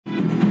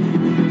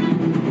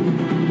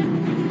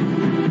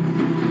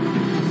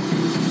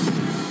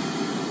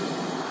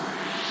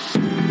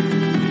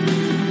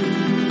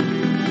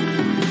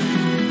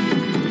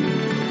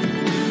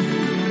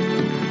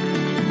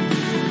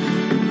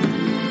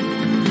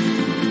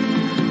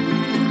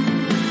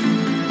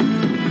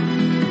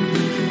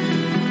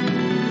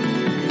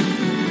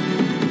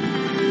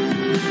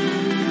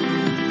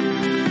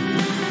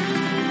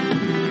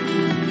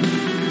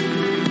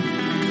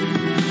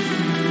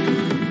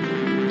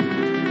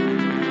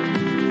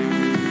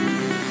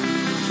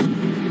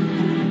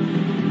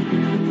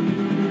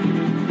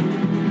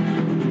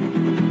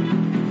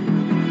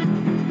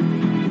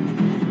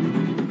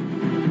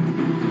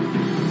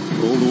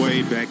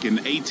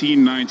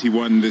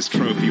1891, this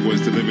trophy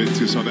was delivered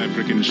to South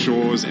African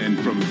shores, and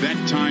from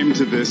that time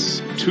to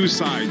this, two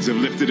sides have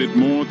lifted it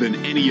more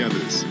than any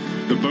others.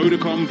 The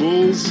Vodacom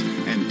Bulls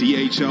and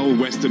DHL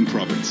Western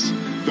Province.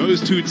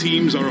 Those two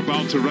teams are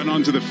about to run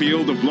onto the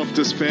field of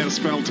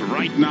Loftus-Versfeld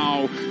right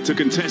now to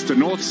contest a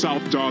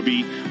North-South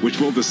derby, which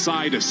will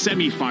decide a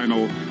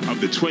semi-final of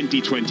the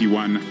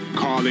 2021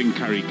 Carling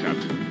Currie Cup.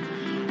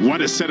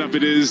 What a setup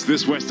it is,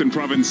 this Western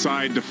Province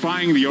side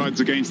defying the odds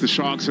against the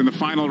Sharks in the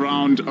final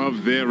round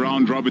of their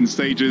round-robin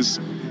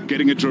stages,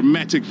 getting a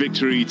dramatic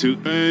victory to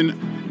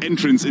earn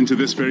entrance into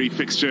this very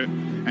fixture.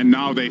 And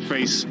now they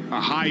face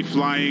a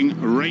high-flying,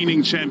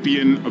 reigning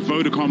champion, a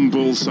Vodacom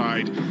Bulls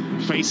side,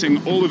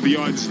 facing all of the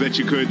odds that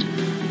you could.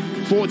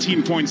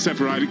 14 points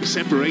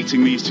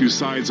separating these two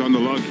sides on the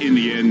log in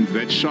the end.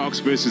 That Sharks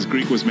versus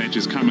Griquas match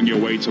is coming your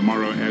way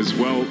tomorrow as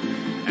well.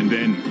 And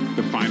then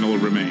the final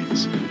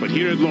remains. But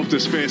here at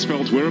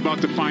Loftus-Versfeld, we're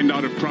about to find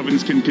out if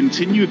Province can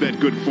continue that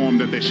good form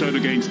that they showed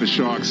against the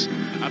Sharks,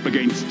 up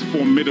against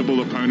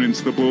formidable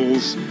opponents, the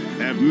Bulls.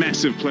 They have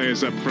massive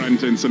players up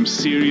front and some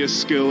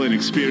serious skill and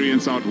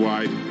experience out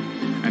wide.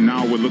 And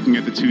now we're looking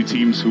at the two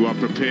teams who are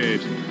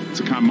prepared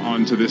to come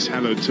onto this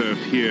hallowed turf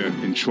here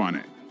in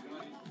Tshwane.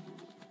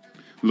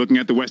 Looking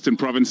at the Western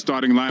Province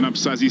starting lineup,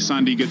 Sazi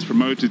Sandi gets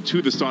promoted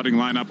to the starting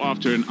lineup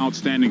after an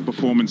outstanding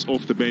performance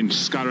off the bench.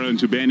 Skara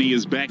Ntubeni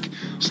is back,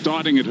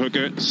 starting at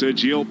hooker.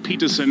 Sergio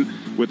Peterson,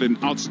 with an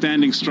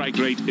outstanding strike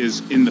rate,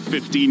 is in the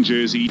 15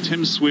 jersey.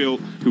 Tim Sweel,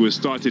 who has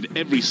started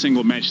every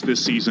single match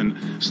this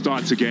season,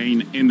 starts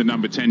again in the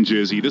number 10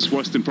 jersey. This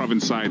Western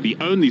Province side, the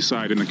only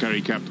side in the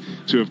Currie Cup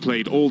to have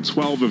played all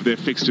 12 of their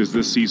fixtures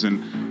this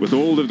season, with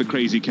all of the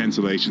crazy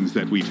cancellations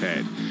that we've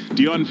had.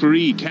 Dion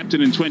Fourie,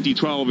 captain in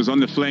 2012, is on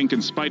the flank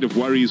in spite of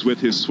worries with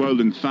his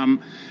swollen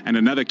thumb, and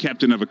another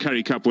captain of a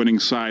Currie Cup winning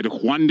side,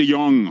 Juan de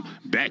Jong,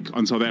 back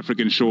on South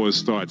African shores,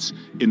 starts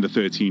in the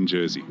 13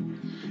 jersey.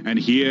 And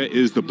here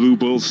is the Blue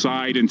Bulls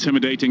side,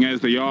 intimidating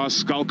as they are.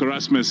 Skalk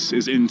Erasmus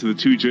is into the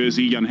 2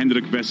 jersey.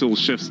 Jan-Hendrik Wessel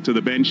shifts to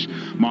the bench.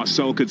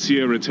 Marcel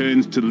Coetzee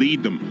returns to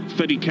lead them.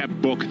 30-cap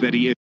book that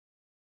he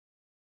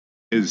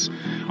is.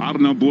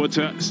 Arno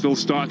Botha still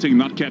starting,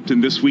 not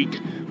captain this week.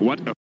 What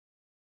a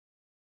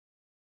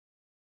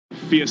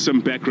fearsome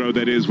back row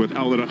that is, with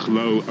Elrach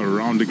Lowe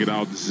rounding it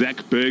out.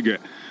 Zach Berger,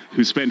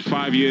 who spent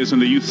 5 years in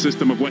the youth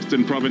system of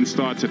Western Province,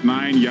 starts at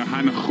 9.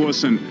 Johan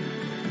Goosen,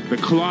 the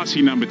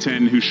classy number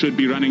 10, who should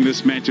be running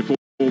this match if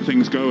all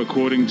things go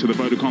according to the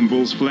Vodacom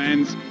Bulls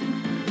plans.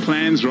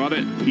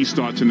 He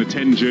starts in the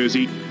 10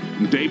 jersey.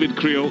 David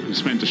Creel, who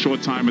spent a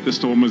short time at the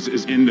Stormers,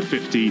 is in the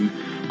 15.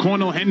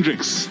 Cornel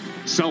Hendricks,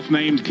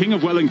 self-named King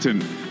of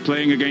Wellington,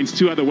 playing against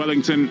 2 other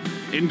Wellington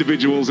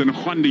individuals in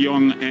Juan de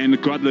Jong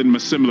and Godlin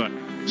Masimla,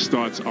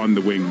 starts on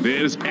the wing.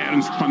 There's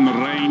Ernst van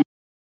Rijn,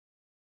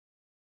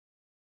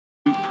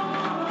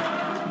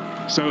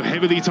 so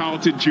heavily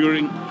touted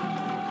during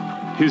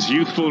his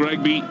youthful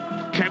rugby,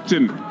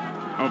 captain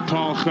of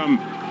Paarlgem,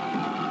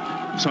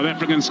 South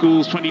African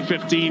Schools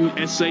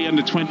 2015, SA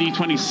under 20,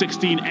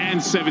 2016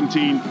 and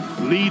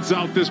 17, leads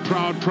out this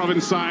proud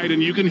Province side,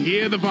 and you can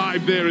hear the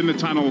vibe there in the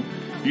tunnel.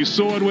 You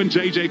saw it when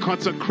JJ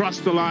Kotze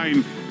crossed the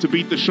line to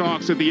beat the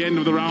Sharks at the end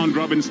of the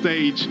round-robin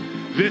stage.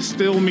 This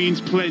still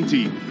means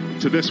plenty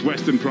to this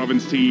Western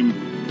Province team,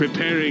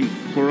 preparing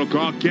for a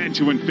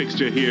gargantuan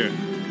fixture here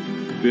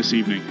this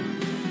evening.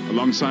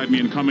 Alongside me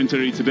in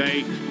commentary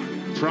today,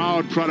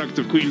 proud product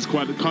of Queen's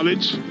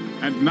College,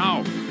 and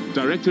now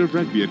Director of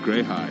Rugby at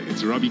Grey High,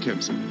 it's Robbie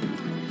Kempson.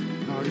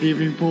 Good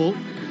evening, Paul.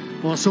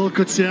 Marcel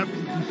Coetzee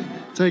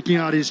taking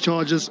out his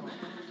charges.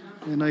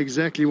 They know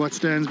exactly what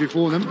stands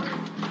before them.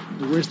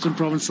 The Western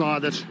Province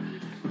side that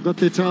got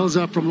their tails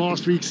up from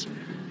last week's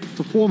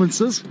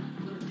performances.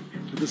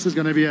 This is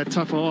going to be a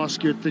tougher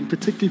ask, you'd think,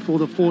 particularly for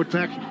the forward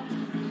pack.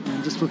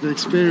 And just with the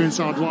experience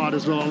out wide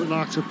as well, the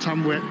likes of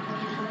Tamwe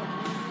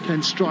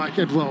can strike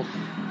at will.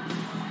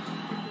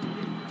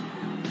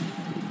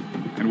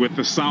 And with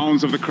the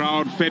sounds of the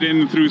crowd fed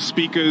in through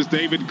speakers,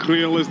 David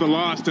Creel is the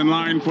last in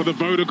line for the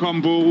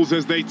Vodacom Bulls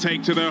as they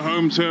take to their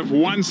home turf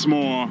once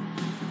more.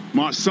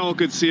 Marcel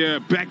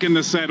Coetzee back in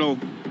the saddle.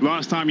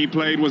 Last time he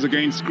played was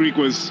against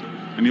Griquas,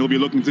 and he'll be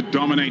looking to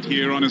dominate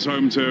here on his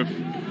home turf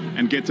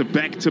and get to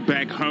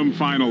back-to-back home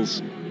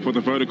finals for the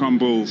Vodacom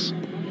Bulls.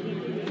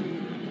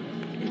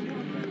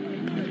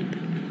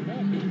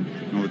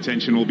 Well, the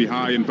tension will be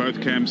high in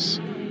both camps.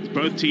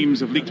 Both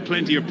teams have leaked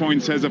plenty of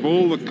points, as of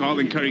all the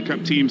Carling Currie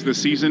Cup teams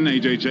this season.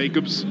 AJ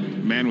Jacobs,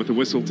 man with the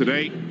whistle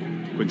today.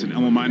 Quinton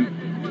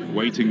Immelman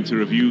waiting to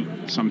review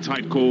some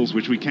tight calls,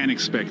 which we can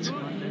expect.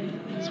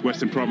 This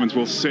Western Province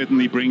will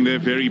certainly bring their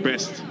very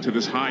best to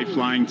this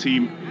high-flying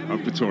team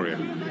of Pretoria.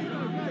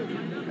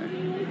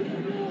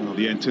 Well,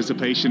 the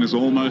anticipation is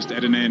almost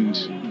at an end.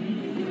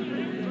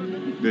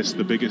 This,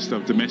 the biggest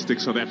of domestic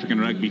South African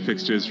rugby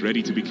fixtures,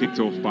 ready to be kicked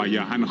off by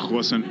Johan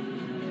Goosen.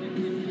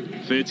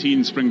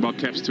 13 Springbok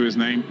caps to his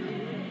name.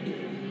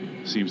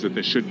 Seems that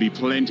there should be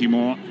plenty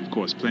more. Of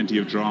course, plenty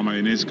of drama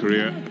in his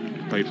career.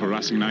 Played for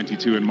Racing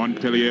 92 and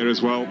Montpellier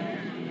as well.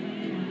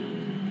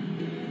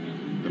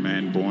 The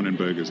man born in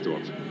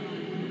Burgersdorp.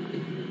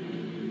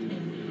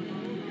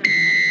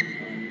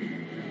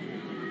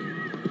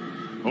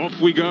 Off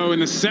we go in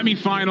the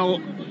semi-final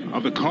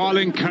of the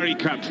Carling Currie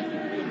Cup.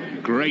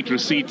 Great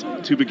receipt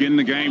to begin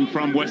the game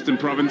from Western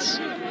Province.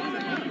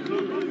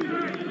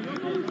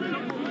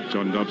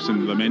 John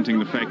Dobson lamenting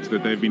the fact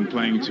that they've been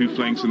playing two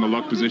flanks in the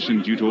lock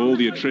position due to all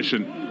the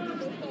attrition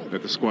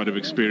that the squad have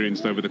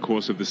experienced over the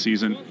course of the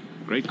season.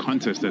 Great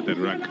contest at that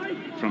ruck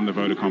from the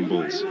Vodacom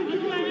Bulls.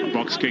 A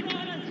box kick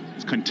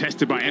is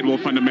contested by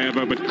Edward van der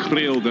Merwe, but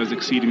Currie does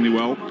exceedingly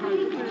well.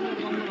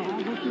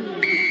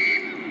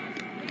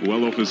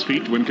 Well off his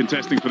feet when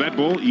contesting for that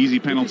ball. Easy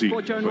penalty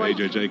for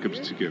AJ Jacobs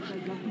to give.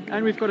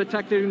 And we've got a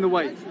tack there in the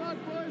weight.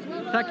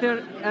 Tack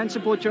there and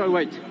support your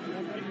weight.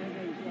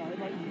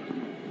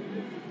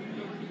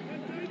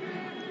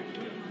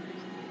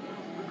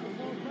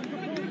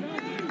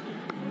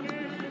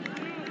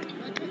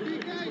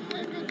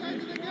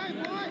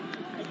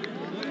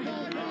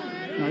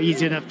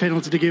 Easy enough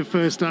penalty to give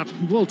first up.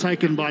 Well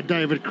taken by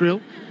David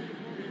Krill.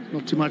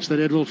 Not too much that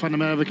Edward van der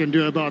Merwe can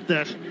do about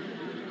that.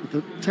 But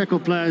the tackle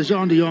player,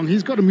 Jean de Jong,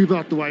 he's got to move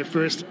out the way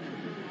first.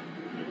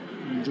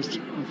 And just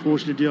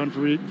unfortunately, Dion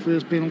for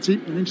first penalty.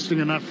 And interesting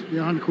enough,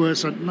 Johan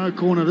Quersa, no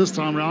corner this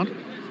time round.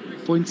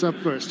 Points up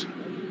first.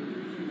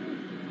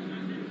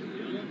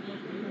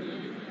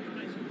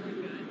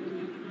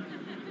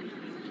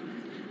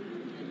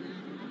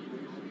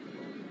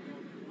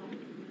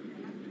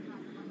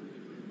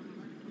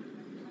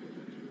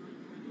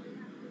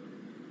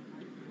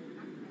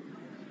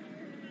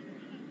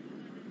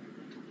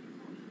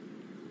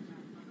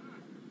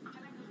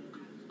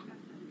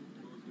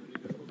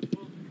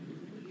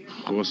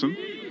 Awesome.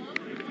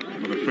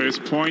 For the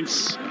first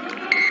points.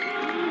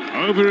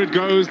 Over it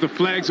goes. The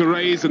flags are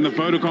raised and the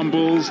Vodacom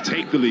Bulls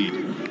take the lead.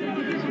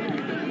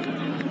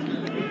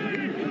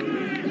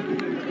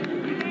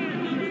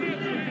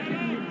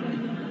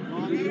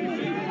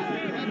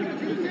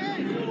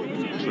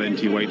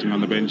 Plenty waiting on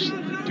the bench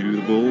to do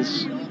the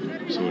Bulls.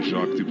 Saw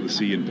Jacques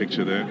Duplessis in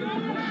picture there.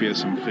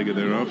 Fearsome figure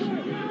thereof.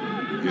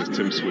 Here's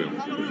Tim Swiel.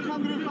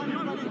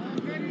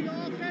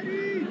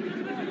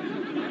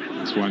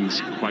 This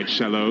one's quite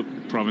shallow.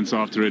 Province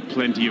after it.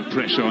 Plenty of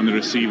pressure on the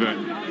receiver.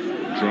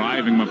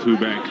 Driving Mapu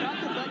back.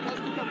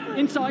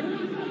 Inside.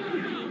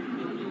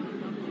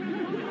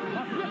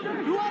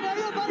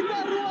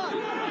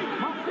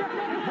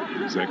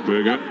 Zach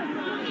Berger.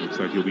 Looks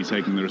like he'll be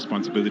taking the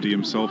responsibility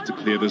himself to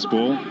clear this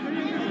ball.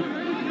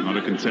 Not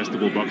a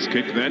contestable box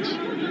kick, that.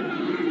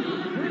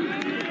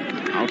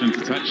 Out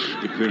into touch.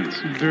 Good clearance.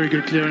 Very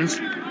good clearance.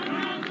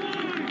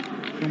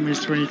 From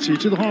his 22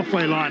 to the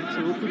halfway line.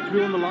 So we'll put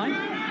Blue on the line.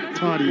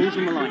 Tidy. Ball's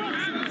on the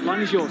line.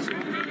 Line is yours.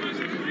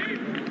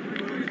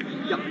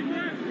 Yeah.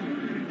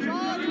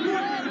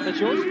 That's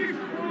yours?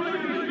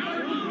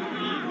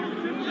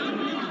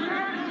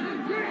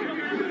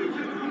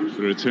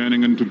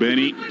 Returning into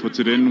Benny. Puts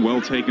it in.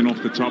 Well taken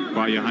off the top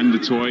by Johan de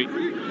Toy.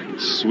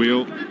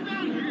 Swiel.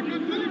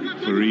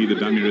 Currie, the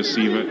dummy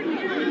receiver.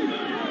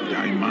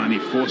 Daimani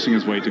forcing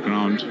his way to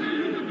ground.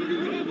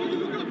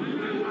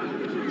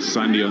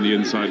 Sandy on the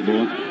inside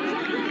ball.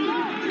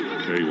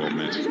 Very well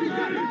met.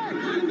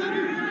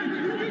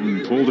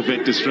 Paul de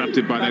Vet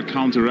disrupted by that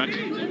counter ruck.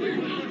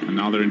 And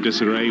now they're in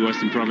disarray.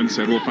 Western Province,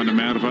 Edward van der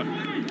Merwe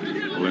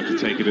will have to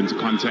take it into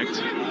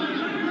contact.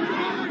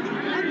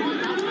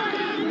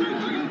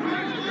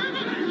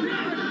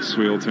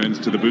 Swiel turns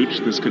to the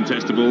boot. This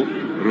contestable.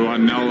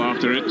 Rohan Nel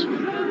after it.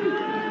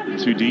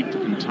 Too deep,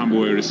 and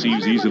Tamboy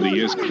receives easily.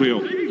 Here's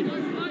Creel.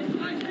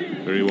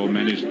 Very well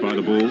managed by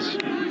the Bulls.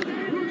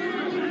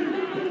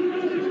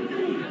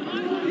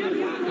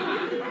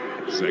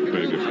 Zach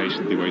Berger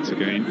patiently waits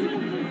again.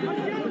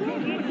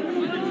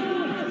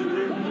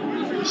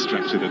 The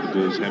structure that the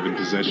Bulls have in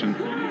possession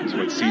is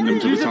what's seen them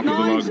to the top of the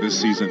log this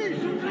season.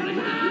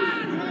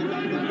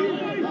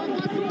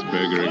 It's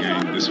Berger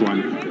again. This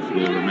one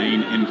will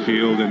remain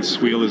infield, and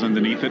Swiel is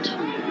underneath it.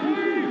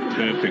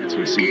 Perfect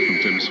receipt from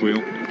Tim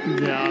Swiel.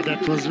 Yeah,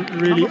 that was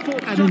really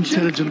an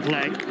intelligent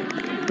play.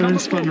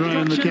 Ernst van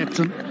Rooyen, the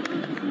captain,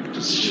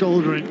 just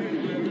shouldering.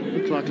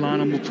 Looked like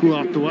Lionel Mapu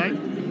out the way.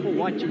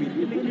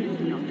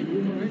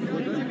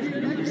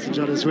 Mr.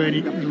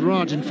 Jadazweni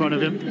right in front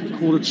of him.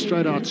 Called it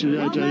straight out to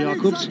AJ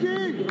Jacobs.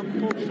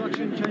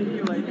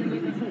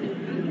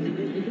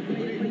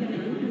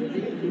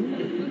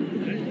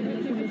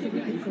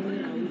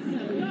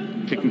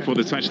 Kicking for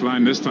the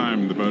touchline this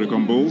time, the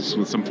Vodacom Bulls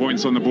with some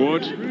points on the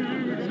board.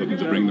 Looking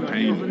to bring the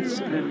pain.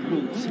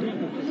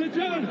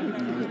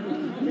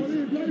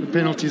 The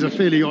penalty's a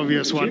fairly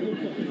obvious one.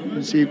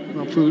 You see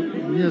Mapu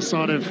near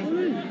side of,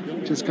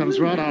 just comes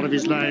right out of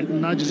his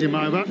lane, nudges him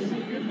over.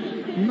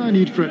 No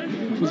need for it.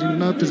 Was in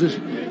no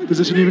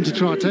position even to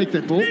try and take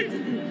that ball.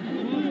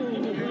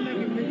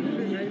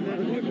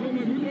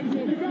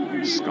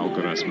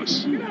 Skalka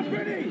Rasmus.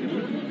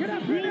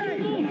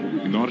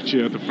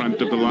 Nortje at the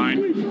front of the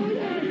line.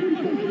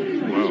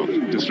 Well,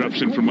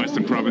 disruption from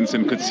Western Province,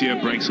 and Kutsia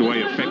breaks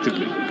away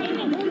effectively.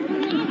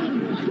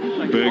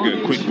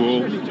 Berger, quick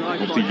ball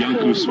off the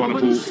Yanku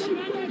Swanepoel.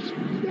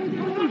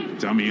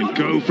 Dummy and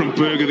go from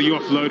Berger. The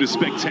offload is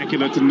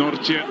spectacular to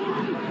Nortje.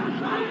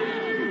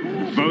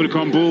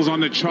 Vodacom Bulls on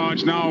the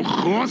charge now.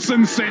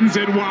 Goosen sends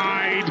it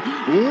wide.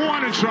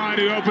 What a try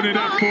to open it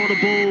up for the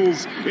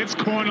Bulls. It's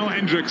Cornel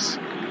Hendricks.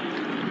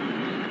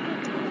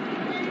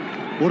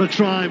 What a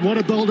try, what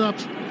a build-up.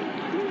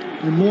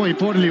 And more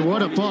importantly,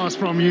 what a pass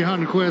from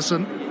Johan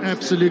Goosen.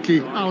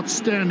 Absolutely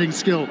outstanding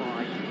skill.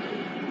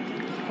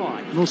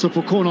 And also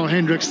for Cornel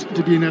Hendricks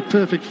to be in that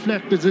perfect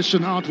flat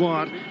position out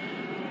wide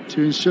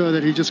to ensure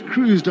that he just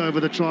cruised over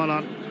the try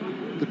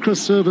line. The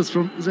crisp service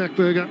from Zach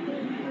Berger.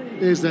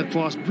 There's that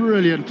pass,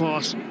 brilliant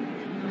pass.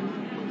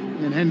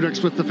 And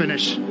Hendricks with the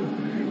finish.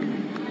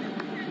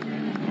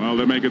 Well,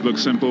 they make it look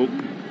simple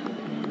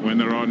when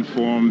they're on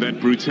form.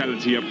 That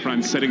brutality up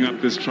front, setting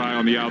up this try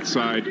on the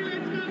outside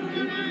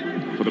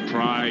for the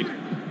pride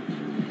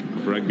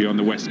of rugby on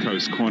the West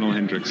Coast. Cornel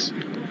Hendricks.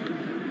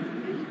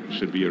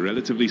 Should be a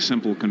relatively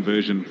simple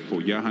conversion for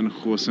Johan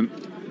Goosen.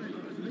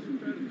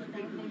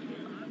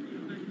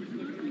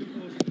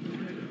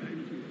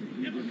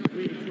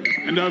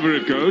 And over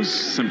it goes.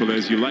 Simple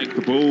as you like.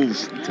 The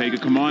Bulls take a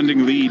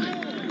commanding lead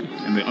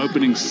in the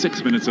opening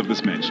 6 minutes of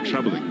this match.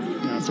 Troubling.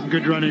 Yeah, some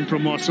good running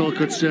from Marcel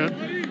Coetzee.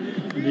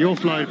 And the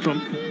offload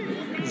from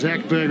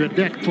Zach Berger.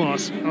 That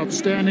pass,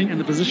 outstanding. And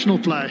the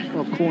positional play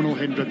of Cornel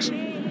Hendricks,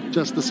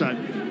 just the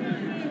same.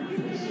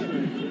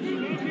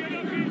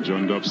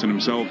 John Dobson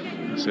himself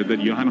said that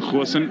Johan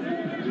Goosen,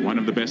 one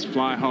of the best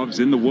fly halves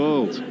in the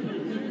world,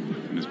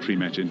 in his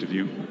pre-match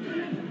interview.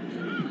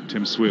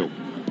 Tim Swiel.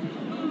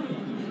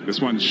 This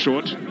one's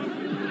short.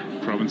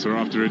 Province are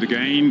after it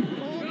again.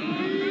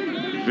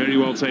 Very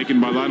well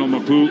taken by Lionel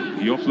Mapu.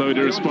 The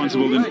offloader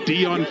responsible, and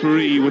Dion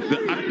Currie with the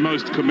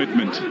utmost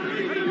commitment.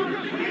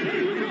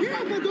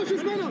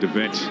 De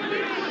Vet.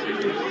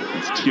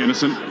 It's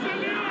Tiernison.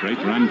 Great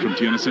run from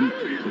Tiernison.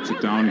 Puts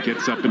it down,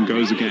 gets up and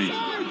goes again.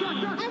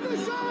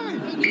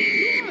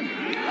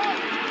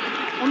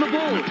 On the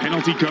ball. And the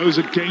penalty goes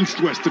against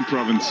Western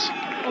Province.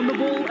 On the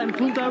ball and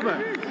pulled over.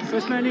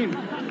 First man in.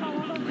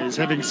 He's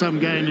having some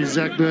gain, is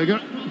Zach Berger.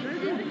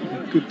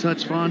 Good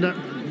touch finder.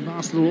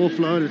 Nice little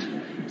offload.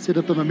 Set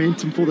up the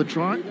momentum for the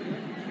try.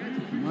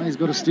 Now he's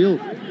got a steal.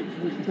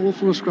 All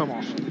for a scrum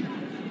off.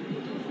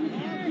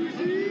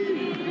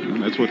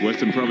 And that's what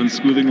Western Province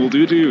schooling will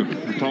do to you.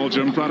 A Paul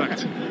Jim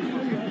product.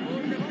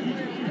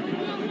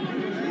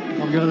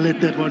 I'm going to let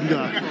that one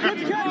go.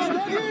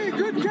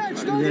 Good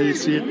catch, There you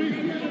see it.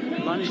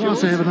 Tries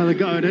to have another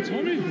go at it.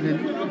 And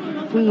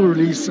then full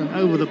release and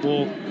over the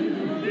ball.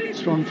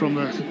 Strong from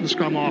the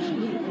scrum off.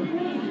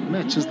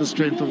 Matches the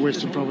strength of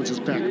Western Province's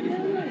back.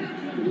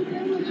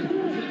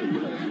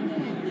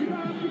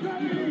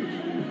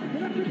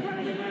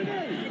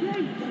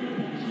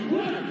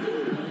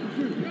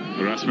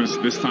 Erasmus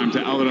this time to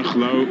Alrach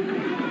Low.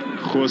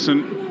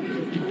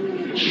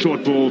 Goosen.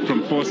 Short ball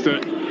from Forster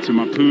to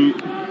Mapu.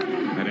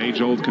 That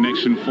age-old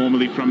connection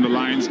formerly from the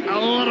Lions.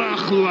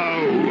 Alrach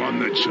Low on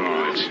the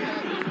charge.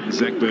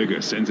 Zach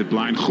Berger sends it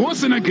blind.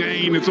 Goosen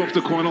again. It's off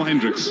to Cornel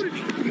Hendricks.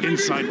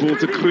 Inside ball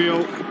to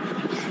Creel.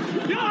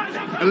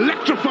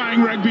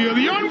 Electrifying rugby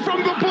early on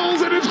from the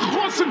Bulls, and it's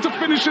Goosen to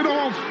finish it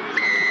off.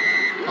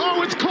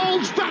 Oh, it's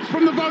cold stuff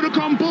from the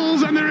Vodacom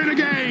Bulls, and they're in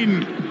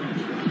again.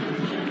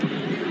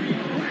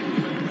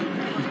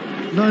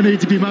 No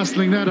need to be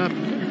muscling that up.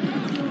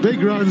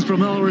 Big runs from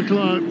Alrach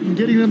Low,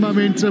 getting the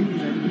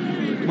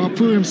momentum.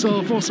 Mapu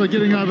himself also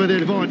getting over the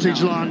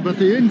advantage line, but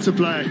the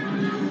interplay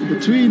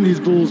between these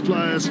Bulls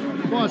players,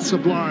 quite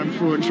sublime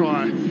for a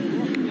try.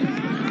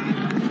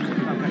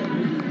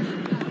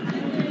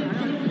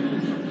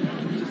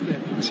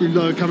 See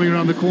Low coming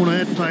around the corner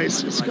at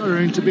pace,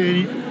 scurrying to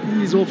Benny.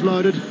 He's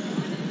offloaded.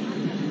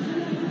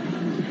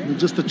 And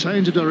just a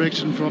change of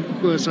direction from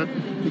Goosen.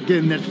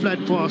 Again, that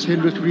flat pass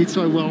Hendricks reads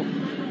so well.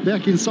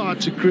 Back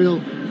inside to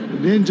Creel,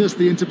 and then just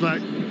the interplay.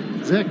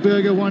 Zach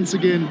Berger once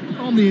again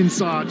on the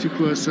inside to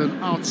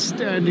Goosen.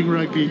 Outstanding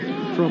rugby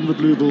from the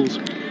Blue Bulls.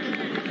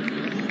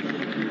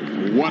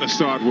 What a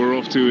start we're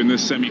off to in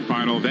this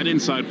semi-final. That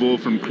inside ball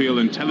from Creel,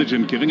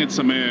 intelligent, giving it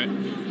some air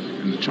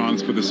and the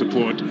chance for the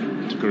support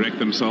to correct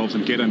themselves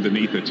and get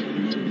underneath it.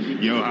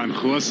 Johan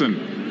Goosen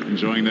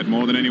enjoying that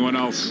more than anyone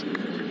else.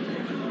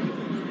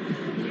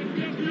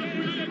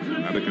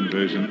 Another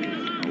conversion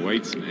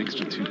awaits, an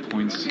extra 2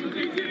 points.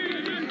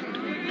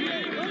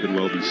 Could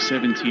well be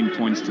 17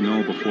 points to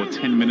 0 before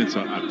 10 minutes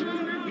are up.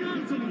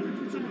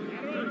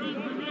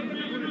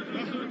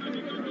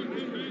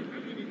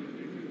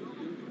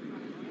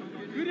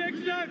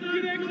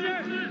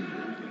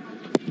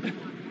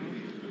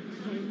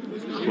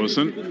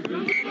 Goosen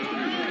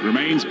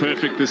remains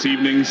perfect this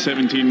evening,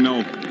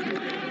 17-0.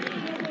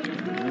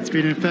 It's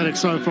been emphatic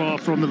so far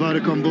from the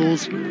Vodacom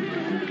Bulls.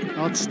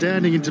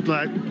 Outstanding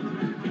interplay.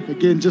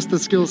 Again, just the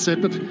skill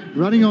set, but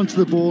running onto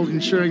the ball,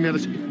 ensuring that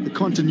the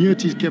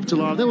continuity is kept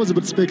alive. That was a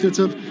bit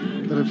speculative,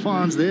 but it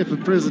finds the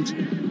effort present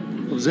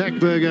of Zach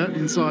Berger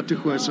inside to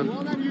Goosen.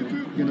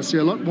 You're going to see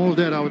a lot more of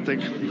that, I would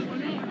think.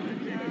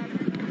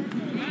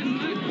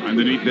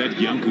 Underneath that,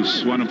 Janku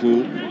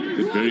Swanepoel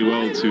did very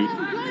well to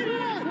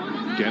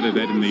gather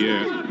that in the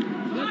air.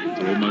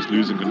 They're almost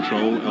losing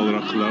control.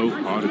 Alrach Low,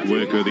 hard at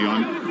work early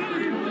on.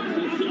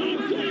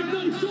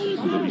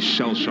 They'll be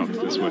shell-shocked,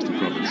 this Western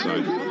Province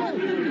side.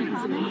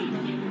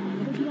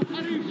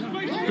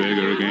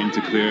 Berger again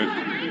to clear.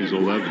 He's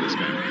all over this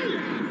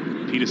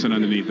game. Peterson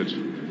underneath it.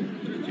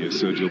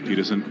 Here's Sergio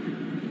Peterson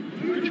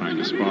trying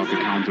to spark a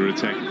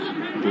counter-attack.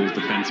 Bulls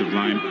defensive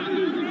line.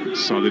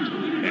 Solid.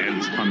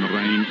 Ernst van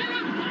Rijn.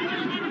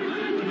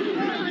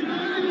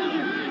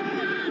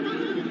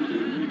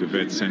 De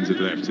Vet sends it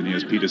left, and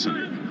here's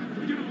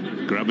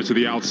Peterson. Grabber to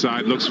the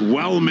outside, looks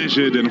well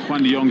measured, and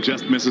Juan de Jong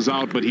just misses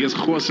out, but here's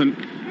Goosen,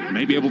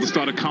 maybe able to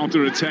start a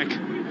counter-attack.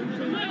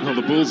 Well,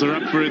 the Bulls are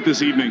up for it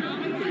this evening.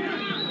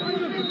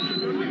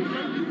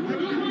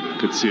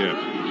 Currie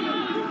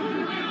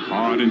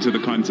hard into the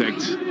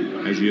contact,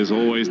 as he has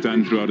always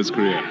done throughout his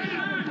career.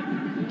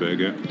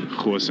 Berger,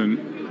 Goosen,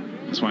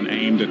 this one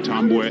aimed at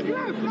Tambwe.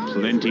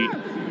 Plenty of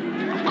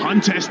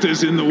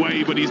contesters in the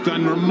way, but he's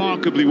done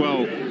remarkably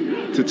well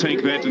to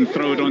take that and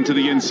throw it onto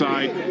the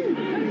inside.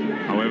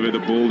 However, the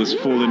ball has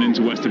fallen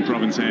into Western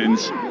Province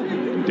hands.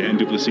 Dan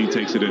du Plessis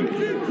takes it in.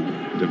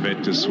 De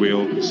Vet to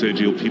Sweel,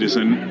 Sergio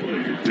Peterson.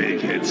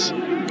 Big hits.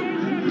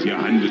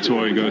 Johan de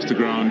Toy goes to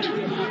ground.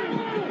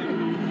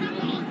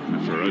 A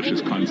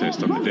ferocious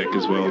contest on the deck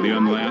as well.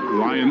 Leon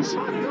Lyons,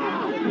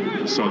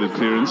 a solid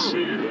clearance.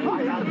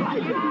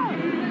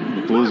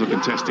 The Bulls are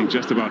contesting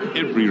just about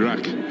every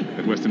ruck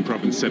that Western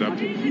Province set up.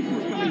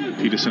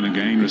 Peterson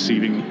again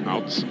receiving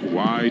out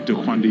wide to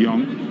Juan de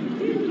Jong.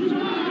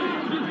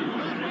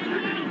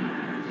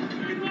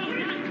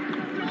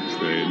 It's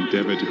the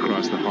endeavor to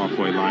cross the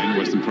halfway line,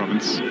 Western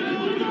Province.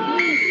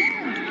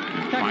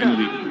 And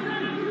finally,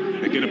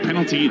 they get a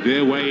penalty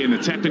their way, and the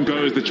tap and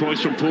goes. The choice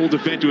from Paul de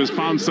Vet, who has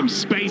found some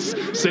space,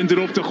 sends it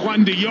off to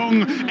Juan de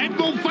Jong.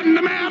 Edwin van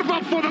der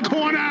Merwe for the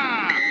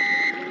corner.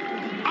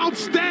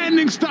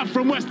 Outstanding stuff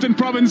from Western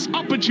Province,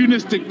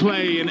 opportunistic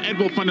play, and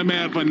Edwin van der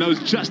Merwe knows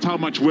just how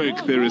much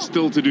work there is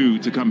still to do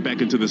to come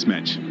back into this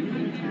match.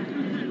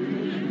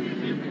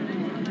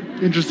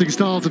 Interesting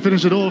style to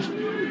finish it off,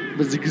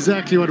 but it's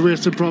exactly what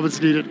Western Province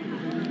needed.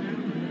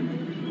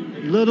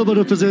 A little bit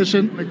of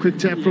possession, a quick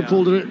tap from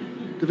Paul de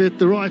Vet,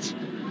 the right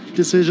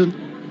decision.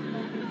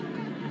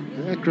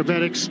 The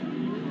acrobatics.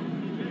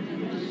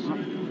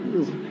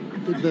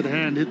 Did that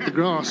hand hit the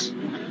grass?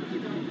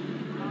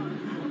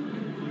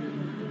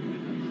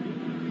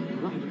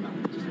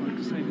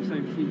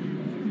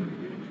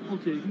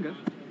 Okay, you can go.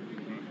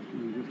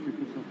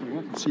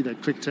 See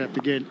that quick tap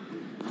again.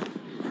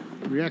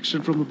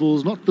 Reaction from the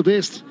Bulls, not the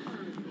best.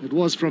 It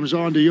was from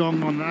Jean de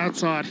Jong on the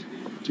outside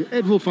to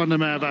Edwin van der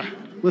Merwe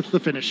with the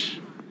finish.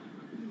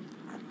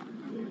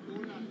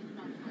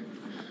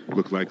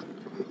 Looks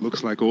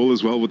like all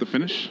is well with the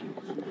finish.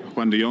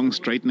 Juan de Jong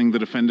straightening the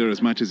defender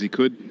as much as he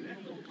could.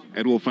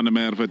 Edwin van der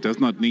Merwe does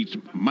not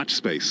need much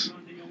space,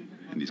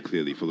 and he's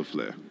clearly full of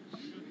flair.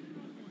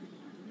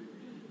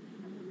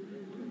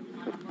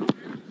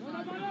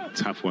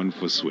 Tough one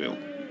for Sweel.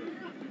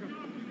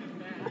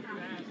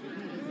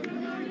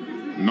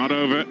 Not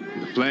over.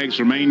 The flags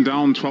remain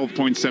down. 12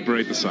 points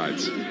separate the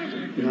sides.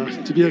 Yeah,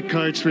 to be a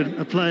coach when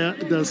a player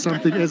does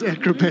something as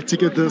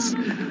acrobatic as this,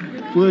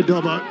 poor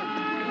Dobbo,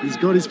 he's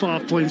got his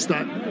 5 points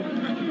done.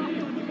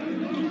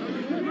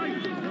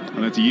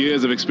 And that's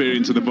years of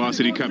experience in the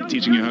Varsity Cup,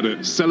 teaching you how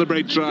to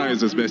celebrate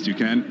tries as best you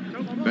can.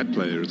 That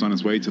player is on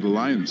his way to the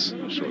Lions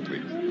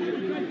shortly.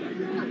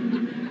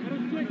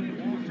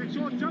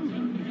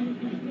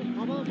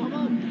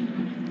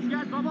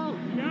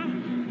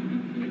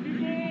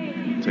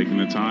 Taking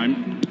the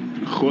time.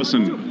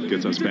 Goosen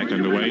gets us back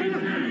underway.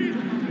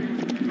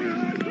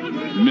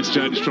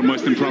 Misjudged from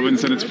Western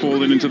Province, and it's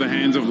fallen into the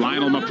hands of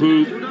Lionel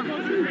Mapu.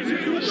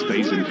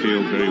 Stays in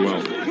field very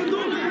well.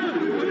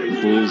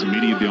 Bulls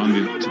immediately on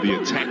to the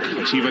attack.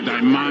 Chiva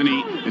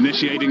Daimani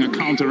initiating a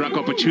counter-ruck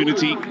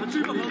opportunity.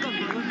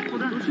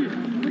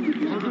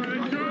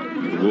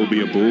 There will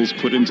be a Bulls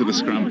put into the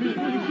scrum.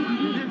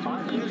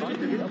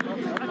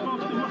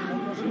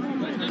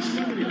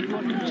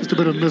 Just a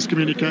bit of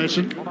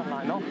miscommunication.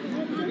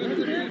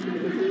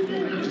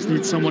 Just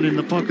need someone in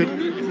the pocket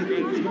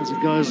as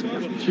it goes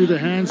through the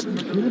hands. A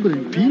little bit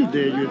impeded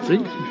there, you'd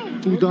think.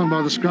 Pulled down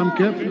by the scrum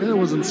cap. That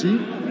wasn't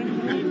seen.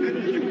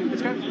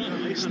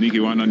 Sneaky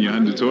one on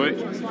Johan de Toy.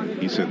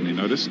 He certainly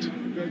noticed.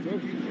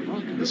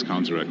 This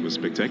counteract was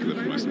spectacular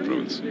from Western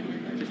Province.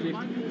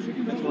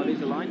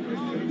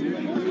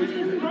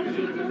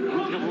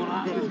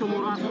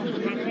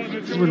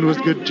 This one was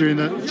good during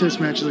the test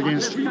matches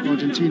against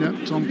Argentina.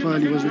 Tom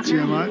Foley was the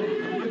TMO.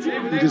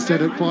 He just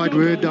had a quiet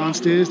word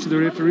downstairs to the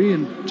referee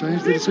and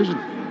changed the decision.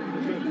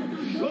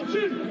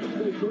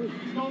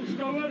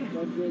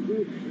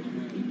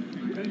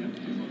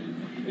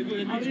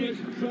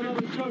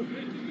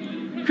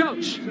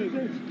 Coach.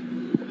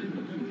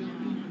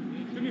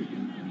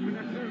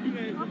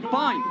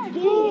 Fine.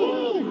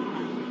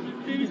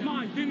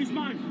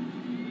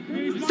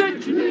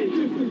 Set.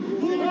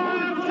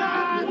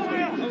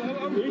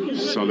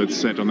 Solid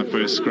set on the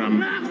first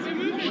scrum.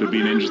 Should be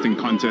an interesting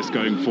contest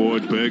going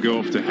forward. Berger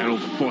off to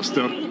Harold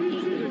Foster.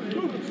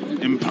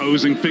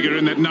 Imposing figure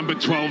in that number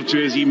 12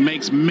 jersey.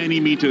 Makes many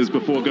meters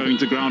before going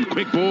to ground.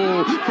 Quick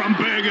ball from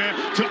Berger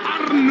to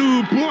Arnu.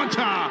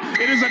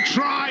 It is a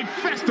try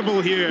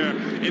festival here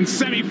in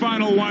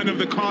semi-final one of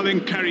the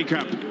Carling Currie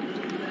Cup.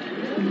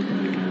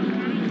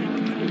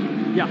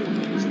 Yeah.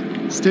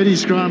 Steady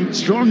scrum,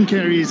 strong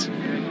carries.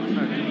 And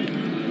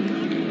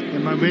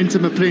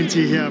momentum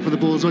aplenty here for the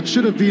Bulls. What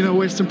should have been a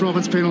Western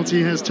Province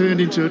penalty has turned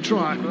into a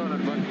try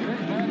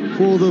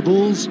for the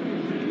Bulls.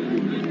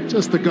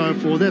 Just the go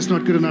for. That's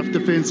not good enough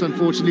defence,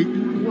 unfortunately.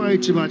 Way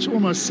too much.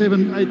 Almost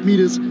 7-8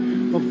 metres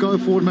of go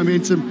forward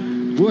momentum.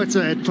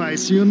 Buerta at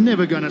pace. You're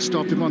never going to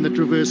stop him on that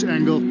reverse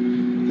angle.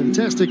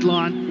 Fantastic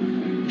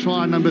line.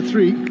 Try number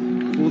 3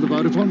 for the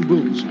Vodafone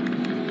Bulls.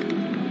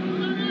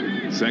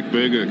 Zach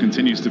Berger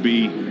continues to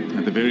be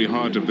at the very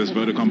heart of this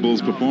Vodacom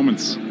Bulls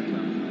performance.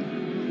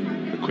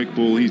 The quick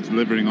ball he's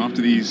delivering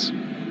after these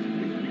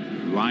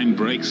line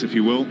breaks, if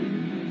you will,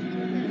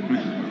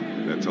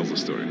 that tells a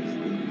story.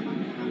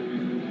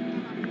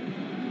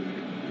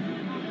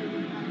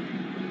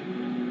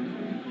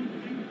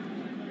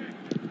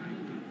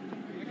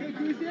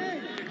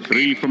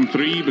 Three from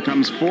 3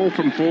 becomes 4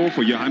 from 4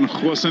 for Johan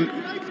Goosen.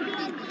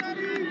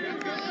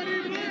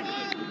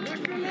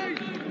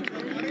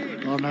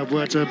 Oh no,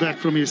 Buerta back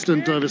from his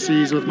stint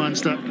overseas with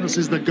Munster. This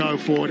is the go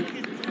forward.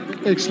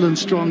 Excellent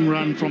strong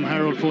run from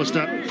Harold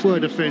Forster. Poor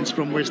defence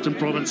from Western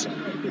Province.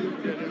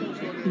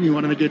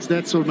 Anyone that gets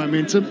that sort of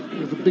momentum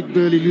with a big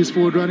burly loose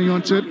forward running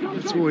onto it,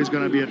 it's always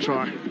going to be a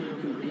try.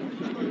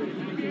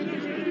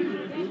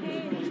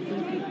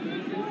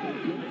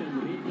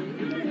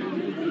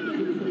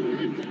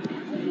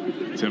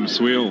 Tim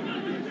Sweel,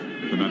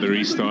 another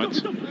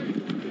restart.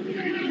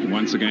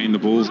 Once again, the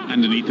Bulls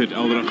underneath it.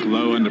 Eldrach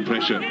low under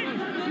pressure.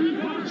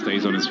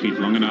 Stays on his feet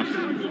long enough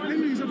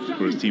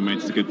for his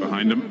teammates to get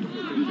behind him.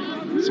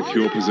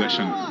 Secure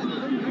possession.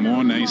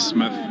 Mornay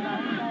Smith,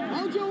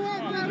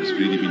 who's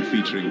really been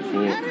featuring for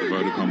the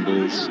Vodacom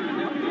Bulls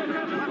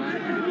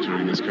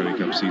during this Currie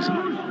Cup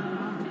season.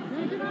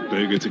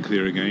 Berger to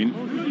clear again.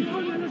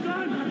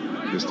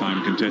 This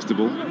time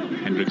contestable.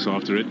 Hendricks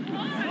after it.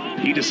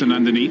 Peterson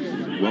underneath.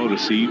 Well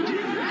received.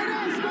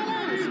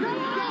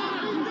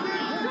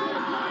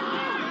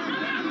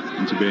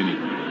 Into Benny.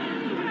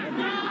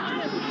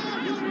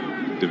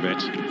 De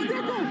Wet.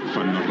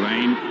 Van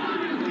Rijn.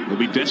 Will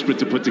be desperate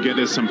to put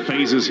together some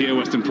phases here.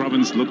 Western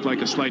Province looked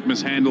like a slight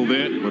mishandle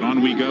there, but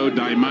on we go.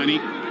 Daimani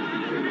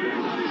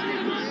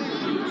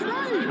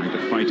trying to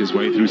fight his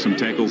way through some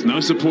tackles. No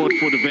support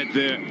for De Wet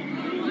there.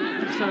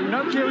 So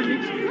no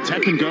clearance.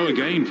 Tap and go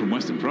again from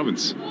Western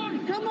Province.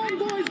 Come on,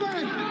 boys,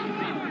 man.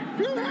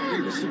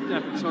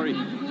 Sorry,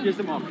 here's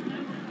the mark.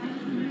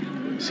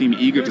 Seem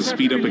eager to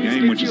speed up a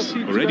game which is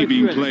already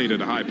being played at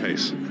a high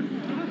pace.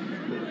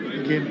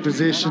 Again,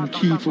 possession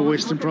key for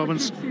Western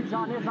Province.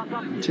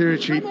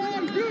 Territory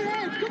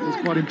is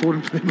quite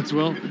important for them as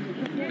well.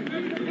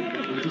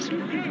 Just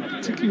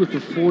particularly with the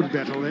forward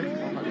battle there.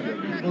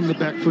 On the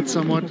back foot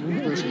somewhat.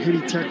 Those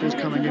heavy tackles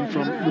coming in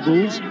from the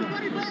Bulls.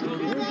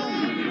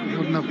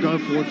 Not enough go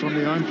forward from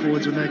their own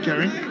forwards when they're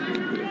carrying.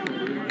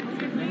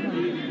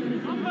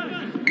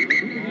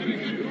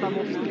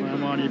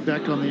 Ramani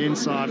back on the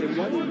inside.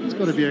 It's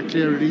got to be a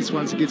clear release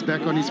once he gets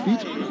back on his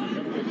feet.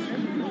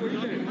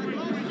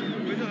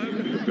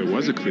 If there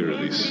was a clear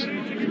release,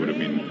 it would have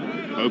been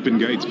open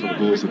gates for the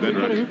Bulls at that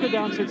ruck.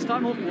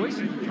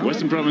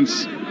 Western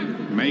Province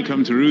may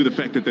come to rue the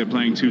fact that they're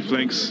playing two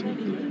flanks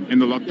in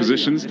the lock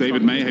positions.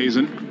 David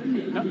Mayhazen,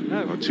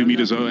 about 2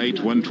 meters 08,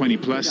 120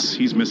 plus.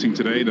 He's missing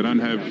today. They don't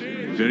have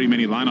very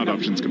many line-out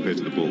options compared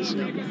to the Bulls.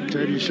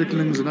 Jody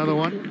Schickling's another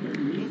one.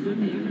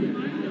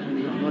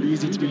 Not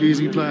easy to be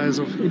losing players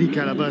of any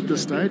caliber at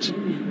this stage.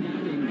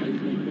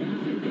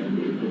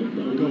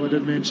 I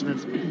did mention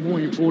that more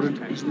important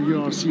is the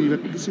URC,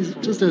 but this is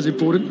just as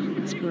important.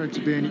 It's going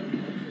to be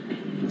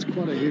it's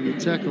quite a heavy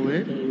tackle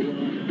there.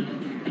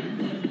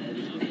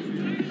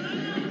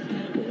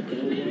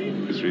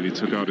 Just really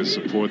took out his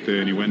support there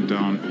and he went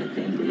down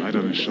right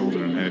on his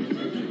shoulder and head.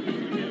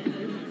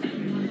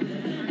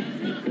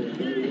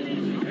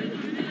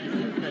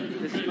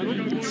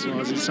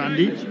 Swazi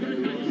Sandi.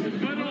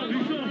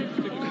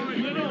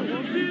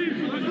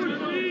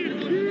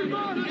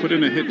 Put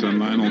in a hit on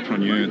Lionel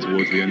Prunier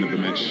towards the end of the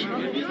match.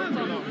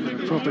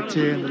 Proper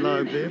tear in the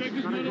lobe there.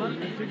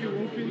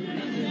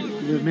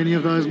 You have many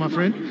of those, my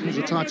friend, as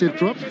a tight head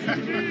prop.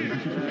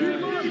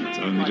 It's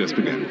only just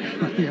begun.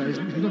 Yeah, he's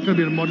not going to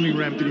be on a modelling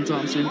ramp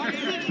anytime soon.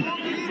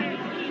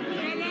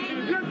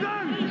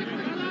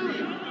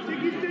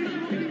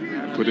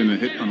 Put in a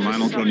hit on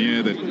Lionel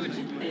Prunier that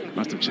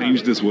must have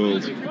changed this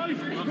world.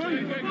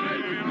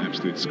 An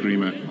absolute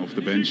screamer off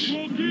the bench.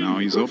 Now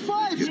he's off.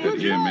 Get that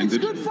ear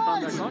mended.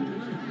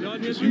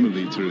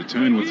 Presumably to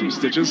return with some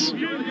stitches. I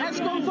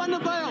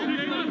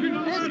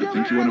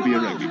think you want to be a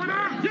rugby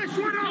player.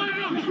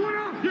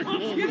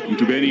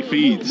 Ntubeni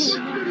feeds.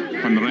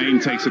 Van Rijn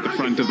takes at the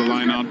front of the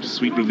line-out.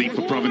 Sweet relief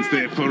for Province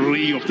there.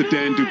 Currie off the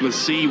Dan du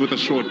Plessis with a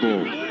short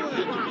ball.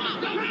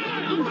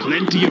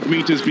 Plenty of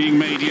meters being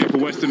made here for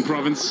Western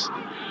Province.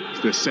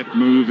 Their set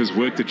move has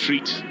worked a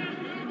treat.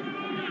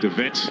 De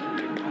Wet,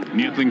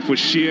 Neethling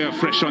Fouchier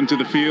fresh onto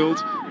the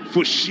field.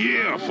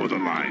 Fouchier for the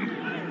line.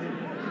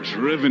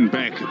 driven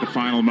back at the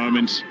final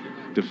moment.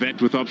 De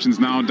Vet with options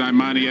now.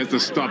 Daimani has the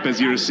stop as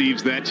he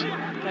receives that.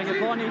 Take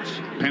advantage.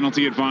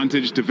 Penalty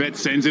advantage. De Vet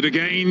sends it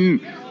again.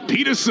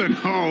 Peterson.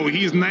 Oh,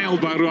 he's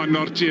nailed by Ruan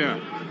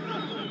Nortje.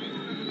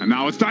 And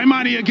now it's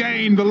Daimani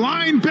again. The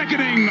line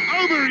beckoning.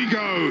 Over he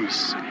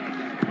goes.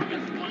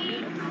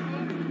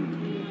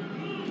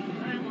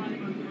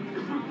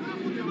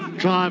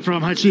 Try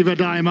from Hachiva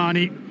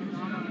Daimani.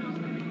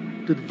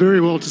 Did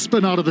very well to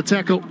spin out of the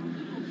tackle.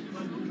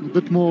 A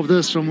bit more of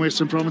this from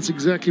Western Province.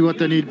 Exactly what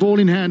they need. Ball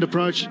in hand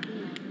approach.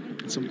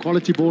 Some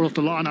quality ball off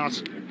the line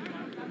out,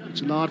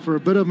 which allowed for a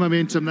bit of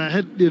momentum. They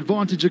had the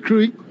advantage of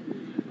Currie.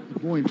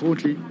 But more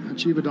importantly,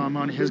 Hachiva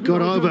Daimani has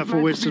got over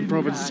for Western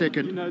Province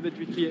second. You know that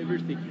we clear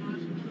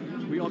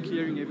everything. We are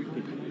clearing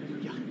everything.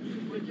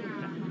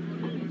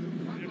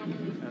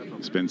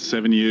 Spent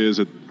 7 years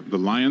at the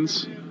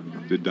Lions,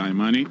 did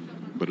Daimani,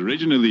 but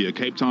originally a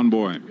Cape Town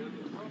boy.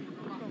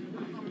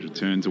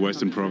 Returned to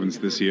Western Province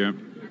this year.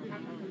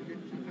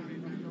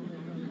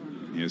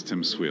 Here's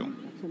Tim Sweel.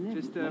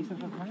 Just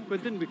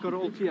Quentin, we got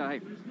all clear.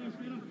 Hey.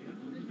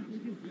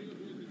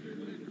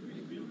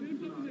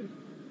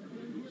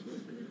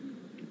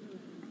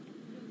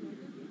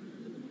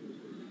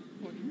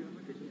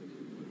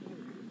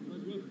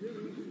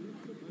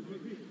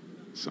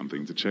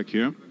 Something to check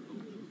here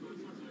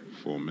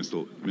for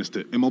Mr.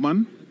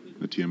 Immelman,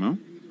 the TMO.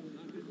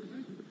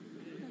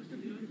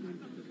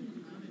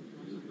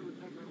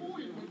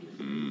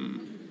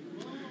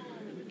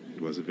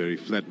 It was a very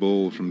flat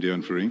ball from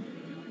Deon Currie.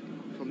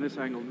 From this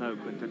angle, no,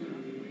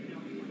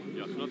 Quentin.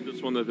 Yeah, it's not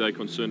this one that they're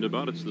concerned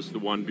about. It's the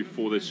one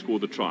before they score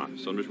the try.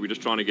 So we're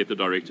just trying to get the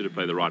director to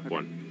play the right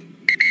one.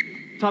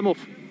 Time off.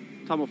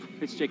 Time off.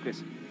 Let's check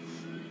this.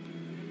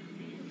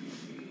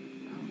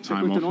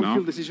 Time so off now.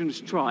 On-field decision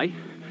is try.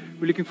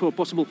 We're looking for a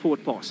possible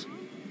forward pass.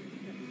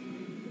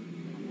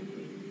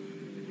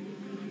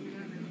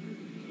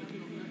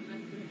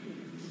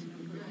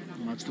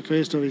 That's the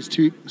first of his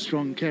two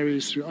strong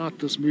carries throughout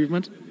this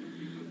movement.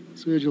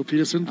 Sergio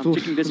Peterson I'm thought a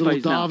checking this little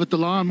phase dive now. at the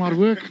line might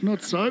work.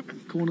 Not so.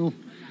 Cornel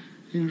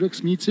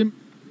Hendricks meets him.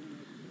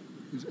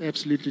 There's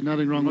absolutely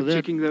nothing wrong I'm with not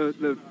that. checking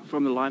the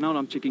from the line out.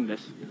 I'm checking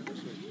this.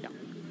 Yeah.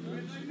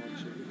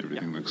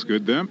 Everything looks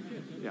good there.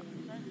 Yeah.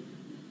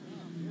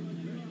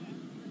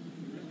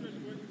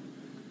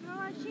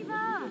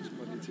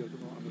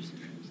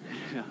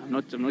 Yeah,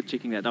 I'm not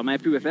checking that. I'm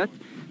happy with that.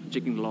 I'm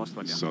checking the last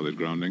one. Yeah. Solid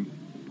grounding.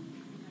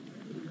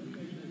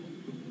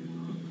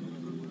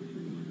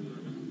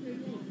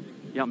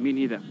 Yeah, me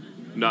neither.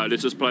 No,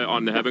 let's just play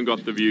on. They haven't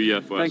got the view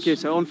yet for us. Thank you.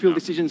 So on-field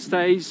decision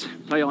stays.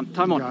 Play on.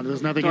 Time on. Yeah,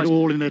 there's nothing Tries. at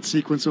all in that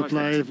sequence of Tries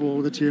play that.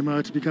 for the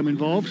TMO to become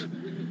involved.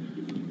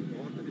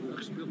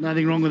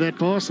 Nothing wrong with that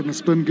pass, and the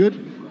spin good,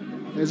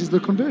 as is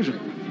the conversion.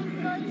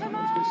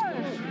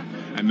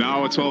 And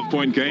now a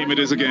 12-point game it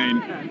is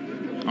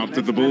again.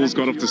 After the Bulls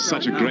got off to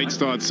such a great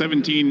start,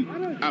 17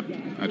 up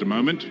at the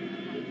moment.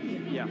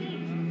 Yeah.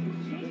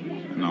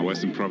 Now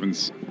Western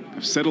Province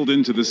have settled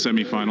into this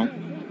semi-final.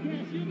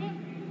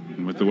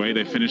 And with the way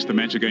they finished the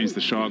match against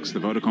the Sharks, the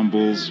Vodacom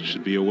Bulls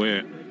should be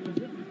aware.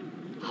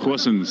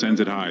 Goosen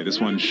sends it high. This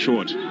one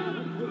short.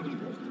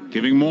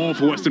 Giving more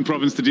for Western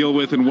Province to deal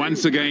with, and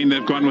once again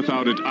they've gone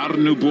without it.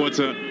 Arnu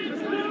Botha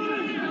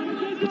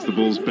puts the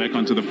Bulls back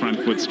onto the front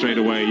foot straight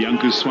away.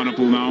 Janku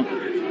Swanepoel now.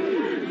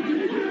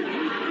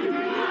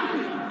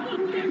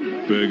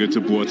 Burger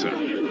to Botha.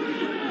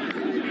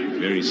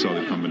 Very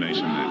solid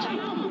combination that.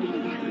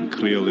 And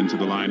Creel into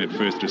the line at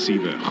first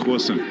receiver.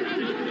 Goosen.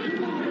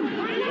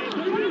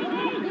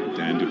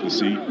 Dan du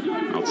Plessis,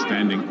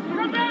 outstanding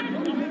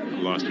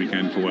last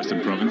weekend for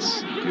Western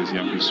Province. Here's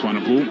Janku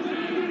Swanepoel.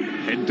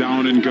 Head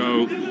down and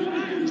go.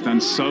 He's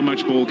done so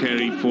much ball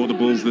carry for the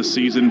Bulls this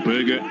season.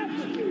 Burger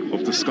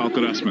off the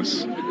Skalker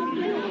Rasmus.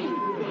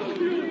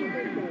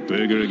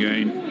 Burger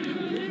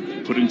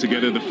again, putting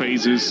together the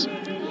phases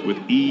with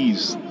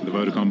ease. The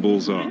Vodacom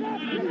Bulls are.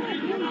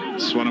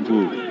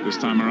 Swanepoel this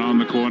time around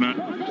the corner.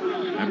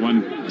 That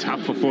one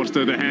tough for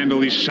Forster to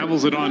handle. He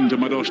shovels it on to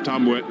Madosh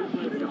Tambwe.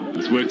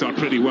 It's worked out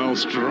pretty well.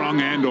 Strong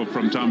handoff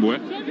from Tambwe.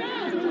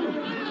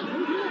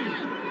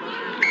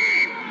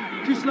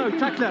 Too slow.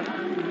 Tackler.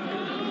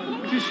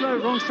 Too slow.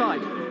 Wrong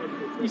side.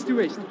 East to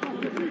west.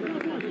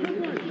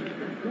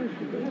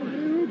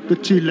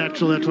 Bit too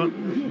lateral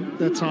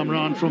that time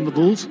around from the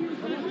Bulls.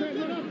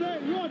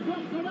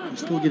 They're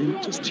still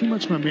getting just too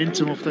much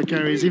momentum off their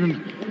carries,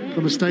 even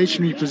from a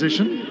stationary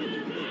position.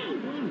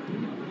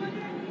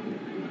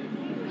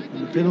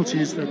 And the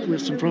penalties that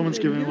Western Province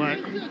giving away,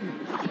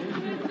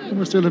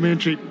 almost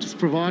elementary, just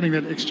providing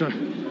that extra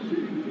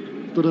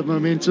bit of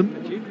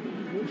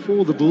momentum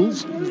for the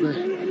Bulls as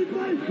they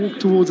walk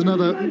towards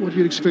another, what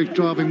you'd expect,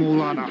 driving more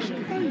line-out.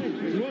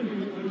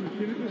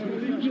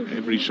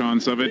 Every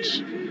chance of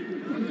it.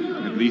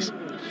 At least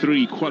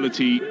 3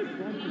 quality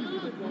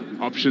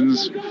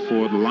options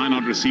for the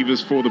line-out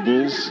receivers for the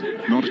Bulls.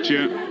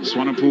 Nortje,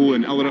 Swanepoel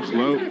and Elrich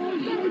Low.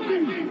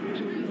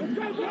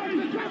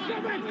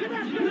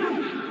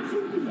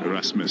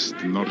 Rasmus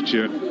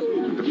Nortje at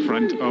the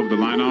front of the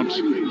line-out.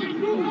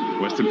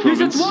 Western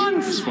Province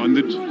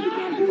responded.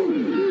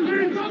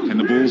 Can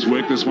the Bulls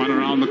work this one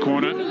around the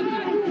corner?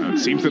 It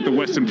seems that the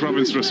Western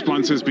Province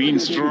response has been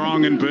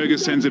strong, and Berger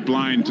sends it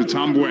blind to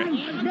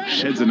Tambwe.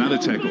 Sheds another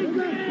tackle.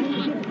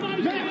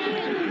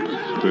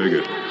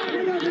 Berger.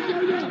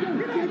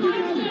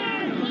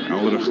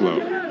 Alderglo.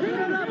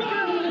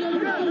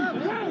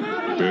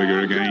 Berger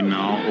again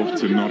now off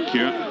to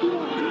Nokia.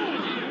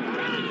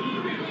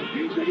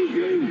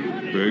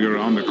 Berger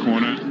on the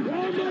corner.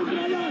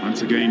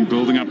 Once again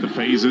building up the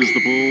phases,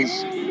 the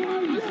Bulls.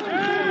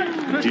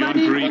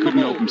 Currie couldn't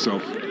help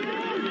himself.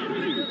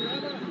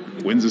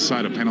 Wins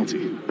aside a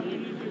penalty.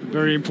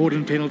 Very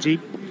important penalty.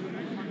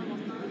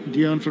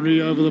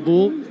 Currie over the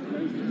ball.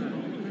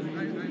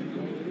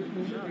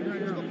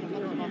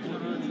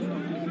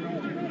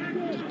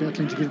 Just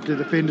battling to get the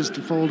defenders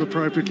to fold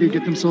appropriately,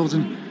 get themselves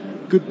in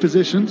good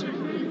positions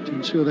to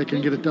ensure they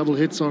can get a double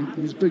hits on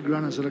these big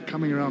runners that are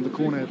coming around the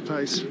corner at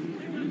pace.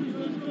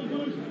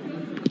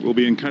 It will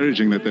be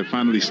encouraging that they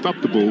finally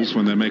stopped the Bulls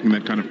when they're making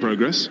that kind of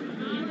progress.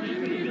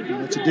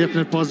 That's a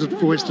definite positive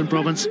for Western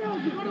Province.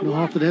 In a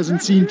half that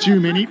hasn't seen too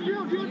many.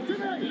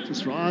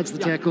 Just rides the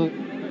tackle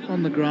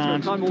on the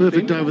ground.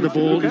 Perfect over the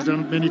ball. He's done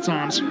it many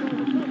times.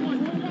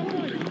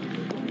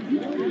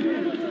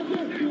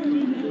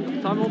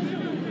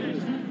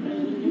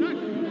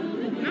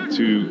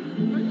 Two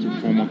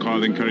former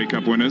Carling Currie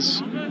Cup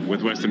winners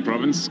with Western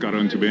Province,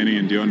 Skaron Tubeni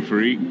and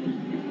Currie.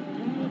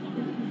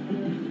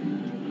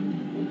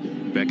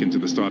 Back into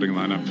the starting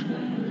lineup.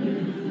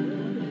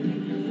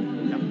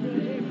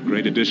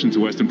 Great addition to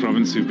Western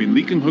Province, who've been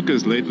leaking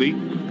hookers lately.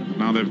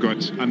 Now they've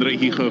got Andre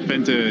Hijo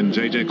Fente and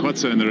JJ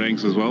Kotza in the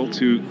ranks as well.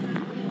 Two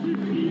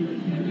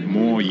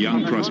more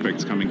young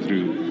prospects coming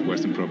through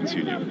Western Province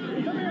Union.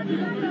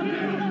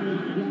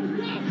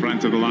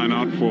 Front of the line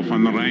out for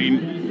Van der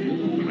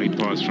Rijn. Great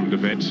pass from De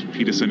Vet.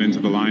 Peterson into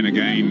the line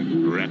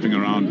again, wrapping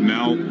around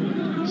Nel.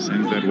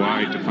 Sends that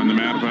wide to Van der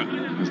Merwe.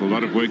 There's a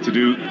lot of work to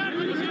do.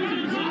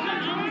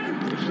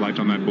 The flight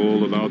on that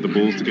ball allowed the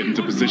Bulls to get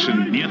into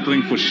position.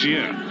 Neethling for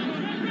sheer.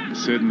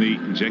 Certainly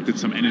injected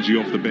some energy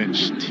off the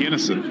bench.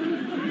 Tiernison.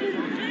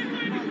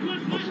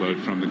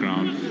 Offload from the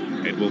ground.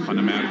 Edwin van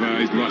der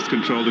Merwe. He's lost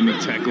control in the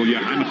tackle.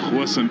 Johan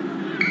Goosen.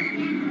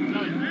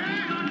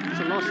 It's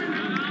a loss.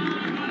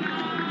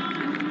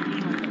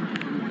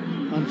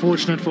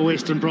 Unfortunate for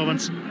Western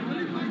Province.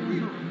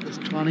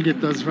 Just trying to get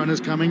those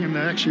runners coming, and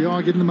they actually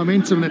are getting the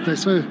momentum that they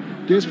so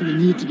desperately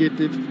need to get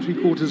their three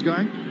quarters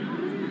going.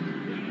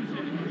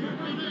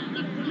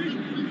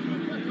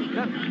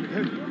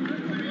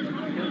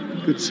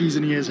 Good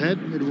season he has had,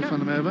 Edwin van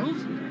der Merwe.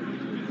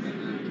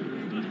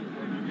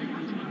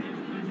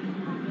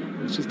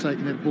 He's just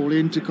taking that ball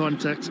into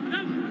contact.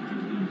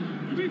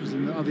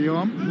 Using the other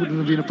arm, wouldn't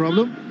have been a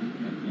problem.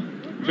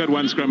 We've had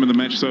one scrum in the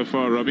match so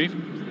far, Robbie.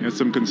 You had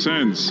some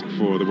concerns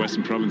for the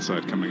Western Province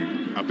side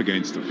coming up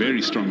against a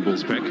very strong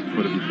Bulls pack.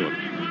 What have you thought?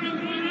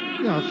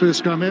 Yeah, first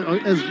scrum,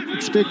 as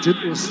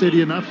expected, was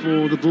steady enough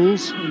for the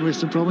Bulls in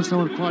Western Province. No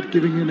one quite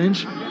giving an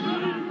inch.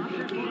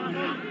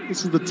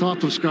 This is the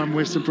type of scrum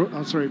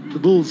the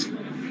Bulls,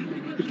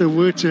 if they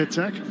were to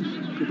attack,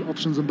 good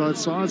options on both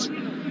sides.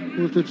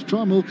 Or if they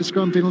try and milk a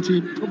scrum penalty,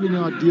 probably an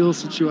ideal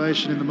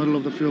situation in the middle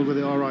of the field where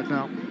they are right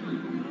now.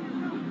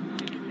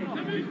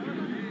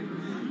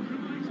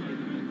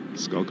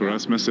 Skalka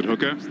Rasmus at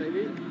hooker,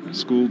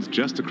 schooled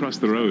just across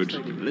the road,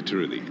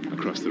 literally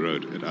across the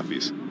road at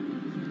Affies.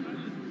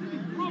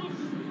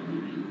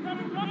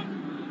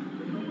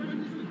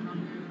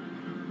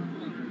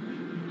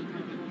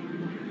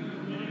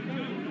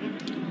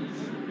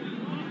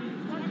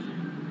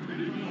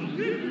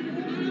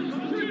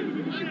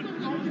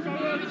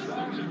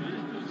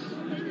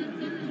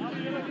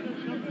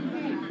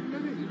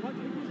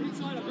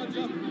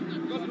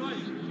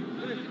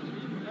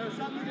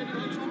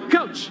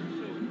 Coach.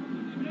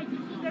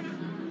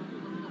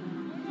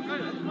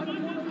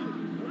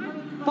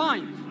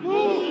 Fine.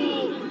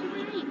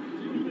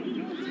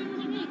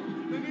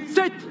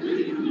 Set.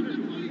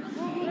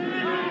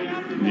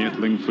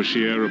 Neethling for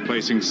sheer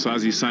replacing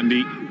Sazi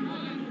Sandi.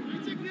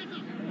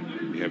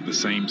 We have the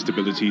same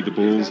stability, the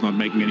Bulls not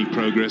making any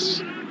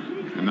progress.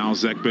 And now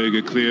Zach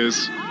Berger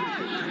clears.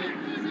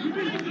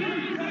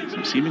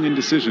 Some seeming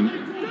indecision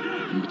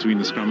in between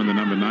the scrum and the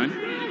number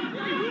 9.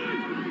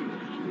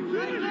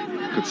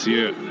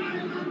 Kutsia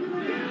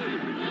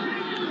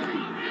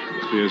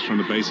clears from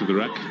the base of the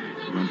ruck.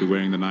 He won't be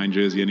wearing the 9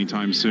 jersey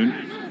anytime soon.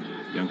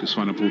 Janko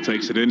Swanepoel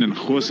takes it in, and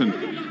Goosen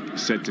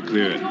is set to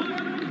clear it.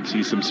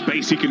 See some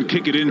space he can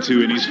kick it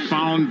into, and he's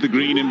found the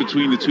green in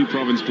between the two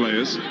Province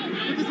players.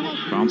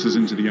 Bounces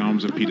into the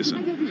arms of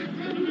Peterson.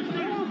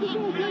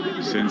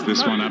 Sends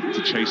this one up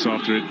to chase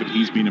after it, but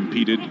he's been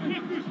impeded.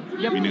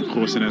 Meaning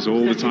Goosen has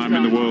all the time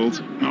in the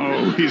world.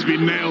 Oh, he's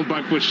been nailed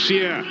by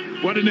Forshire.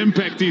 What an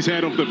impact he's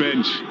had off the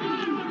bench.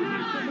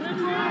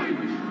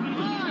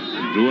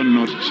 Ruan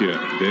Notchia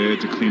there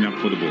to clean up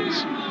for the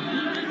Bulls,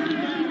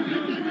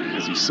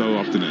 as he so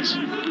often is.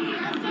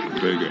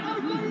 Berger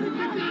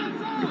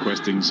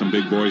requesting some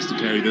big boys to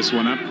carry this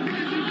one up.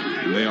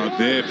 And they are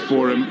there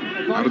for him.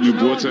 Arnu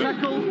Botha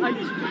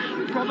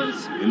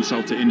Province.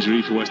 Insult to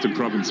injury for Western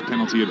Province.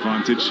 Penalty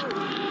advantage.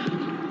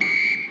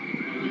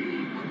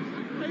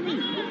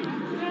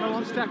 No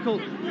arms tackle.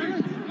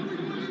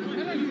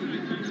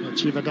 So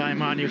Chiva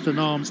Daimani with an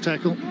arms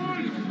tackle.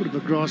 Bit of a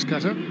grass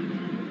cutter.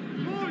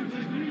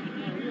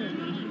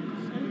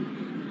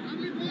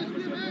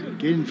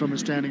 Again from a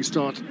standing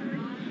start.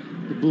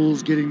 The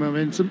Bulls getting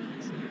momentum.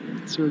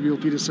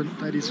 Sergio Peterson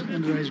played his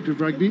underage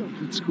group rugby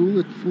at school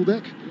at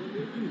fullback.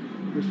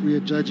 Referee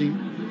judging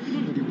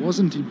that he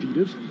wasn't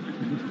impeded.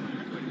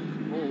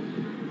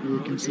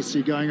 You can still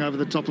see going over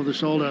the top of the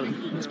shoulder.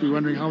 Must be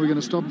wondering how we're going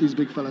to stop these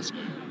big fellas.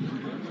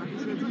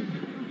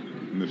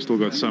 And they've still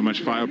got so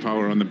much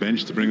firepower on the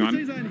bench to bring on.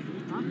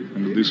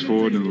 And the loose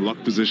forward in the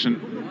lock position.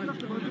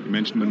 You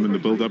mentioned him in the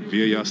build-up.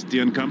 Via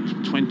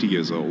Steenkamp, 20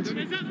 years old.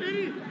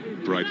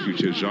 Bright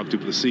future. Jacques du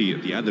Plessis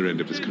at the other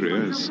end of his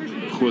career as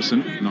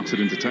Goosen knocks it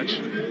into touch.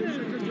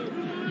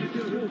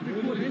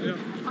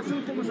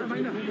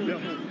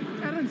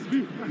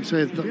 You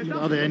say at the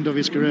other end of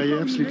his career,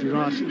 you're absolutely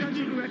right.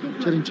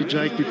 Chatting to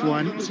Jake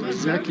beforehand, it's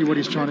exactly what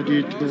he's trying to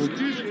do to build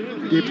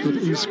depth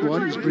within his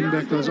squad, is bring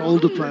back those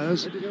older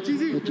players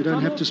that you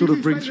don't have to sort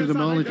of bring through the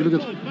mill. If you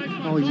look at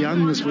how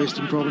young this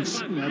Western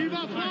Province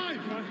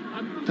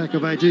pack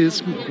of 8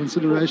 is, in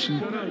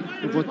consideration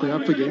of what they're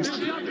up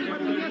against,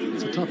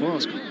 it's a tough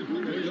ask.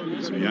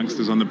 Some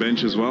youngsters on the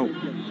bench as well.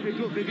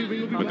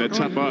 But that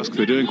tough ask,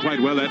 they're doing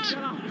quite well at.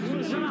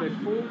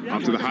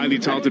 After the highly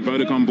touted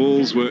Vodacom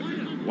Bulls were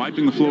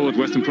wiping the floor with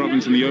Western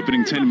Province in the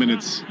opening 10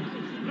 minutes,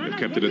 they've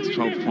kept it at a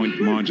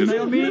 12-point margin.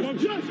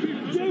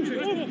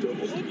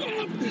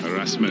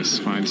 Erasmus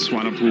finds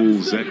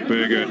Swanepoel, Zach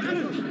Berger,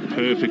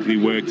 perfectly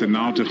worked, and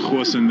now to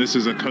Goosen. This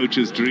is a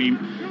coach's dream.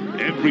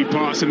 Every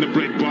pass in the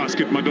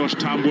breadbasket. Madosh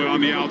Tambwe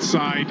on the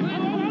outside,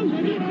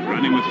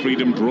 running with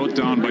freedom, brought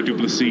down by du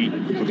Plessis.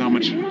 Look how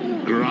much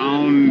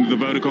ground the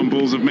Vodacom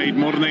Bulls have made.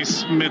 Morne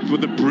Smith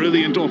with a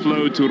brilliant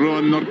offload to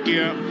Rowan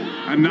Norkia,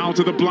 and now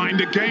to the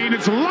blind again.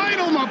 It's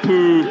Lionel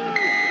Mapu.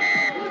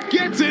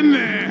 Gets in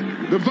there.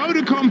 The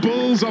Vodacom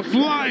Bulls are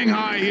flying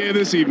high here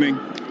this evening.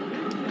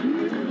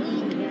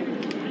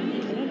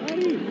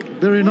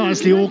 Very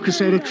nicely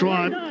orchestrated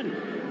try,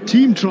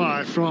 team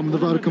try from the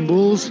Vodacom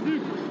Bulls.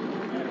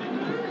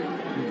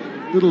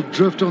 Little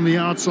drift on the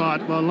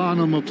outside by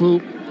Lionel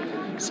Mapu.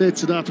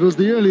 Sets it up. It was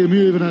the earlier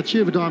move, and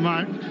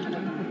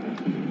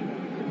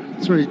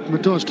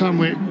Madosh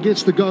Tambwe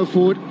gets the go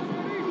forward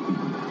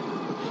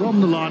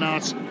from the line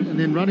out, and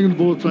then running the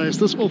ball place.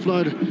 This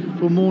offload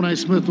from Morne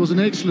Smith was an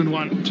excellent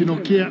one to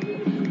Nokia,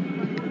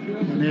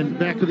 and then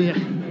back of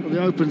the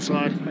open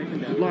side,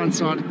 blind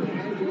side.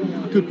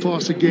 Good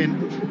pass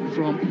again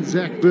from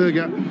Zach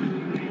Berger,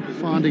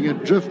 finding a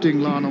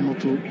drifting Lionel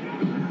Mapu.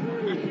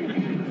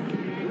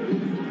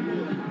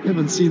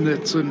 Haven't seen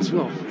that since,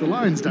 well, the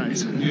Lions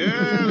days.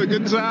 Yeah, the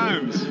good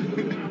times.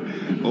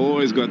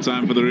 Always got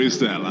time for the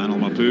Rooster. Lionel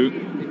Mapu,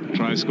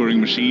 try-scoring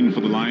machine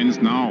for the Lions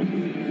now.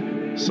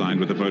 Signed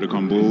with the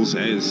Vodacom Bulls,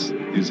 as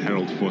is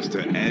Harold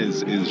Forster,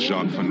 as is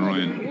Jacques van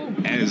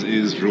Rooyen, as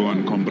is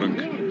Ruan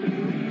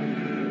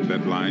Kombrink.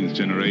 That Lions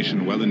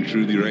generation well and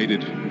truly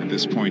rated at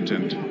this point,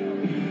 and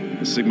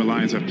the Sigma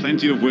Lions have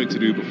plenty of work to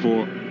do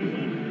before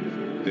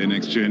their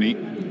next journey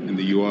in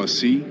the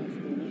URC.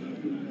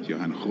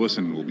 Johan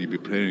Goosen will be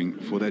preparing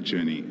for that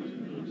journey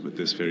with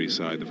this very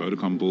side, the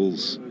Vodacom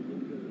Bulls.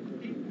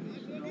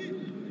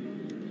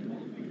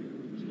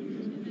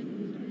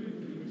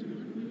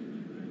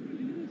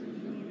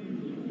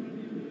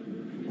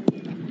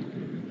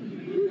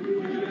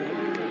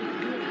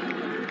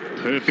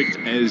 Perfect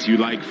as you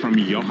like from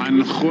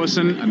Johan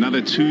Goosen.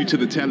 Another 2 to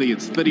the tally.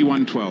 It's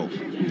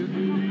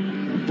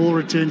 31-12. Ball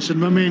retention,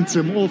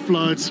 momentum,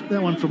 offloads.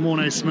 That one from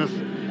Morne Smith.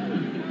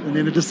 And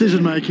then the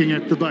decision making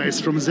at the base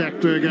from Zach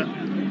Berger.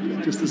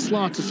 Just the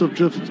slightest of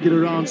drift to get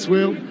around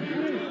Swell.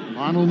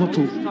 Lionel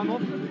Mapu.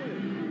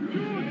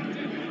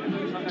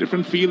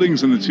 Different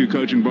feelings in the two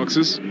coaching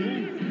boxes.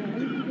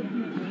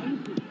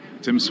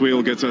 Tim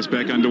Swell gets us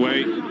back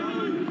underway.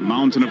 A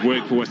mountain of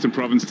work for Western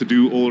Province to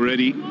do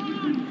already.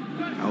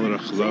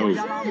 Alrach low,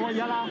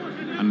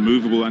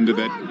 unmovable under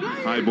that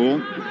high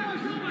ball.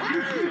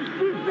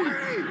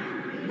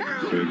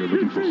 Berger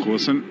looking for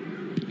Goosen.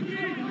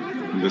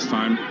 And this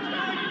time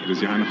it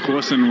is Johan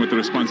Goosen with the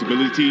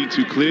responsibility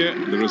to clear.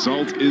 The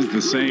result is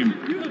the same.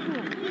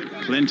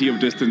 Plenty of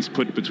distance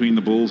put between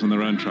the Bulls and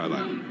their own try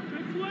line.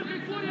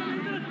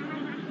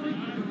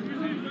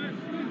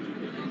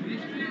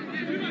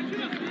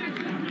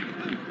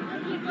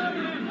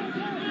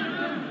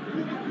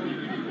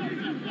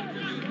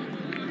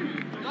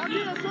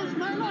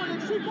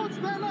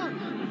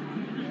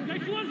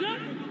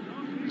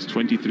 He's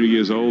 23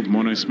 years old,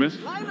 Morne Smith.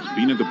 He's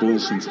been at the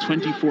Bulls since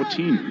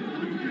 2014.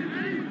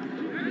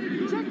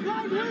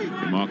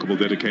 Remarkable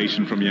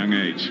dedication from a young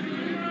age.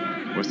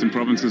 Western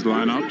Province's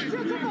line out.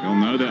 They'll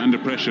know they're under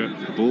pressure.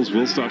 The Bulls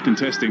will start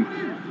contesting.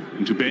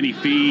 Into Benny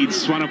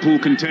feeds, Swanepoel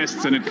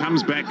contests, and it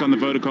comes back on the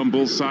Vodacom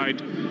Bulls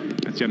side.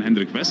 That's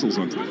Jan-Hendrik Wessels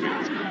onto the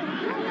field.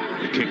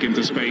 A kick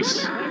into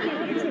space.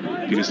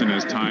 Peterson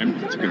has time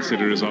to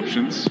consider his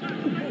options.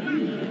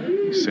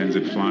 He sends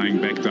it flying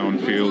back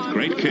downfield.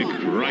 Great kick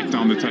right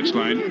down the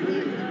touchline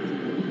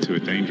to a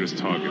dangerous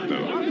target,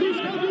 though.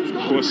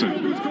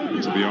 Goosen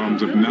into the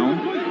arms of Nel.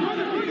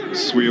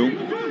 Swiel.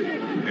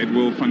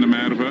 Edwil van der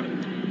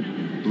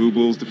Merwe. Blue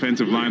Bulls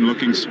defensive line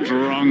looking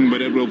strong,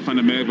 but Edwil van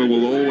der Merwe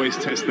will always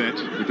test that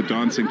with the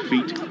dancing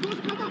feet.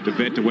 De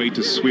Vet away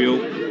to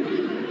Swiel,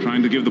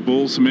 trying to give the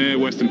Bulls some air,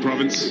 Western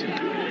Province. De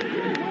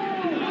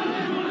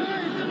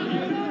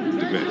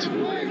Vet.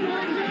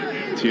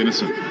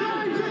 Tiernison.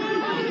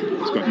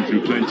 He's gotten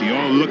through plenty.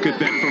 Oh, look at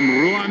that from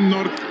Ruan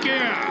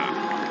Norkea.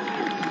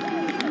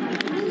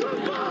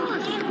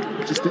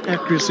 Just the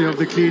accuracy of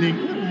the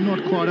cleaning,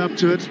 not quite up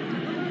to it.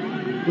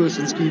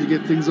 Person's keen to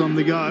get things on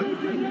the go.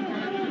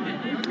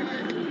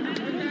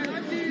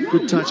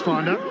 Good touch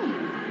finder.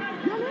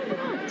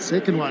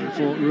 Second one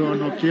for Ruan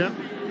Norkea.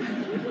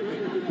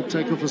 Good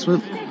tackle for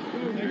Smith.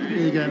 There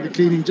you go. The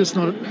cleaning just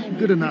not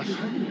good enough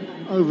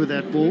over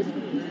that ball.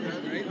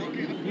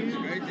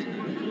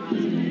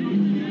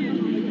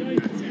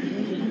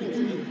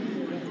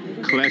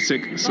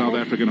 Classic South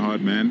African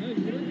hard man,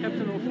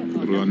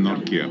 Ruan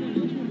Norkea.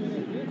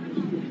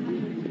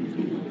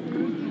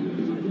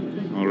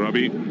 Oh,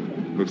 Robbie,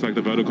 looks like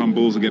the Vodacom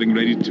Bulls are getting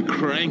ready to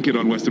crank it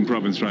on Western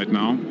Province right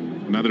now.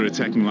 Another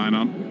attacking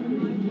line-up. I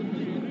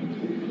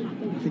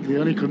think the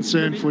only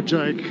concern for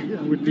Jake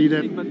would be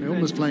that they're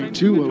almost playing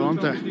too well,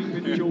 aren't they?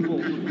 Your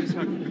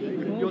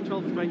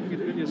 12 is breaking it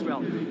early as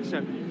well.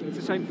 So it's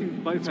the same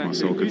thing both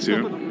hands. Marcel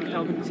Couture.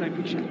 The same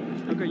picture.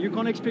 Okay, you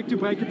can't expect to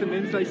break it and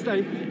then they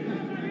stay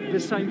the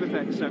same with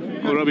that. So,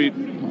 well, Robbie,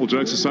 all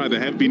jokes aside, there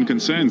have been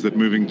concerns that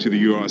moving to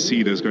the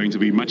URC, there's going to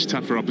be much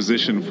tougher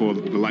opposition for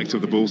the likes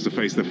of the Bulls to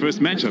face. The first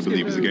match, I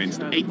believe, is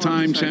against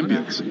 8-time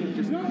champions.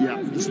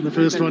 Yeah, this is the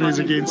first one is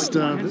against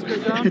the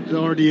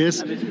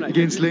RDS,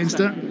 against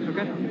Leinster.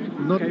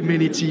 Not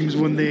many teams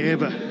won there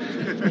ever.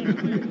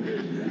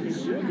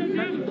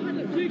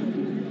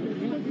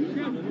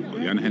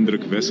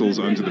 Jan-Hendrik Wessels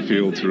onto the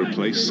field to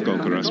replace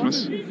Skalk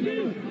Erasmus.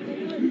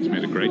 He's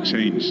made a great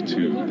change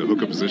to the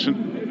hooker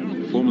position.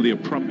 Formerly a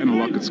prop and a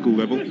lock at school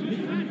level.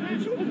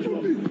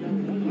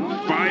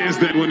 Fires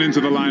that one into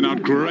the line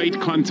out.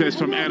 Great contest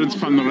from Ernst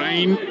van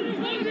Rijn.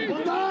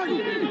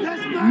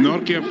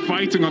 Norkea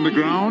fighting on the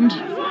ground. Is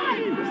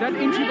that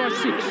entry by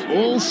 6?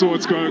 All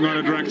sorts going on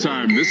at rack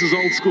time. This is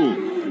old school.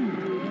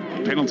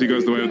 Penalty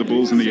goes the way of the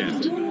Bulls in the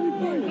end.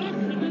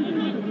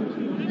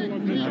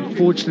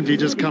 Unfortunately,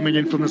 just coming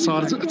in from the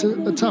side, it's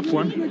a tough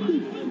one,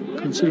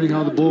 considering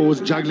how the ball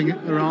was juggling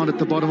around at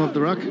the bottom of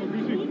the ruck.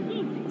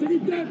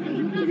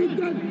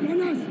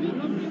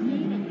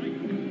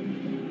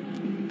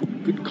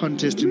 Good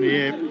contest in the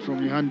air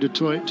from Johan de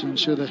Toy to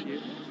ensure that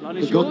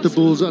they got the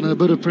Bulls under a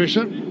bit of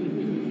pressure.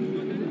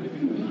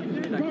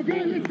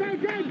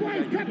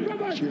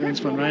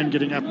 Ernst van Rijn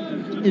getting up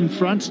in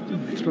front,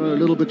 throw a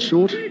little bit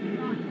short. You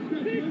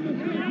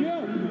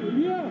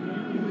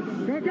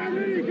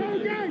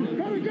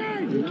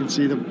can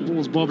see the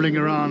ball's bobbling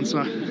around,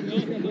 so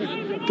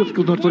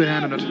difficult not to put a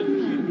hand on it.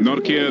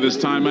 Norkea this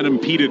time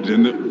unimpeded,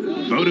 and the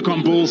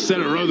Vodacom Bulls set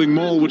a rolling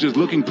maul, which is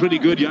looking pretty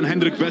good.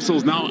 Jan-Hendrik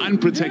Wessels now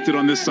unprotected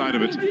on this side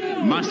of it.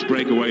 Must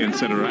break away and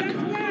set a rack.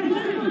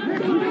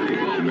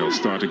 And they'll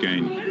start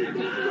again.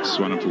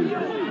 Swanepoel.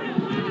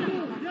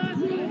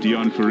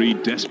 Dion Fourie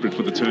desperate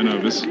for the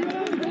turnovers.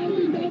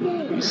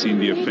 He's seen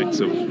the effects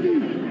of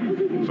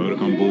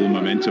Vodacom Bull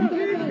momentum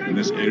in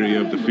this area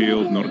of the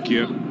field.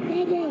 Norkea,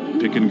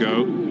 pick and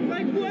go.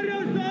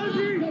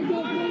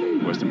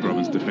 Western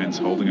Province defense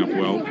holding up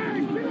well.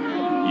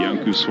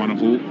 Janku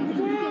Swanepoel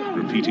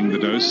repeating the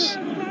dose.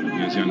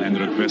 Here's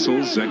Jan-Hendrik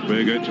Wessels. Zach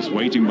Berger just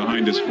waiting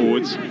behind his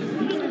forwards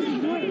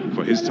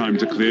for his time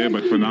to clear,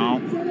 but for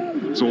now,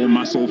 it's all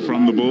muscle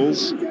from the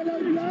Bulls.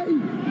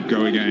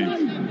 Go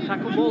again.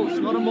 Tackle balls,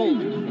 not a maul.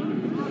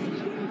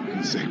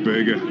 Zach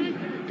Berger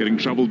getting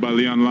troubled by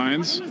Leon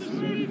Lyons.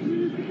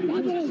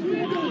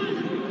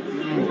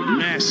 Oh,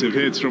 massive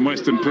hits from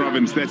Western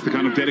Province. That's the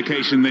kind of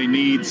dedication they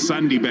need.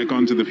 Sunday back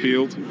onto the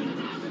field.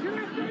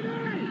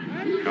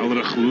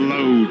 Elrich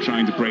Low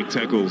trying to break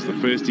tackles. The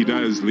first he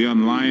does,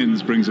 Leon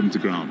Lyons brings him to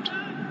ground.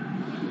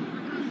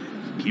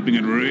 Keeping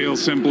it real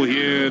simple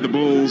here, the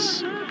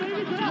Bulls.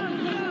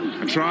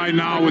 A try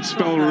now would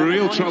spell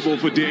real trouble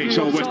for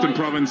DHL Western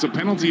Province. A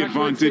penalty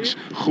advantage.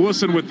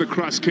 Goosen with the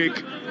cross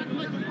kick.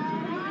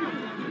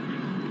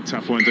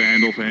 Tough one to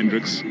handle for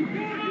Hendricks.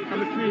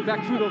 Number 3,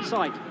 back foot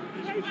offside.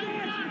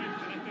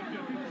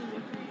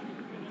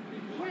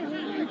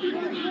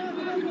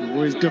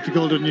 Always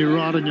difficult when you're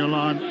right on your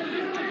line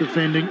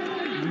defending.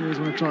 You always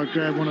want to try and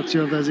grab one or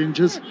two of those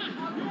inches.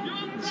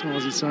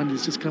 Swazi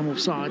Sunday's just come off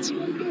sides.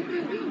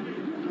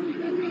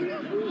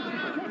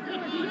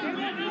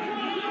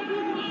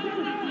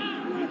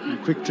 A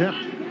quick tap.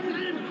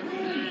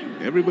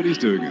 Everybody's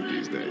doing it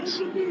these days.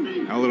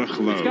 Elrich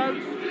Low.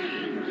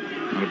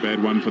 Not a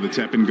bad one for the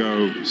tap and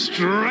go.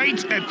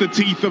 Straight at the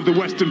teeth of the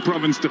Western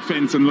Province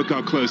defense, and look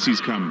how close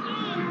he's come.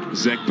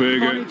 Zach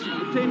Berger,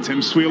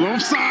 Tim Sweel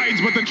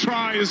offsides, but the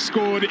try is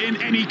scored in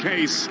any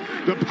case.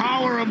 The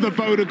power of the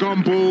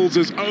Vodacom Bulls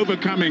is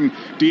overcoming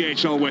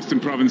DHL Western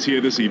Province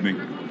here this evening.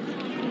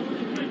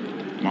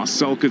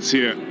 Marcel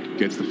Coetzee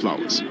gets the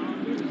flowers.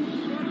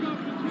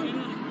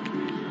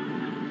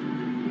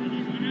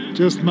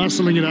 Just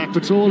muscling it up.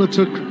 It's all it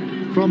took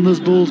from this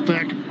Bulls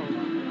pack.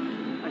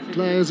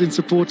 Players in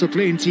support are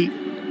plenty.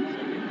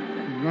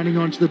 Running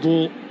onto the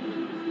ball.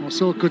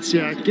 Marcel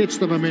Coetzee gets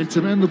the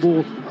momentum and the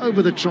ball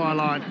over the try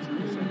line.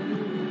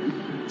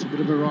 It's a bit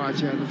of a riot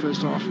here in the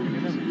first half.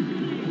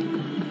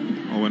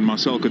 Well, when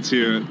Marcel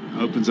Coetzee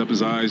opens up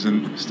his eyes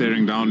and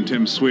staring down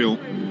Tim Sweel,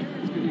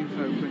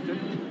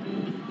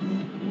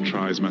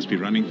 tries must be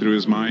running through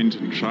his mind,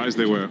 and tries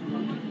they were.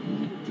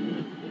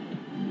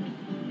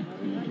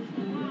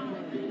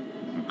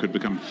 It could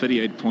become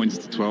 38 points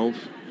to 12.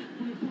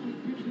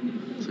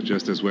 So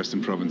just as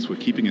Western Province were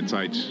keeping it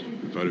tight,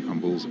 the Vodacom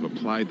Bulls have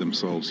applied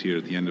themselves here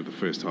at the end of the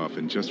first half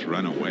and just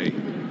run away.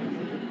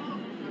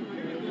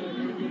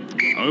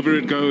 Over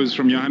it goes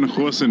from Johan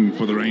Goosen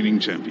for the reigning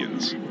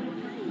champions.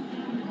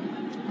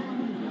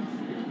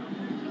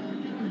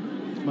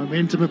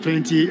 Momentum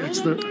aplenty. It's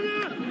the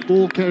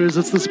ball carriers,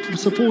 it's the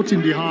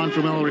supporting behind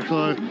from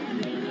Elrico.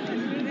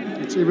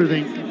 It's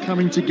everything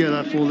coming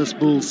together for this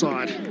Bull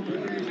side.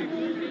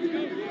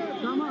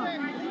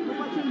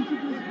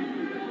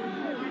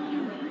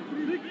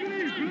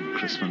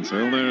 Chris Van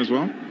Zyl there as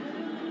well.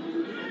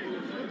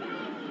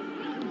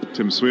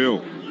 Tim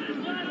Sweel.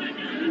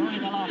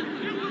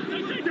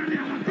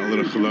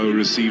 Elrico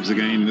receives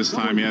again. This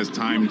time he has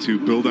time to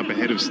build up a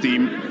head of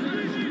steam.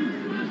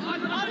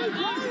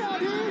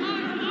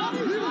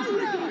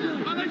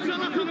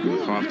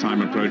 With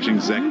half-time approaching,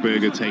 Zach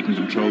Berger taking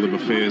control of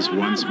affairs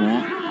once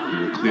more. He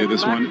will clear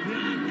this one.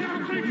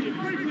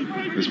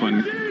 This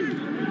one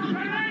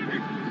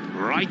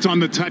right on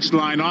the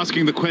touchline,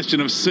 asking the question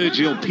of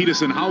Sergio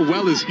Peterson. How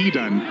well has he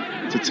done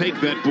to take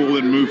that ball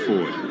and move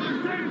forward?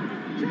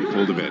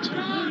 Hold a bet.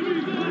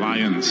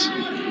 Lions.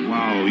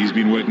 Wow, he's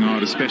been working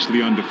hard,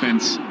 especially on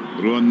defense.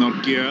 Roan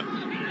Nortje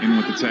in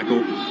with the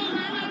tackle.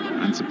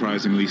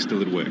 Unsurprisingly,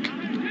 still at work.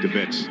 De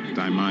Vet,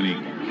 Daimani,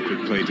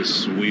 quick play to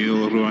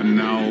Sweel. Roan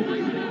now.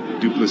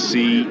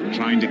 Duplessis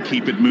trying to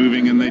keep it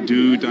moving, and they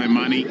do.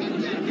 Daimani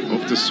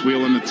off to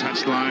Sweel on the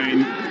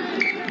touchline.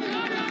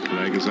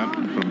 Flag is up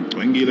from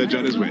Twengila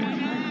Jadiswe.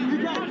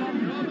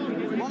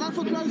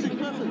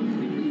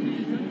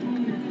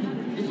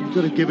 You've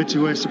got to give it to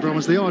Western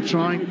Province. They are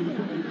trying.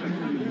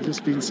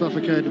 Just being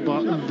suffocated by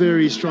a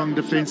very strong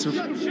defensive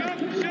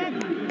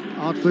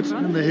outfit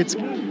and the hits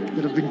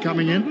that have been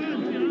coming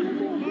in.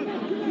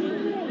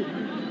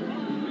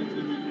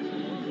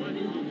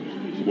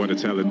 What a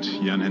talent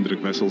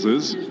Jan-Hendrik Wessels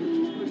is.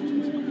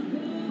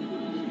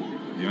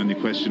 The only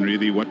question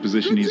really, what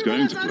position he's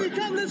going to play.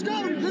 Let's go!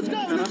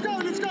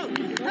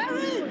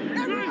 Harry!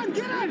 Everyone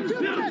get up!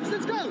 2 minutes,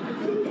 let's go!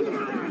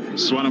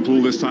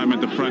 Swanepoel this time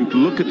at the front.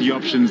 Look at the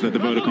options that the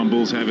Vodacom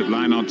Bulls have at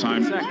line-out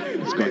time.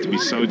 It's got to be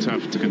so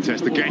tough to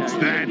contest against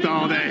that.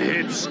 Oh, the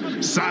hits.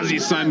 Sazi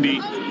Sandi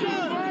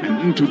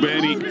and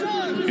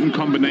Ntubeni in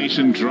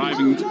combination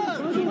driving the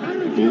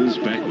Bulls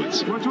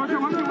backwards.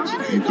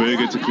 And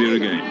Berger to clear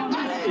again.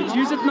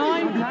 Use it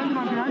 9.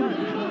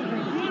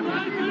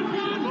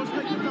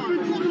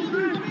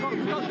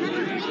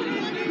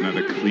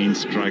 Another clean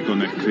strike on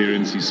that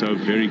clearance. He's so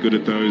very good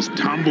at those.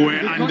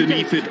 Tambwe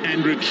underneath it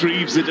and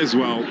retrieves it as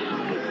well.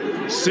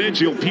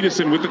 Sergio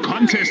Peterson with the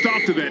contest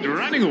after that,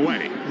 running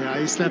away. Yeah,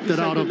 he slapped it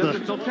out of the...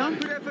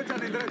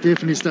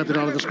 Definitely slapped it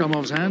out of the scrum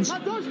half's hands. A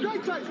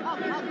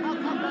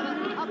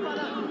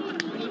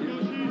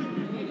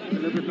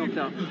little bit knocked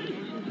out.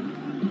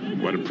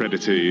 What a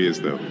predator he is,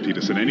 though,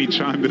 Peterson. Any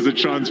chance there's a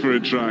chance for a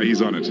try,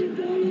 he's on it.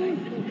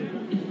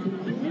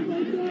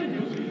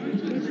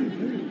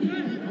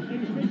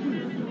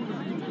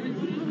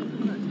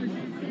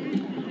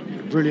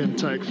 Brilliant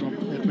take from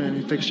that man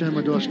in picture,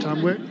 Madosh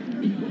Tambwe.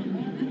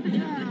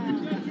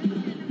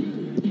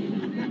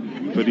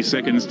 30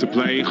 seconds to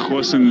play.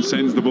 Goosen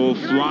sends the ball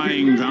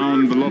flying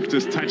down the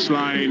Loftus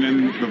touchline,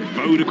 and the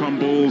Vodacom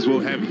Bulls will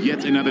have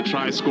yet another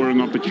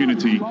try-scoring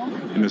opportunity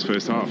in this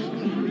first half.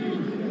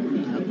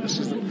 This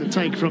is the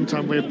take from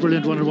Tambwe.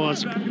 Brilliant one it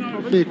was.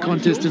 Fair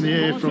contest in the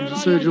air from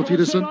Sergio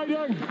Peterson.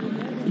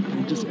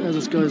 And just as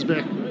it goes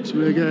back to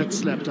Berger, it's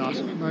slapped out.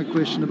 No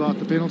question about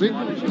the penalty.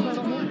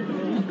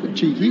 Good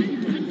cheeky.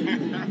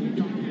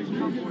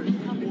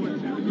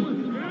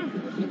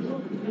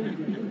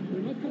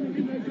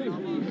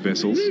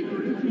 Wessels.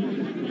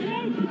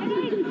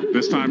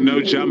 This time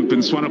no jump,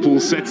 and Swanepoel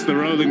sets the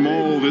rolling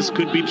maul. This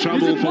could be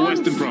trouble for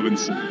Western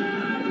Province.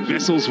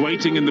 Wessels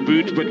waiting in the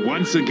boot, but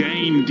once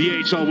again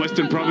DHL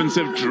Western Province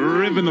have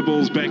driven the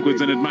Bulls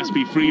backwards, and it must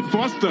be free.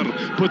 Foster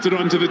puts it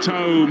onto the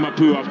toe.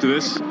 Mapu after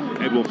this.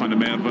 Edward van der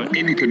Merwe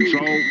in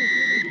control.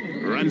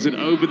 Runs it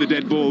over the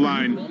dead ball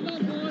line.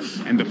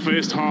 And the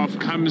first half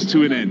comes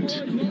to an end.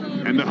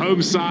 And the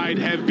home side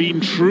have been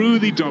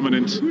truly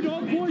dominant.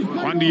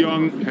 Van de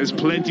Jong has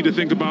plenty to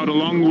think about,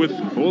 along with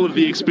all of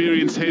the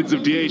experienced heads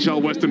of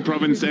DHL Western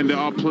Province, and there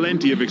are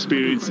plenty of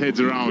experienced heads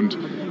around.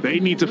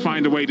 They need to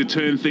find a way to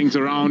turn things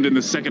around in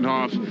the second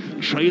half,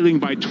 trailing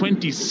by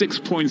 26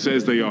 points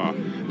as they are.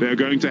 They're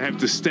going to have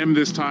to stem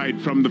this tide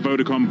from the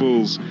Vodacom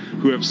Bulls,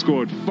 who have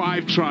scored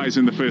 5 tries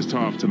in the first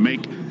half to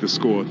make the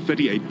score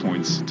 38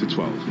 points to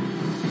 12.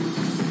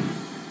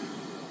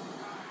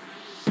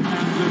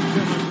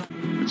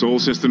 It's all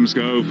systems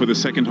go for the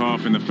second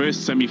half in the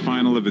first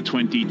semi-final of the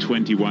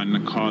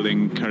 2021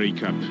 Carling Currie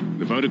Cup.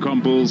 The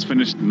Vodacom Bulls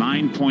finished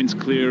 9 points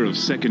clear of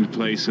second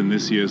place in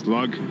this year's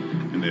log,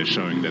 and they're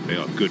showing that they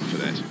are good for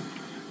that.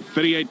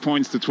 38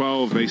 points to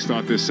 12, they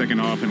start this second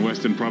half, and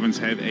Western Province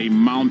have a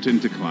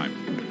mountain to climb.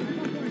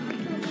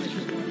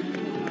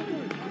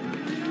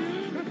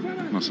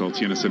 Marcel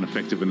Tienison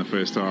effective in the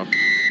first half.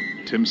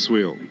 Tim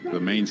Sweel,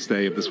 the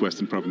mainstay of this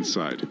Western Province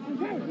side.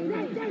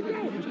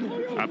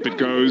 Up it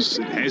goes.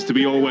 It has to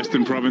be all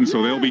Western Province,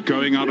 or they'll be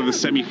going out of the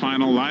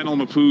semi-final. Lionel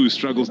Mapu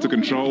struggles to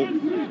control.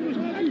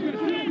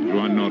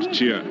 Ruan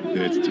Norchia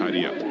there to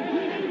tidy up.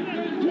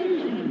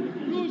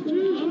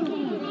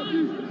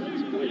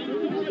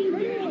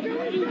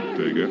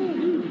 Berger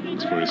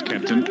looks for his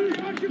captain.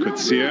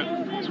 Kutsia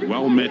is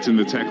well met in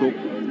the tackle. A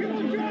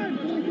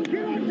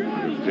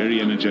very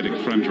energetic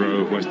front row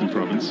of Western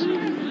Province.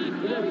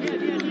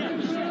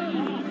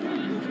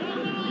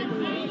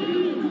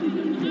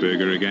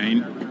 Berger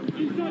again.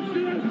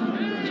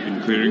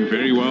 Clearing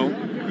very well.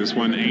 This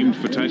one aimed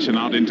for touch and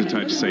out into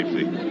touch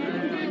safely.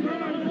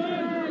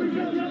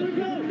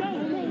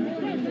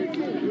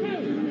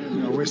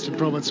 Western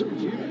Province,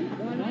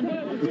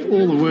 with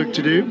all the work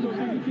to do,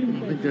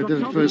 I think they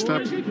did it first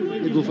up.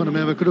 Edwin van der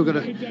Merwe could have got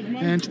a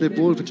hand to their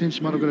ball,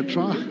 potentially might have got a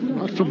try,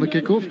 right from the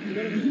kickoff.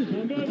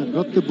 But they've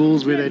got the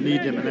balls where they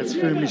need them, and that's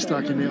firmly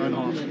stuck in their own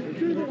half.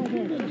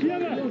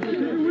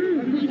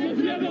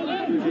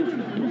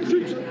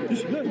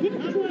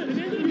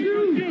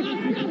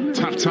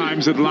 Tough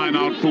times at line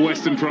out for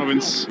Western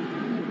Province,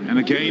 and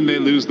again they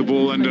lose the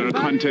ball under a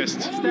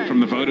contest from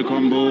the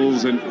Vodacom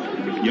Bulls, and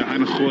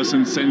Johan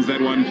Goosen sends that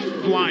one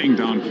flying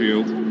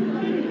downfield.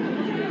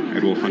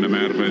 Edwin van der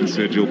Merwe and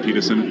Sergio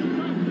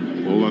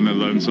Peterson all on their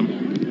lonesome.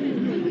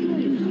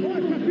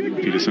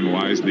 Peterson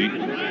wisely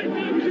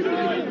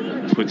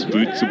puts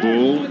boot to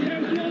ball,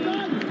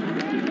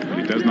 but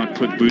he does not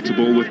put boot to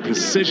ball with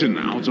precision.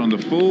 Out on the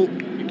full,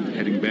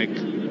 heading back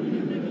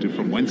to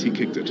from whence he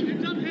kicked it.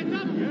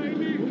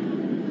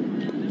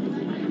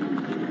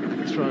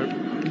 Throw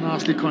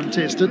nicely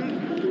contested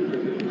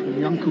from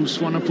Janku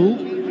Swanepoel.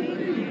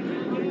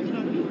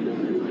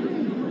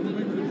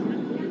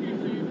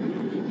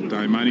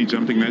 Daimani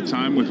jumping that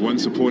time with one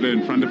supporter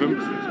in front of him.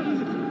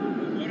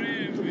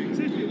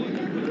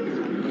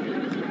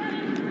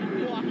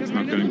 It's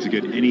not going to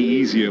get any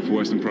easier for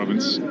Western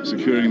Province,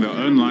 securing their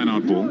own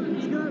line-out ball.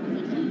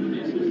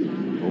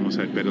 Almost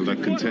had better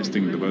luck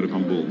contesting the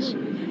Vodacom Bulls.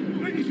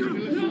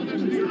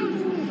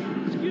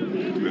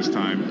 This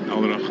time,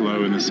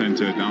 Elrachlo in the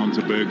center, down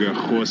to Berger,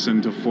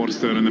 Goosen to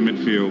Forster in the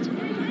midfield.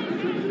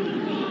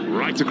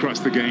 Right across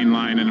the gain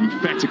line, and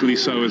emphatically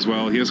so as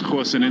well. Here's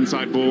Goosen,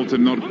 inside ball to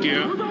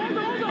Nortje,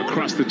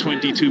 across the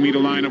 22-meter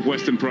line of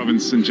Western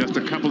Province, and just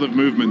a couple of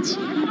movements.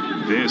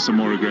 There's some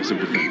more aggressive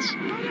defense.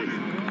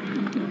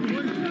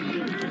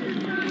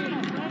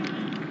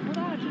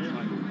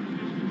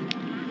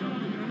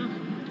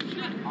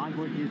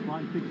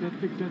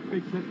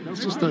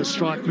 It's just those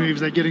strike moves,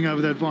 they're getting over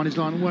that advantage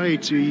line way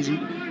too easy.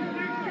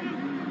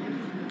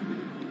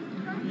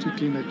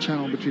 Particularly in that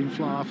channel between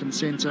fly off and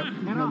centre.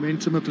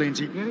 Momentum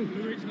aplenty. So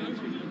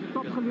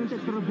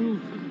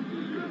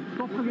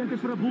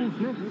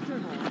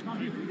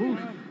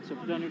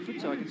put down your foot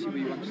so I can see where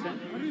you understand.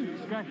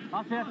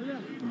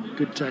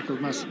 Good tackle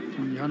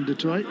from Jan de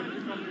Tooy.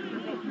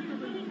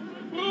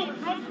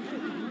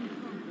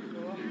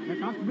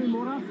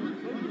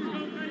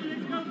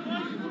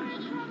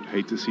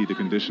 Hate to see the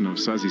condition of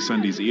Sazi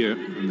Sunday's ear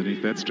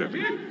underneath that strap.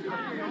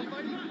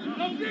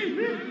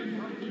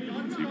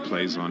 He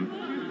plays on,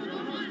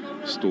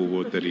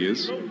 stalwart that he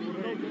is,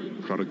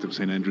 product of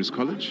St. Andrews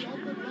College.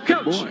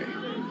 Good boy.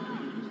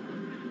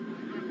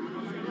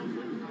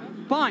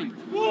 Fine.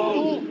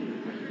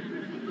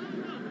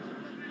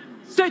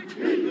 Sit.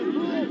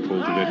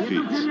 Pull to their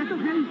feet.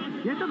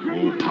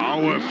 Oh,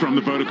 power from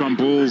the Vodacom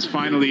Bulls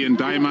finally, and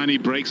Daimani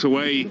breaks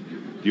away.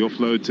 The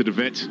offload to the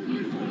vet.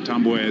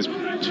 Tambo has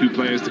 2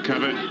 players to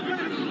cover.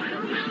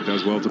 He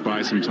does well to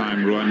buy some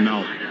time. Ruan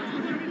Nel.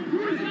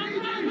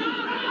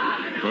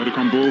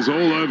 Vodacom Bulls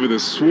all over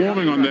this,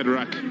 swarming on that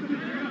ruck.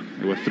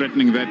 They were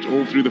threatening that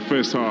all through the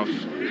first half.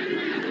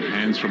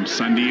 Hands from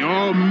Sunday.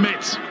 Oh,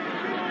 met.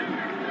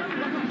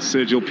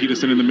 Sergio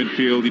Peterson in the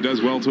midfield. He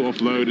does well to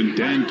offload, and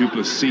Dan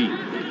Duplessis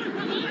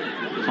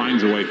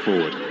finds a way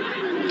forward.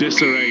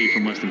 Disarray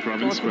from Western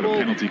Province, but a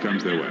penalty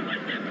comes their way.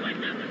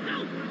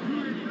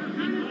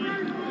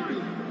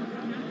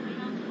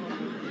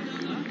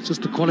 It's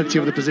just the quality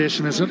of the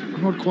possession, isn't it?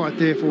 Not quite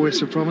there for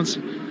Western Province.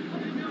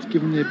 It's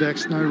given their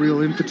backs no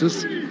real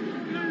impetus. So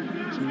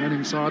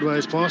running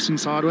sideways, passing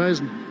sideways,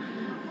 and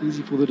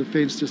Easy for the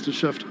defence just to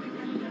shift.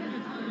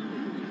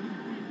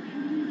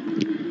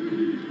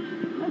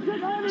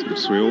 Tim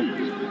Swiel.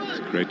 There's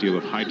a great deal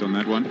of height on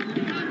that one.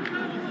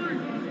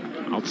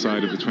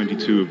 Outside of the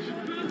 22 of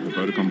the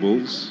Vodacom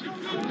Bulls,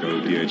 go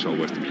DHL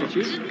Western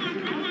Province.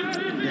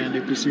 And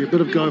if we see a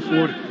bit of go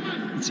forward,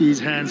 you can see his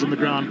hands on the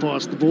ground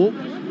past the ball.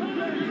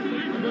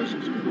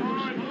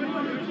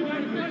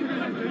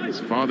 His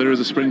father is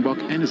a Springbok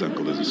and his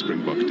uncle is a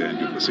Springbok, Dan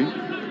du Plessis.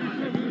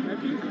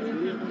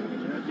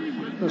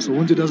 That's the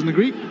winter doesn't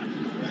agree.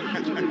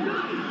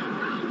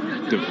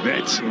 De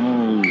Vet,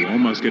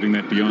 almost getting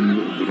that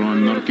beyond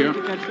Ron Norkia.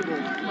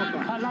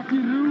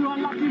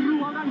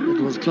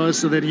 It was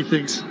closer than he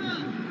thinks.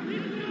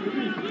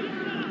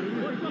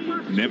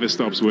 Never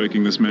stops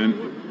working, this man.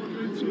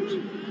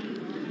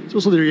 It's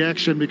also the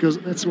reaction, because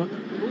that's what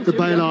the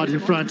bailout in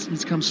front.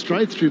 He's come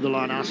straight through the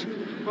line out.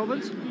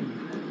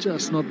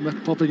 Just not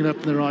popping it up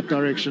in the right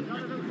direction.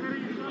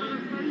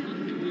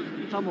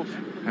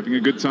 Having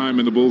a good time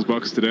in the Bulls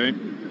box today.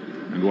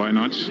 And why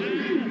not?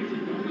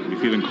 Be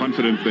feeling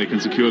confident they can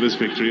secure this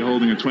victory,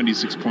 holding a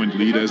 26-point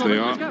lead as they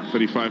are.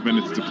 35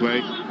 minutes to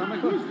play.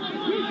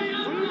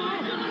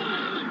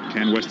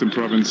 Can Western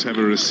Province have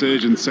a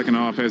resurgent second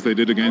half as they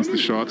did against the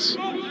Sharks?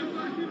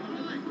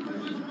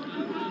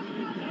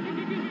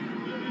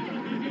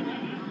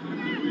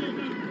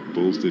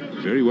 Bulls did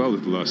very well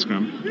at the last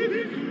scrum.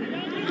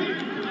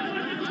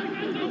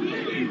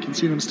 You can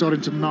see them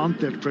starting to mount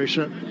that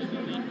pressure.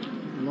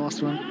 The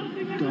last one,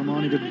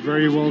 Darmani did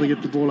very well to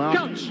get the ball out.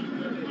 Coach.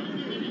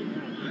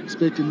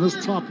 Expecting this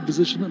type of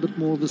position, a bit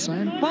more of the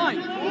same.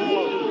 Fine.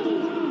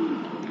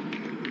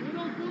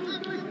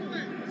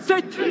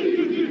 Set.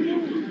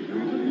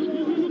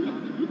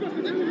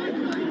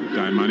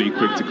 Darmani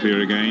quick to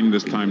clear again,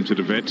 this time to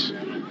De Vet.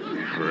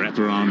 Wrap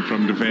around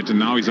from De Vet, and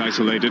now he's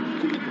isolated.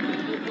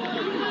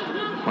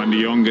 Juan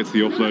de Jong gets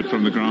the offload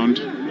from the ground.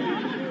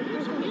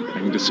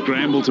 Having to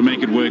scramble to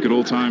make it work at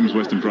all times,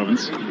 Western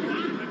Province.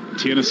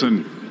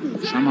 Tiernason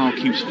somehow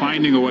keeps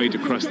finding a way to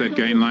cross that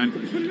gain line.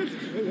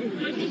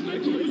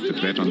 De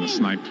Vet on the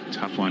snipe,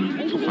 tough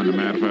one for Van der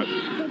Merwe.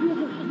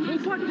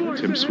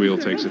 Tim Swiel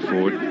takes it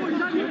forward.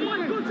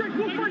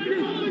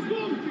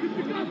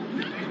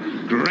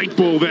 Great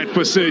ball that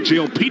for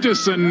Sergio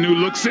Peterson, who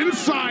looks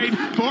inside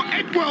for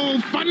Edwell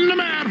Van der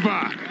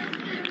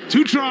Merwe.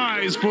 2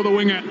 tries for the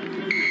winger.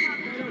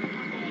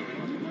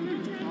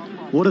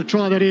 What a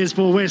try that is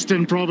for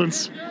Western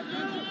Province.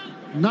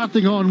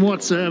 Nothing on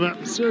whatsoever.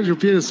 Sergio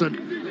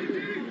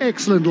Peterson,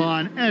 excellent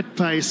line at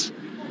pace.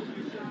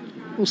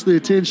 Also the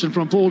attention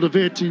from Paul de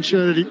Vet to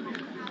ensure that he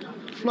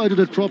floated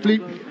it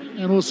properly.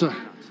 And also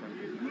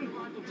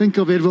think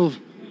of Edwell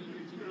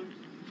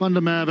Van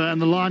der Merwe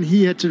and the line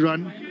he had to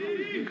run.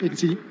 You can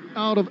see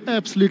out of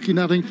absolutely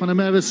nothing. Van der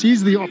Merwe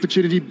sees the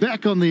opportunity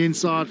back on the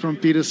inside from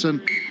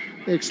Peterson.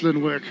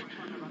 Excellent work.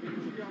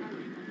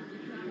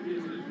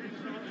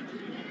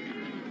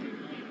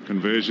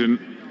 Conversion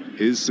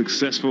is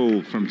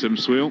successful from Tim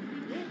Swiel.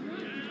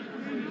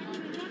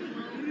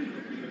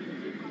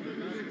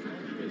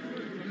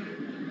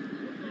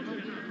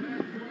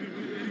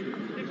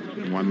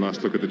 And one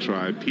last look at the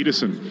try.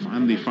 Peterson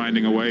finally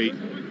finding a way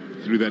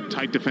through that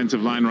tight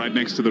defensive line right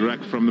next to the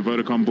rack from the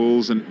Vodacom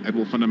Bulls, and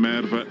Edwell Van der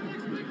Merwe,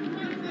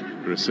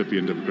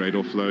 recipient of a great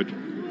offload.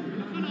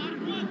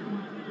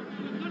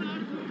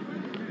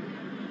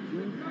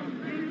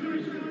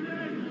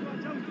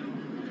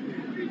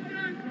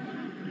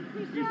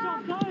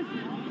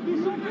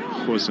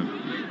 Goosen.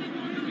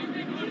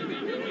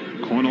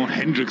 Cornel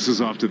Hendricks is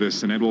after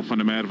this, and Edwell Van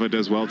der Merwe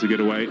does well to get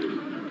away.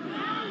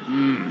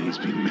 He's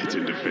been met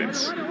in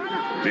defense.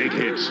 Big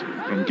hit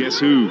from guess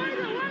who?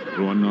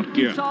 Rowan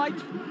Norkia.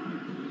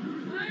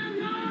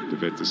 De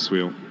Vet to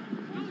Swiel.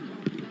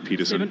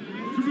 Peterson.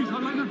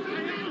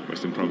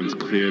 Western Province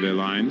clear their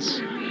lines.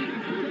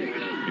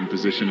 In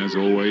position as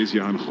always,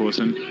 Johan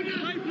Goosen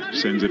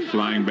sends it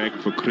flying back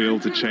for Creel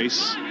to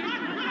chase.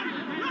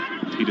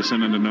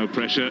 Peterson under no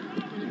pressure.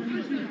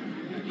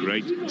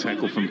 Great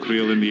tackle from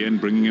Creel in the end,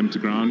 bringing him to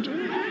ground.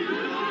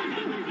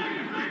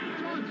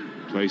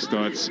 Play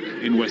starts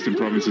in Western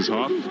Province's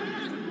half.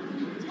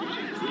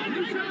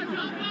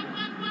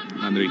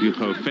 Andre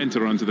Hugo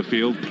Venter onto the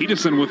field.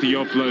 Peterson with the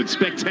offload,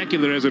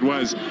 spectacular as it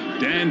was.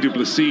 Dan du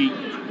Plessis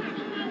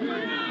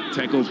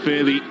tackled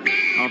fairly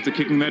after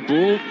kicking that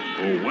ball,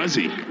 or was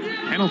he?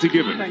 Penalty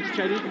given. Thanks,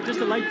 Chady. Just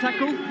a late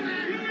tackle.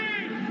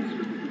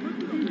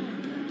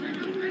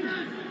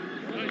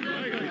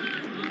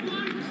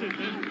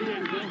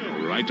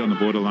 Right on the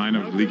borderline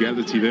of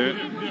legality there.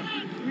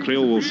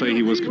 Creel will say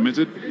he was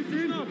committed.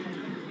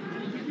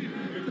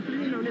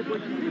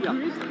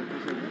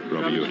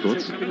 Robbie, your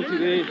thoughts?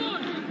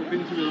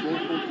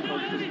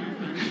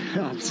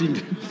 I've seen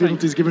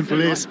penalties given for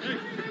less.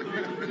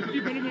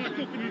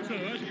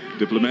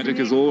 Diplomatic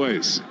as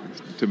always.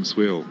 Tim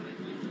Swiel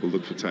will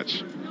look for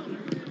touch.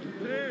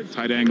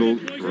 Tight angle,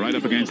 right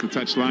up against the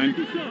touch line.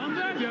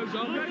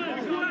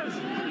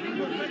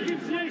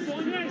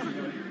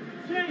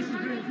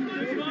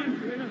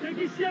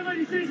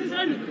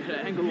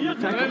 Angle on the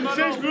tackle.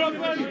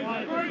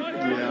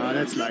 Yeah,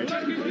 that's late.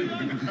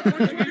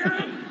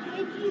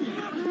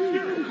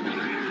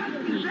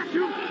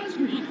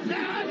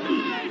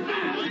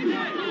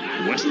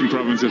 Western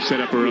Province have set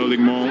up a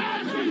rolling maul.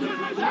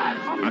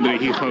 Andre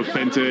Hijo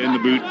Fenter in the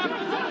boot.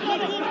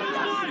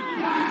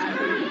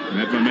 And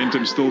that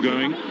momentum's still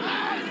going.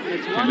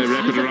 Can they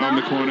wrap it around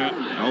the corner?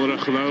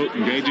 Alrachlo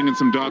engaging in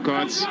some dark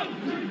arts.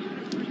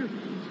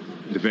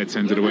 The vet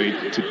sends it away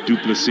to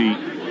Duplessis.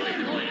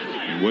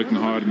 Working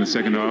hard in the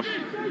second half.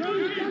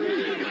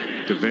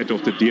 De Vet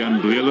off to Dian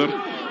Bleeler.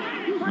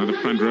 Another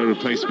front row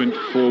replacement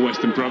for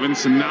Western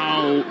Province. And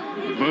now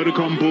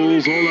Vodacom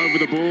Bulls all over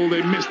the ball.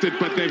 They missed it,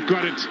 but they've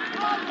got it.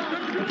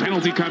 A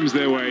penalty comes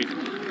their way.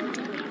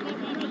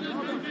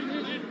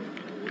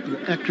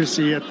 The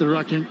accuracy at the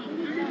rucking.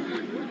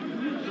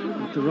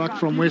 The ruck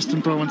from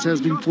Western Province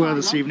has been poor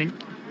this evening.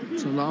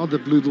 It's allowed the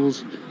Blue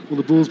Bulls, or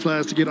the Bulls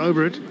players, to get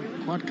over it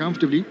quite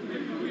comfortably,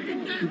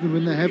 even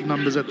when they have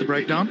numbers at the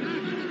breakdown.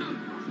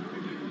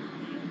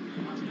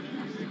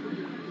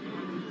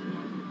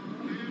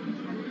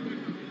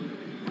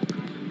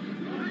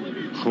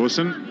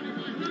 Goosen.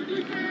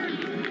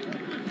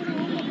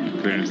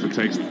 Clearance that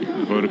takes the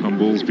Vodacom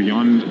Bulls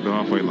beyond the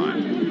halfway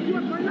line.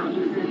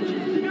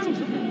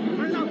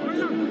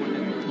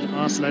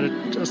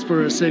 Isolated just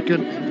for a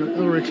second.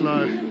 Ulrich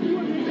Lowe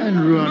and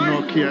Ruan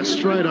Nokia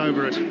straight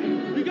over it.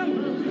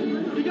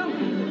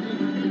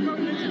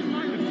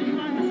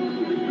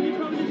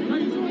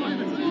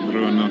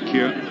 Ruan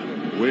Nokia,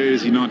 where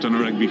is he not on a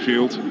rugby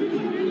field?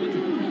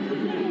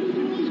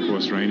 Of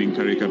course, reigning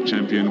Currie Cup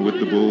champion with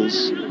the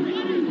Bulls.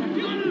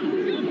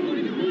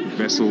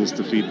 Vessels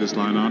to feed this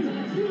line out.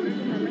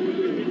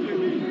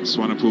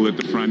 Swanepoel at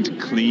the front,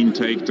 clean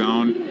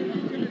takedown.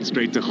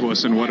 Straight to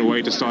Goosen. What a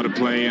way to start a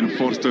play, and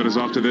Forster is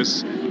after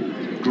this.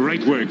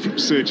 Great work from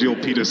Sergio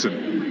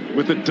Peterson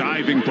with a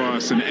diving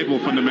pass, and Edwin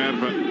van der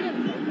Merwe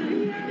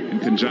in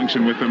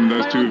conjunction with him.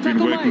 Those two have been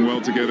working well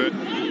together.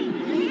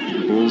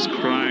 The Bulls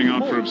crying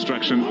out for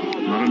obstruction.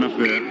 Not enough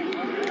there.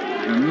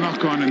 And a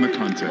knock on in the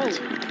contact.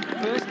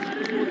 First,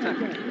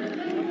 tackle.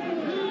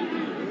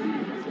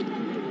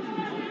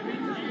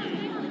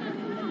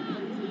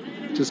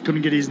 Just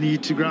couldn't get his knee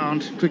to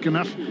ground quick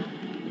enough.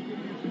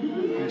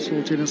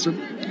 Saul Tennyson,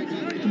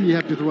 be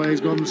happy with the way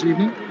he's gone this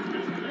evening.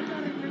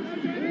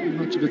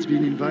 Much of it's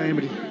been in vain,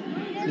 but he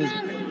has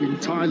been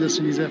tireless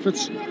in his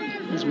efforts,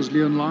 as was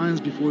Leon Lyons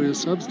before he was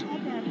subbed.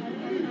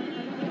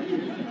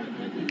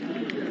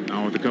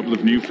 Now with a couple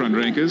of new front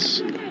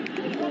rankers,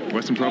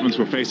 Western Province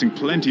were facing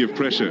plenty of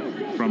pressure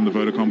from the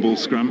Vodacom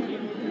Bulls scrum.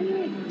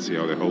 Let's see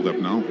how they hold up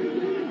now.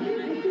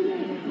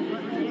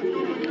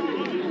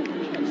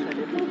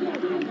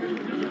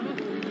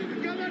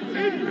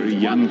 Very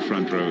young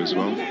front row as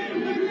well.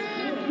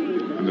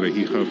 Andre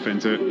Hijo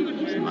Venter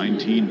is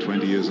 19,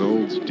 20 years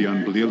old.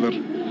 Dian Bleeler,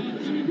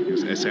 he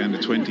was SA under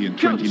 20 in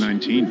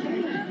 2019.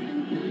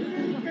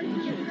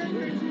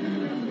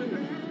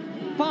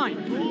 Fine.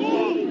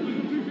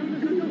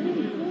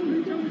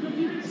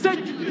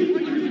 Set.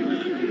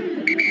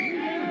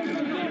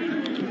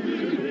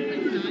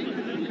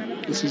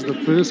 This is the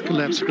first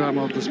collapse scrum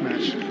of this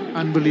match.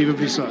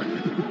 Unbelievably so.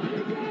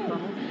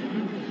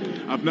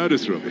 I've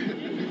noticed, Robbie.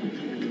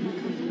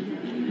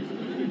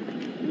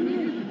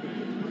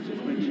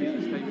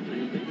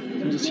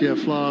 Just hear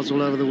flies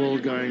all over the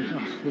world going,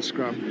 oh, the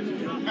scrum.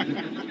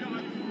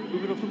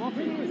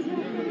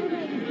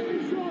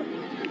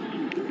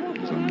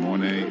 So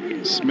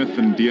Mornay Smith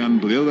and Dian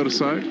Bleeler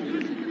side.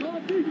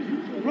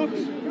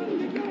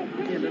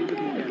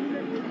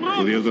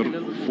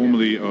 Bleeler,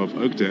 formerly of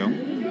Oakdale,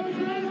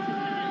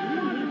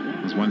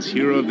 was once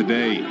hero of the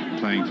day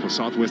playing for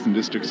Southwestern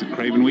Districts at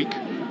Craven Week.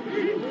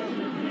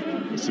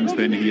 Since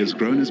then he has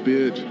grown his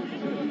beard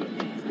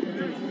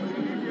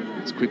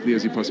as quickly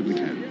as he possibly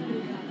can.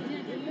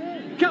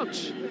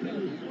 Coach.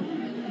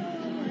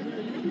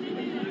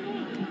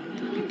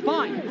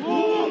 Fine.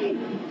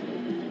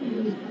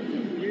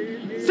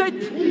 Set.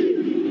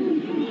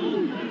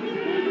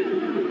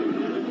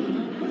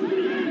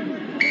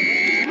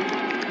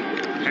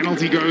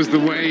 Penalty goes the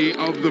way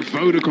of the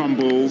Vodacom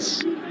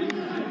Bulls.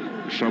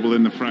 Trouble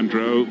in the front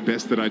row.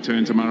 Best that I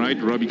turn to my right.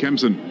 Robbie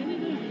Kempson,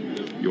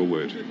 your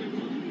word.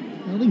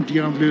 I think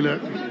Dion Blula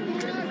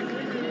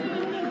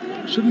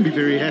shouldn't be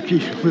very happy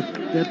with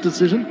that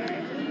decision.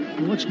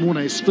 Watch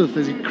Mornay Smith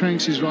as he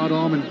cranks his right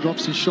arm and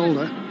drops his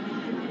shoulder.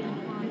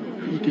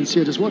 You can see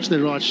it, just watch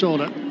that right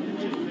shoulder.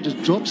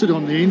 Just drops it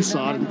on the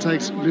inside and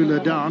takes Lula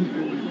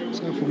down.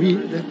 So for me,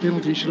 that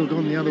penalty should have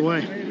gone the other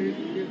way.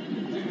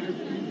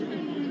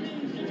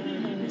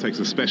 Takes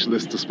a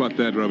specialist to spot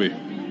that, Robbie.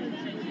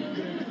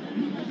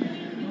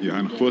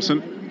 Johan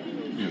Goosen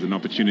has an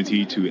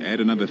opportunity to add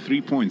another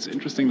 3 points.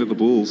 Interesting that the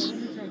Bulls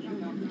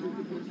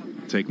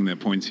taking their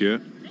points here.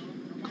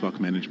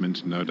 Clock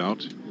management, no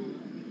doubt.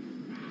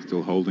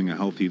 Still holding a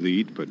healthy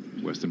lead, but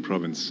Western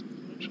Province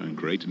showing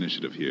great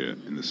initiative here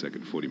in the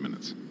second 40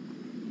 minutes.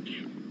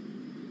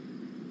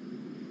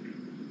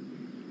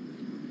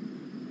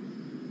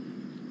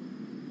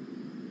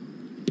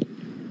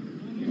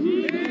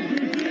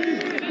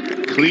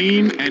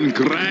 Clean and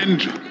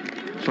grand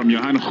from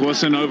Johan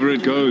Goosen. Over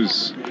it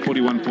goes.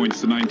 41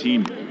 points to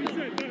 19.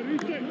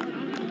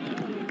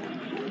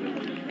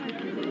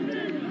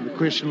 The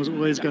question was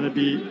always going to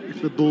be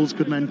if the Bulls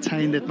could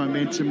maintain that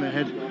momentum they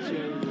had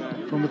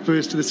from the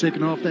first to the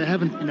second half. They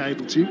haven't been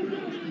able to.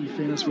 In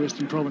fairness,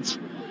 Western Province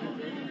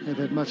have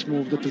had much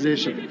more of the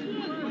possession.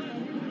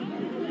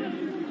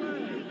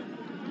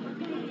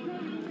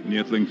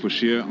 Neethling for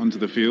Shear onto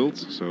the field,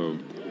 so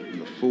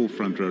the full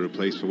front row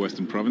replaced for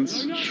Western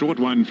Province. Short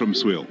one from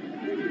Sweel.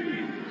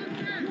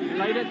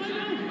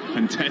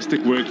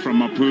 Fantastic work from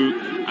Mapu,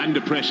 under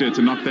pressure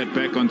to knock that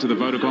back onto the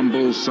Vodacom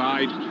Bulls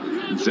side.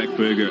 And Zach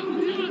Berger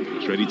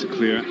is ready to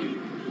clear.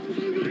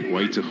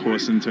 Way to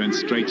Goosen, turns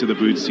straight to the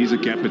boot, sees a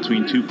gap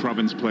between two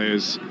Province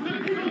players,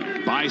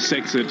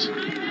 bisects it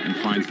and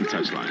finds the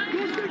touchline.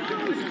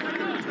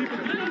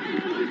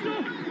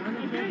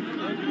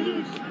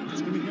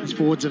 These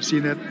forwards have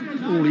seen that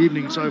all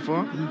evening so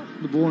far.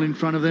 The ball in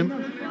front of them.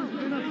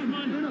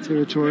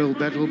 Territorial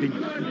battle being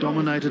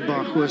dominated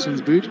by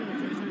Goosen's boot.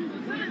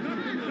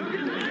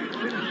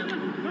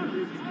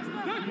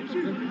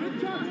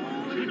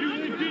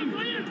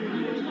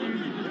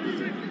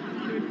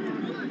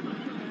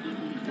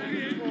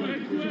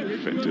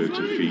 Fenter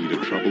to feed a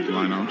troubled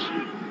line out.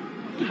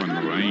 Van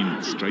der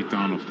Rijn straight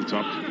down off the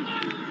top.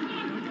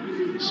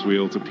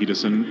 Sweel to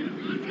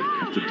Peterson.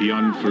 After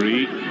Dion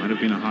Currie. Might have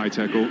been a high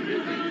tackle.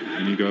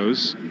 And he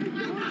goes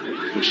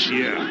for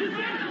Shear.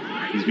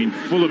 He's been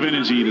full of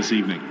energy this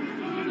evening.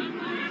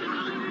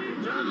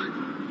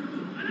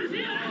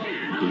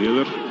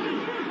 Bleeler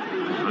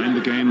behind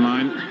the gain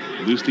line.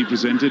 Loosely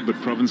presented, but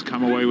Province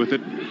come away with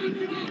it.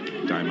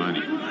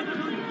 Daimani.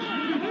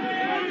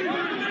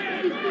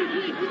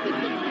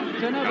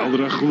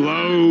 Eldrach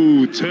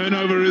low.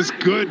 Turnover is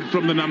good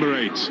from the number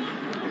 8.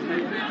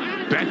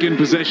 Back in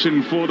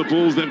possession for the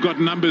Bulls. They've got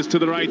numbers to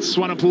the right.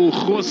 Swanepoel,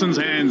 Goosen's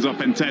hands are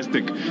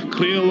fantastic.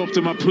 Clear off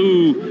to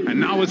Mapu. And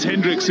now it's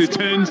Hendricks who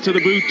turns to the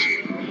boot.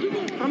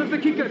 Front of the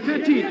kicker,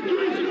 13.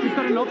 You've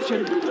got an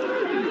option.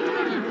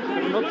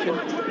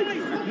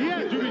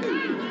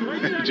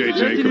 Jay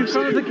 13 in Jacobs.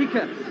 front of the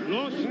kicker.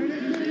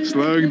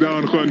 Slowing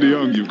down Juan de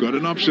Jong. You've got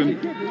an option.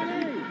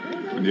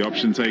 And the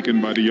option taken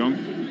by de Jong.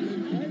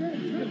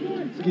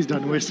 He's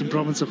done Western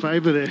Province a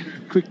favour there.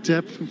 Quick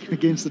tap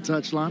against the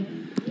touchline.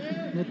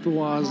 Not the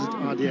wise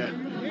idea.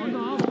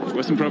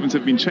 Western Province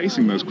have been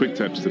chasing those quick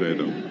taps today,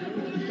 though.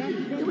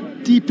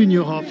 Deep in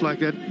your half like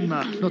that,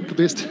 nah, not the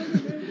best.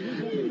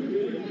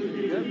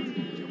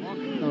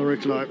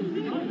 Ulrich Lowe,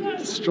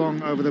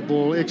 strong over the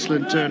ball,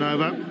 excellent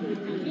turnover.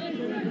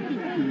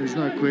 And there's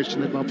no question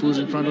that Mapu's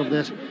in front of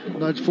that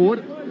nudge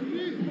forward.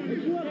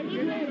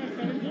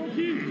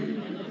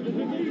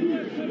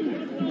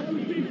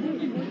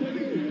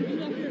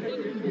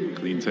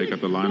 Clean take up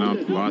the line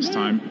out last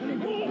time.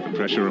 The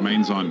pressure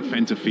remains on.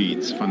 Fenter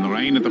feeds. Van der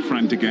Rijn at the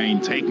front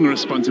again, taking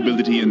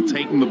responsibility and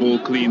taking the ball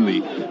cleanly.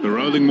 The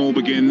rolling maul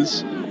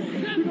begins.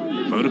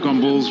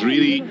 Vodacom Bulls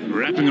really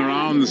wrapping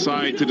around the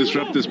side to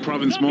disrupt this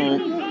Province maul.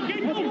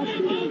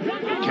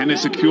 Can they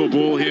secure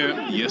ball here?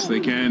 Yes, they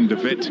can. De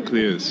Vet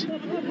clears.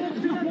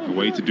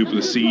 Away to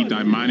Duplessis.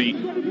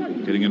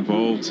 Daimani getting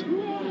involved,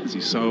 as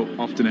he so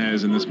often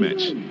has in this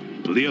match.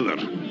 Bleeler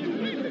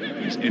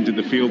has entered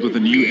the field with a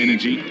new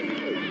energy.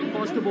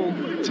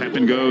 Tap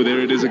and go, there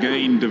it is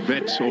again. De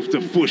Vet off to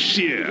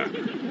Fouchier.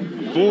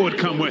 Forward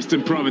come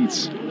Western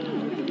Province.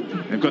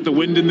 They've got the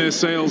wind in their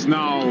sails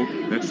now.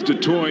 That's De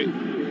Toy.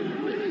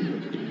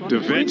 De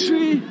Vet,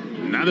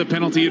 another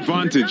penalty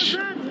advantage.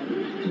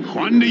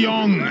 Juan de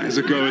Jong has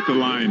a go at the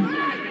line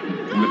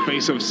in the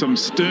face of some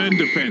stern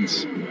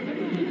defense.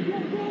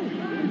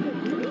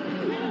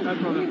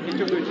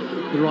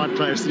 The right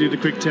place to do the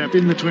quick tap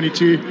in the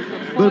 22.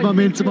 Bit of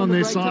momentum on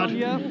their side.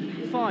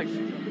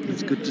 5.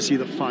 It's good to see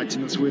the fight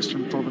in this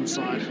Western Province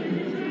side.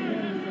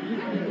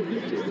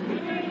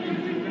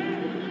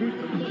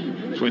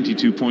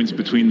 22 points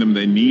between them.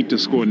 They need to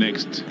score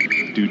next.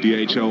 Do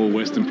DHL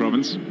Western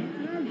Province.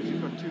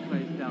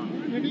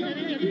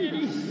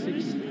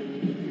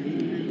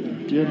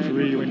 Dion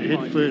Currie went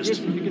head first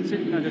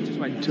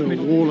to a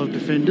wall of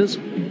defenders.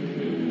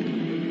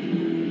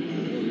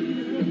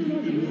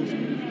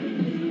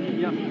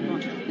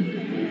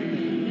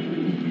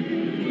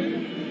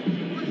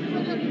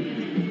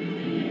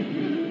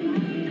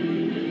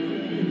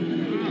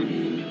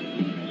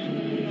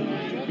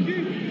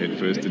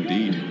 First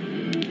indeed.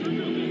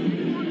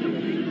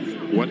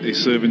 What a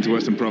servant to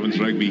Western Province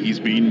rugby. He's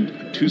been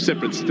 2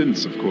 separate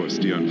stints, of course,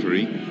 Dion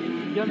Currie.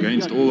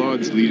 Against all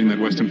odds, leading that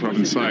Western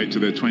Province side to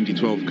their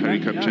 2012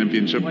 Currie Cup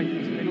Championship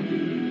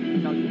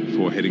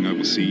before heading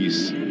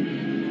overseas.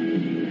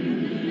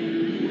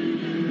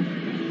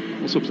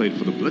 Also played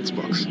for the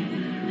Blitzboks.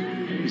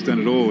 He's done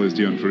it all as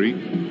Dion Currie.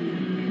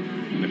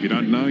 And if you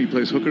don't know, he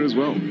plays hooker as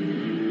well.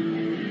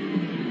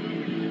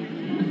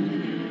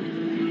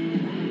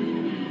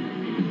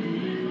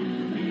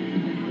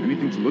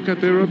 To look at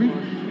there, Robbie?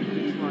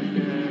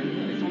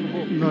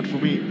 Not for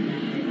me.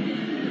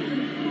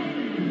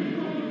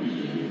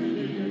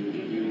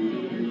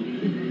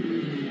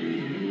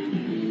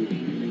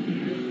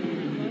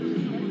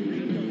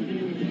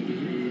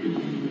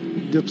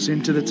 slips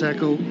into the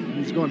tackle.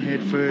 He's gone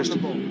head first.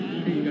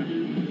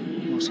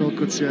 Marcel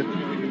Coetzee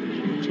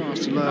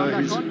tries to lower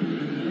his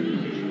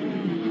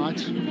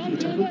height for the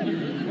tackle.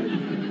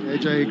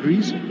 AJ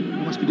agrees. He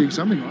must be doing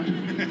something right.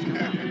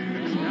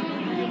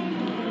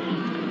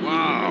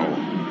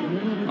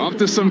 Wow.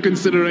 After some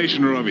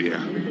consideration, Robbie.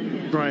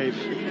 Brave.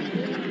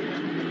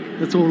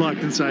 That's all I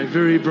can say.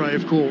 Very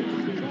brave call.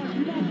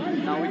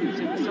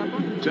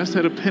 Just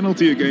had a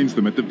penalty against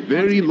them at the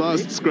very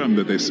last scrum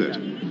that they set.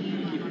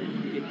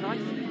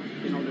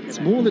 It's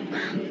more that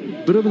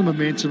a bit of the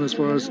momentum as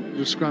far as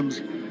the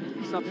scrums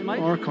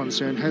are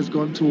concerned has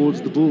gone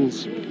towards the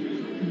Bulls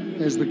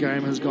as the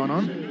game has gone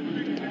on.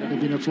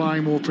 They've been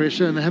applying more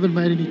pressure and they haven't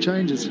made any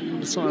changes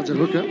besides a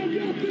hooker.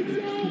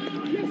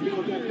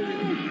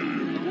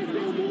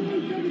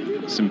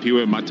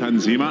 Simpiwe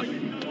Matanzima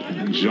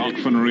and Jacques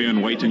van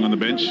Rooyen waiting on the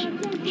bench.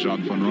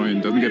 Jacques van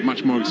Rooyen doesn't get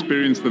much more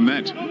experience than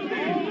that.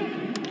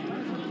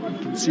 You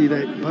can see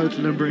they both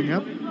limbering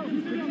up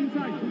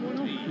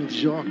with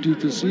Jacques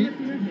Duplessis.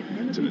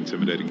 It's an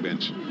intimidating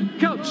bench.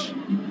 Coach.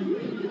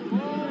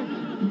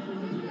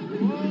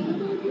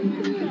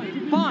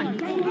 Fine.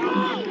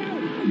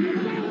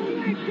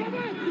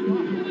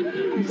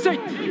 Sit.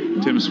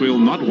 Tim Sweel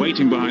not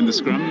waiting behind the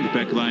scrum. The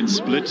back line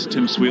split.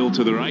 Tim Sweel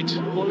to the right.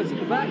 Ball is at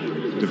the back.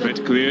 De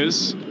Vet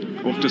clears.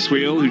 Off to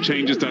Sweel, who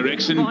changes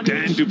direction.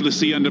 Dan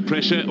Duplessis under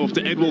pressure. Off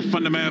to Edwil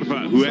van der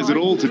Merwe, who has it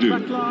all to do.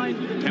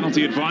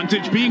 Penalty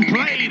advantage being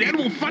played.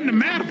 Edwil van der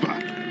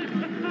Merwe.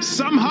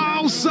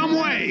 Somehow, some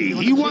way,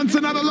 he wants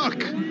another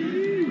look.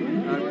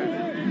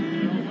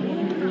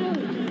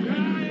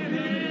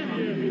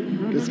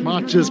 This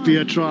might just be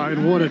a try,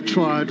 and what a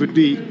try it would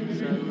be.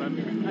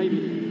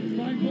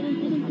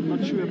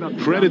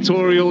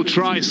 Predatorial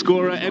try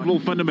scorer Edwil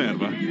van der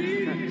Merwe.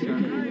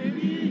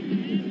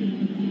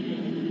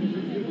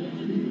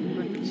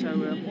 So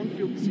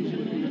on-field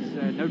decision is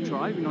no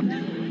try.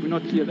 We're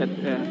not clear that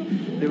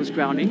there was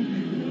grounding,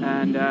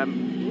 and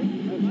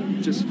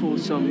just for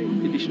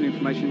some additional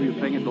information, we were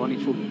playing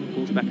advantage for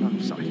balls back line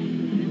offside.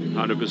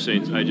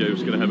 100%. AJ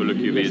was going to have a look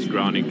if it is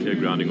grounding, clear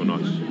grounding or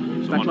not.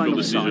 So on-field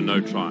decision, no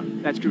try.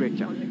 That's correct,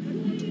 yeah.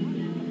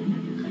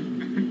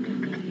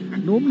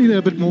 Normally they're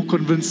a bit more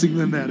convincing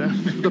than that,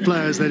 the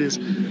players, that is.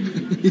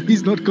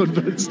 He's not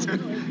convinced.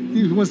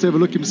 He wants to have a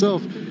look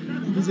himself.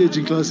 He's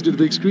edging closer to the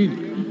big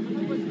screen.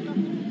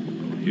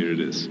 Here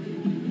it is.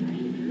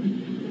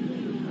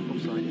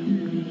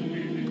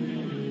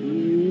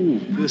 Ooh,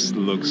 this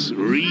looks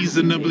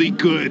reasonably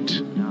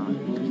good.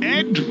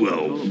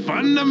 Edwil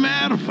van der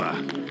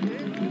Merwe.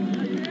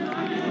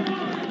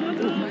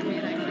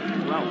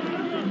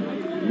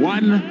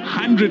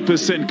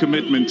 100%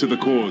 commitment to the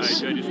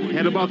cause. He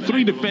had about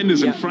 3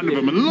 defenders in front of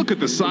him, and look at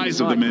the size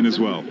of the men as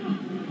well.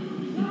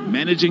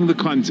 Managing the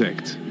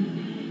contact.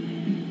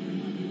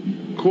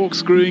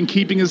 Corkscrewing,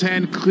 keeping his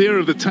hand clear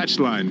of the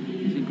touchline.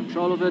 He's in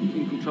control of it,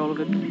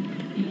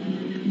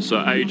 So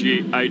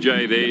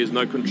AJ, there is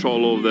no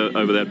control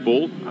over that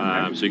ball,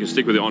 so you can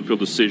stick with the on-field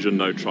decision,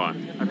 no try.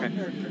 Okay.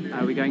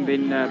 We're going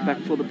then back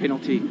for the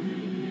penalty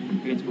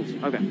against Bulls.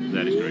 Okay.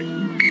 That is correct.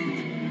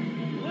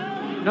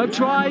 No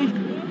try.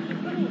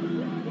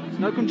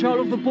 No control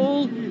of the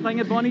ball. Playing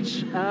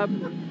advantage.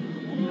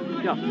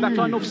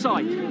 Backline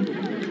offside.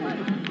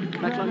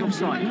 Backline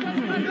offside.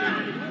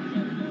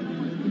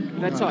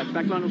 That side.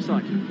 Backline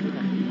offside.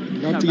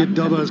 Love to get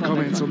Dobbo's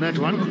comments on that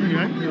one.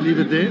 Anyway, we'll leave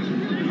it there.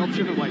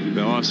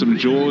 There are some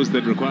jaws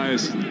that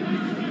requires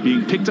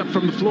being picked up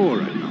from the floor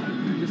right now.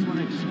 I just want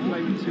to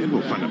explain to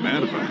Edwil van der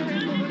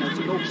Merwe. it's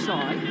an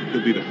offside.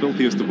 Could be the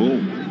filthiest of all.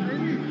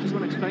 Just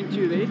want to explain to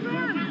you there.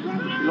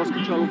 You lost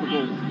control of the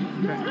ball.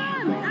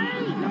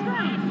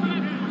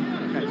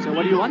 Okay, so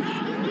what do you want?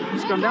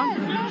 Scrum down?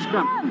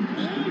 Scrum.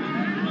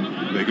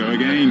 They go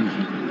again.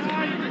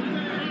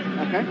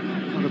 Okay.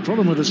 Well, the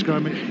problem with the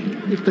scrum,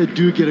 if they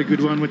do get a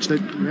good one, which we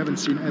haven't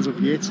seen as of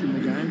yet in the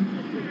game,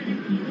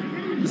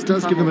 this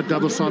does give them a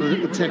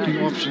double-sided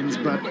attacking options,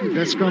 but if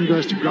that scrum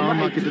goes to ground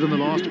like it did in the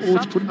last, or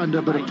it's put under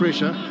a bit of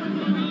pressure,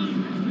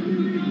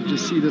 you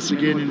just see this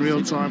again in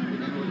real time.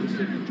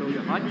 Control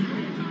your height.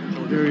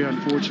 Very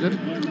unfortunate.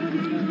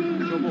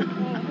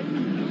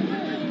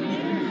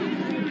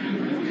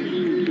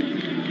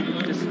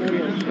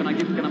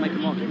 Can I make a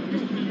mark?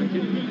 Thank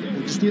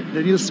you.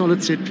 They need a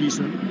solid set piece.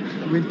 And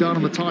they went down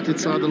on the tight head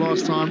side the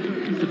last time.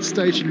 If it's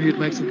stationary, it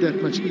makes it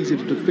that much easier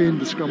to defend.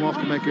 The scrum half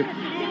can make a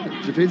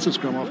defensive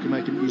scrum half can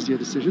make an easier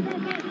decision.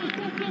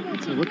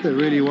 So what they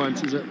really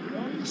want is a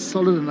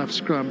solid enough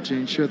scrum to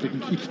ensure they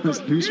can keep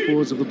those loose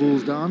forwards of the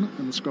Bulls down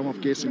and the scrum half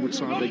guessing which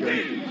side they're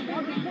going.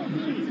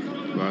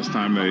 Last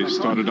time they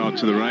started out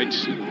to the right.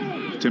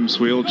 Tim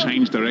Sweel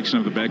changed direction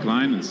of the back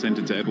line and sent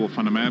it to Edwil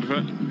van der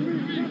Merwe.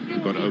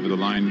 Got over the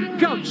line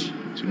Coach.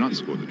 to not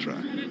score the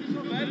try.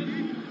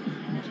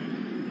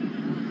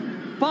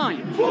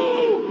 Fine.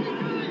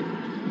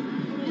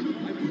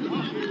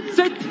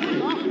 Sit.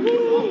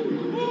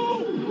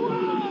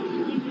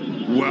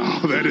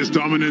 Wow, that is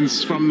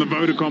dominance from the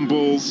Vodacom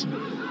Bulls.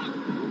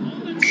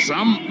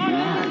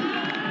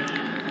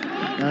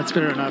 That's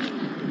fair enough.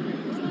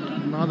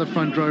 Neither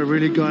front row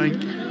really going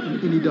in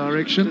any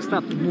direction. Just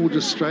up. More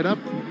just straight up.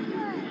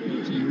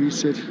 To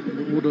reset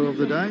the order of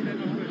the day.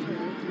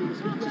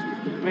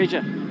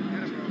 Major.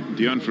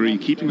 Deon Currie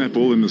keeping that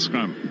ball in the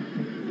scrum.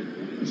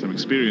 Some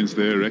experience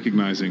there,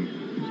 recognizing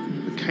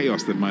the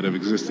chaos that might have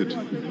existed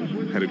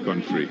had it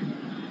gone free.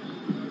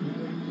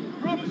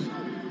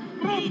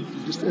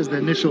 Just as the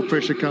initial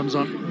pressure comes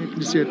on, you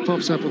can see it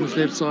pops up on the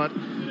left side.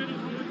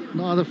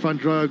 Neither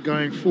front row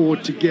going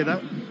forward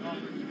together.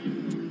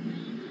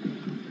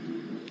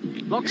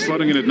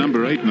 Slotting in at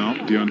number 8 now,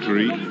 Deon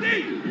Currie,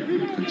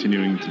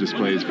 continuing to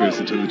display his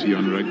versatility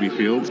on rugby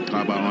fields.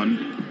 Baba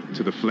on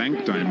to the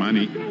flank.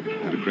 Daimani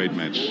had a great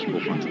match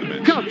off onto the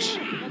bench. Coach.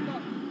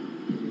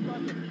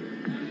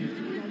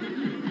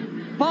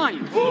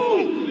 Fine.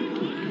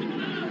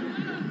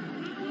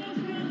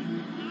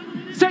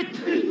 Set.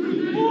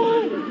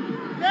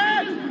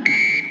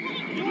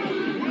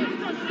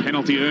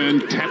 Penalty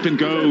earned, tap and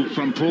go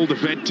from Paul de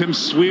Vet. Tim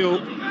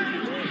Sweel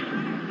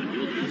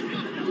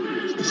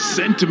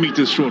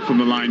centimeters short from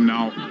the line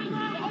now.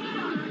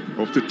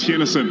 Off to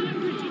Tiernison,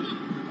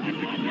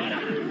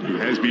 who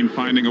has been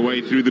finding a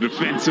way through the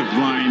defensive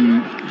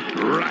line.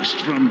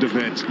 Rushed from de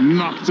Vet,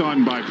 knocked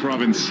on by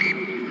Province.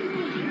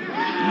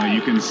 Now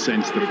you can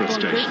sense the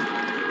frustration.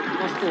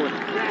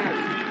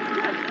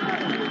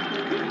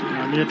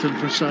 Newton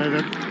for show,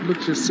 that look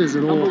just says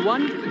it all. Number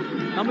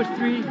 1, number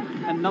 3,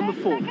 and number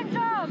 4.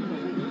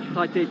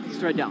 Tight head,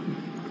 straight down.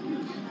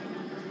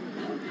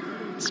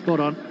 Spot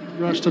on.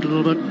 Rushed it a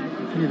little bit.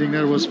 Anything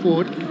there was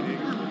forward.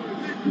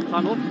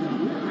 Time off.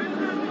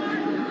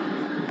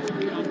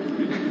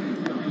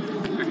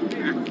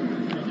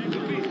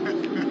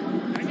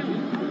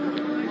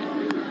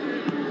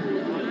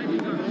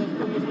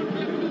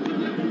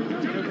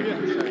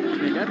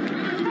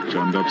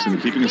 John Dobson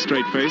keeping a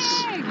straight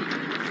face.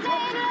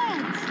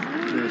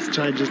 There's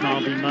changes now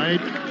being made.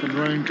 Van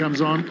Rooyen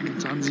comes on.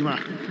 Tanzima.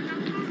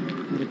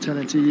 What a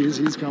talent he is.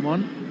 He's come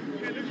on.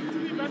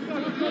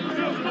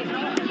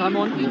 Time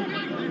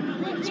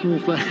on. Small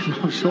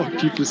flag of short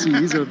Duplessis.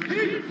 He's a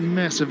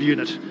massive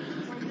unit.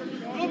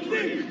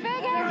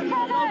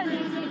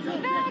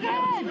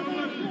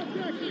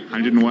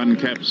 101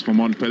 caps for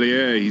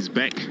Montpellier. He's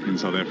back in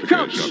South Africa.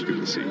 Coach. Jacques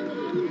Duplessis.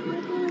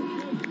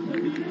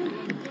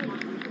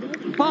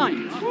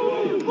 Fine.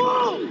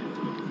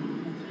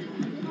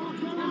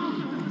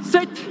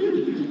 Set.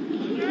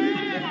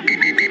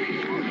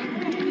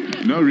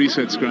 No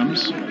reset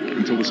scrums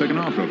until the second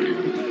half, Robbie.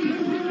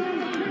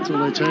 Until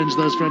they change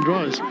those front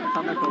rows.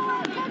 Come back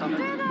off. Come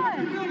back.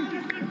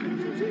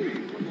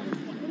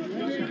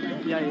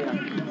 Yeah.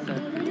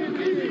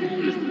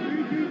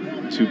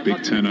 So, Two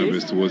big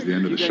turnovers towards the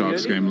end of the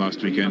Sharks game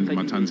last weekend.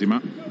 Matanzima.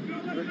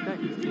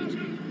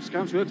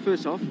 Scrums worked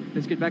first off.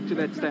 Let's get back to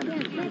that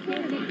standard.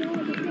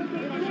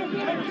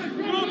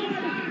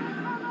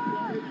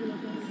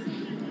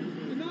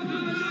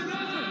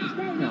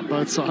 Now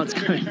both sides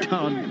going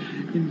down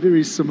in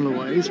very similar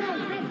ways.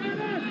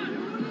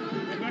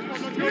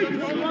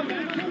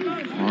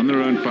 On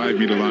their own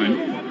 5-meter line.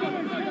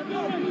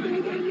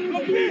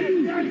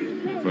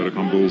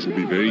 Vodacom Bulls will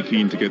be very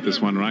keen to get this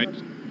one right.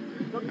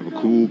 Have a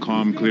cool,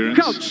 calm clearance.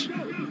 Coach.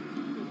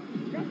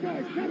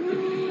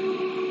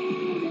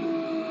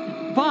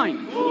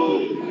 Fine.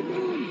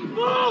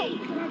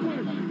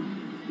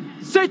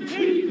 Set.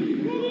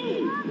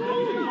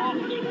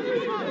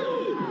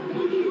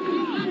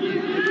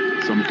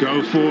 Some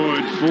go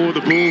forward for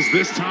the Bulls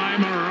this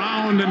time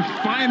around, and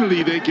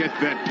finally they get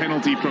that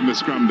penalty from the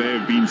scrum they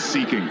have been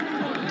seeking.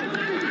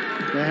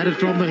 They had it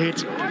from the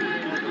hit.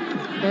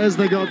 As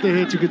they got the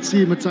hit, you could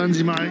see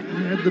Matanzima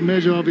had the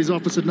measure of his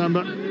opposite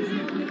number.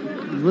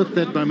 And with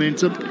that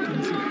momentum,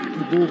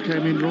 the ball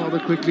came in rather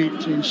quickly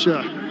to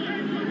ensure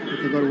that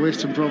they got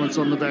Western Province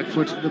on the back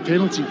foot. The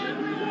penalty.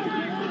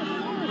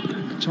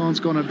 A chance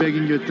gone a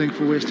begging, you'd think,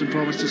 for Western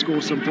Province to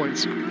score some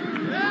points.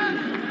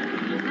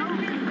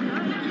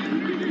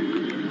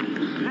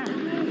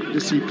 You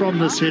see from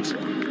this hit,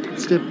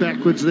 step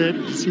backwards there.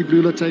 You see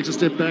Blula takes a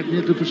step back.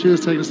 Neil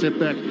Duplessis taking a step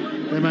back.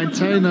 They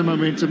maintain their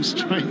momentum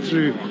straight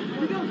through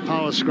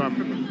power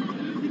scrum.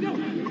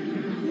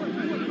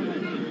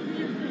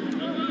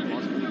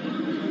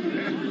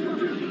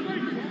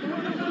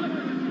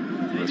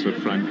 That's what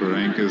Frank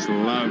Barankas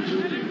love.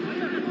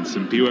 And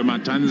Simpiwe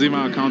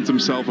Matanzima counts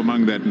himself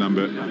among that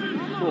number.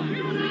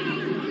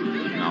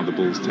 Now the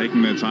Bulls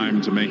taking their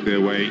time to make their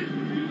way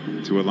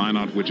to a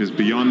line-out which is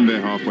beyond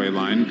their halfway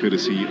line,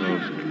 courtesy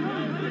of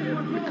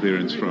the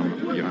clearance from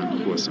Johan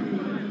Goosen.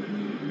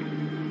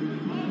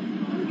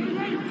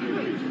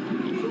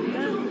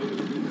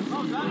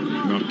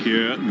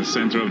 Nortje in the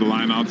center of the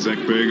line-out. Zach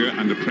Berger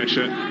under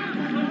pressure.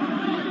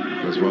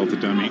 Goes well to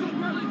dummy.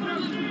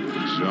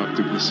 Jacques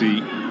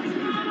Duplessis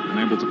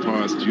unable to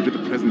pass due to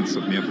the presence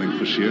of Neethling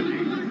Forshire.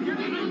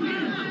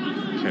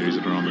 Carries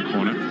it around the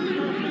corner.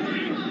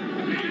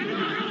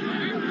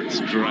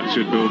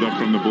 Structured build-up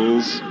from the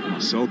Bulls.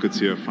 Marcel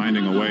Coetzee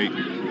finding a way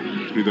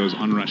through those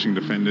onrushing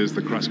defenders.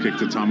 The cross kick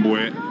to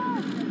Tambwe.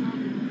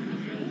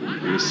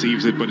 He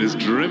receives it, but is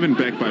driven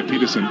back by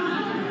Peterson.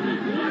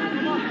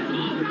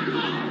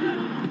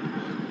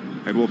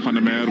 Edward van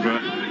der Merwe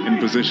in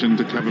position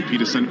to cover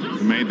Peterson,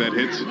 who made that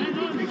hit.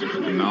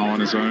 And now on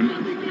his own.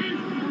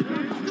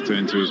 He's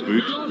turned to his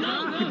boot.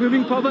 Keep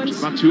moving,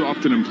 Province. Not too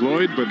often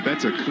employed, but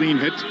that's a clean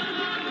hit.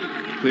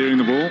 Clearing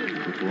the ball.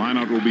 The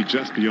line-out will be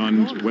just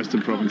beyond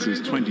Western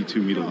Province's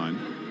 22-meter line.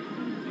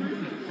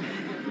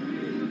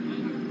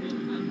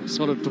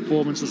 Solid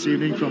performance this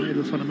evening from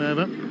Edward van der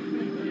Merwe.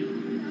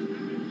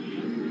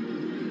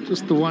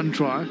 Just the one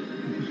try.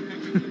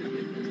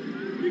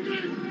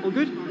 All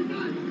good?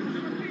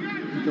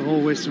 The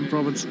whole Western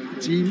Province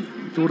team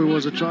thought it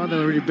was a try. They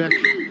were already back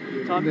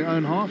in their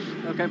own half.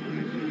 Okay.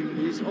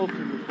 He's off.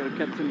 We've got a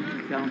captain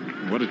down.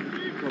 What a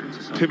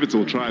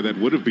pivotal try that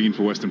would have been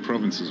for Western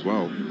Province as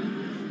well.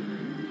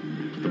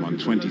 Put them on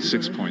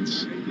 26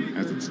 points.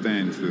 As it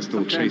stands, they're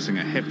still chasing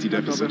a hefty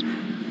deficit.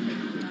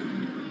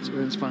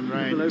 Ernst van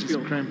Rijn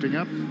just cramping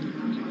up.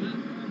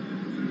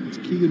 As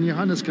Keegan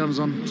Johannes comes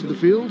on to the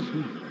field.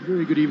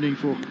 Very good evening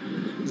for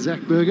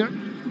Zach Berger.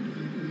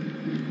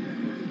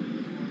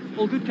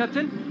 All good,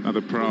 Captain.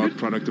 Another proud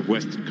product of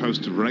West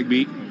Coast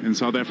Rugby in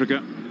South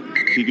Africa.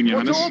 Keegan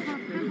Johannes.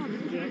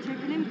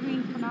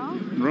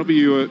 And Robbie,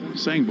 you were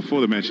saying before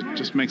the match, it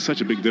just makes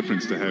such a big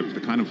difference to have the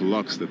kind of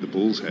locks that the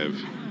Bulls have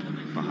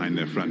behind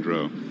their front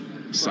row.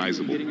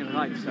 Sizable. Getting it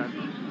right, so.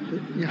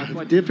 Yeah,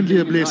 definitely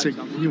a blessing.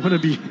 You want to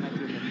be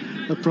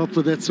a prop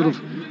with that sort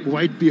of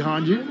weight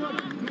behind you.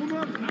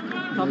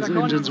 Those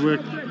engines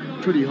work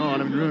pretty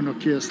hard. I mean, Ruan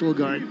Nokia still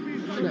going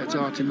flat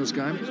out in this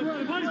game.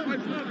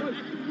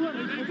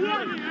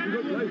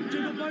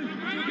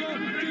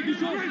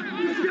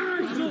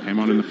 Came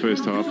on in the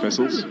first half,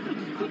 Vessels.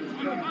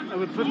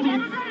 Over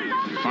 15.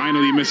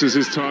 Finally misses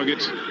his target.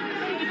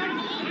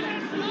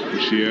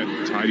 Bashir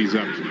tidies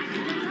up.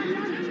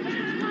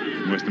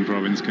 Western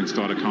Province can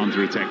start a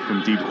counter-attack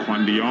from deep.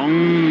 Juan de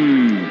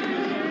Jong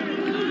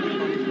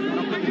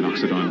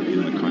knocks it on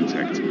in the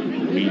contact.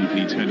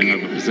 Immediately turning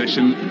over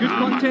possession.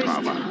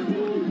 Makaba.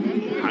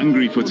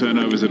 Hungry for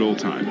turnovers at all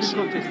times.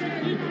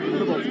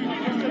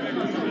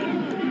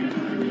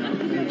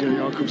 Jerry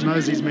Jacobs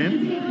knows his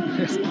men.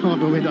 As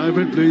Barber went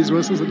over it, blew his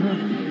whistle, said, no,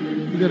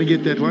 you've got to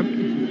get that one.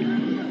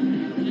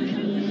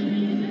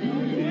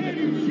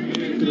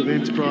 Bit of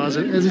enterprise,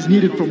 as is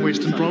needed from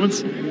Western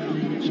Province.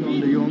 Juan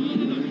de Jong.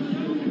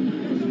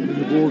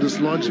 The ball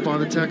dislodged by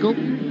the tackle.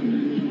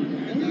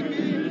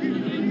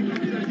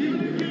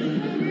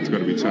 It's got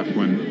to be tough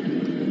when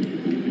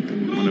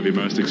one of your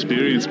most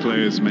experienced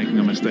players making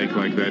a mistake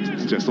like that.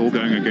 It's just all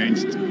going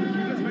against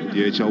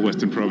DHL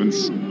Western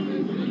Province.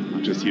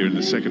 Not just here in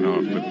the second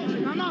half, but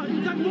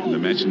in the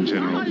match in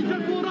general.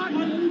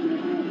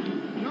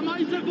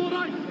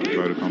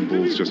 Vodacom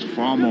Bulls just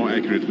far more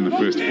accurate in the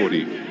first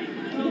 40.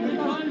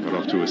 Got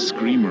off to a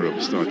screamer of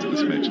a start to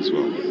this match as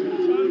well.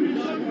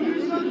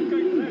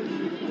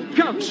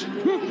 Coach.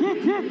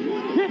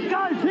 Hit,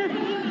 guys, hit.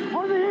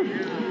 On the hit.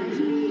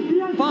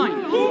 Fine.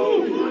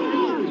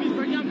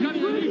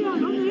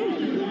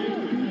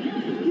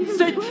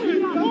 Sit.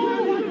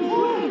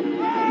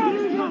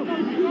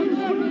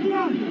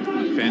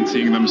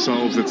 Fancying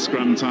themselves at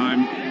scrum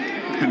time.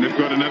 And they've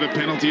got another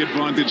penalty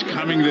advantage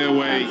coming their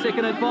way.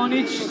 Second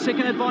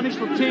advantage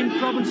for 10,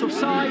 Province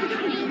offside.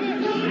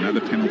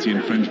 Another penalty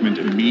infringement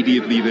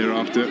immediately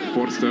thereafter.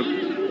 Forster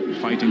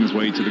fighting his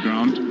way to the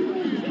ground.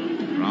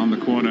 Around the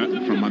corner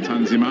from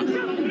Matanzima.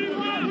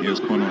 Here's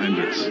Cornel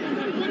Hendricks.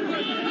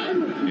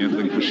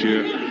 Earthling for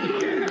sheer.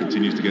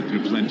 Continues to get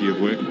through plenty of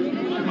work.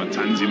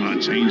 Matanzima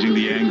changing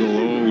the angle.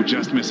 Oh,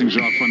 just missing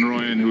Jacques van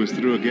Rooyen, who was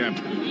through a gap.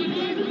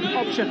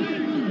 Option.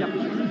 Yep.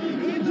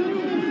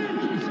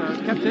 So,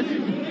 Captain,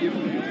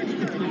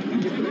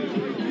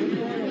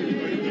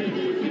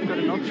 you've got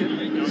an option.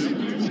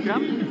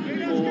 Scrum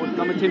or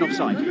number 10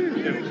 offside?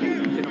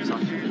 10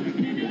 offside.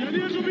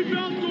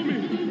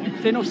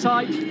 10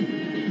 offside.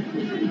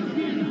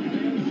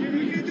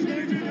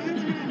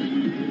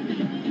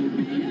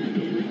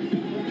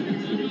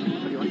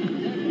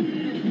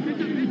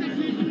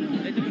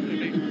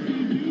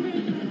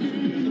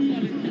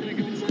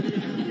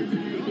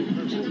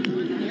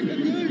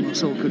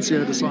 Marcel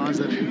Coetzee decides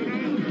that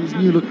his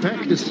new look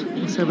pack just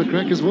let's have a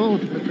crack as well,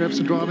 perhaps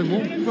a driving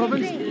ball.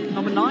 Province,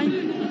 number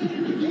 9.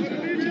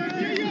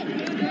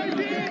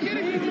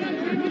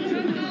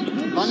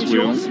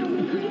 Swell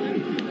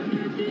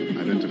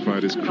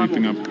identified as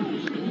creeping up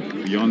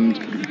beyond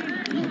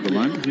the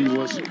line. He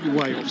was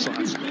way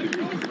offside.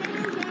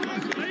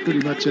 Pretty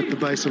much at the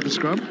base of the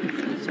scrum.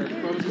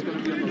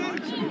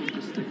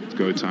 It's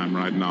go time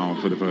right now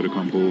for the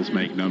Vodacom Bulls.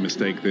 Make no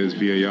mistake, there's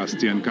Via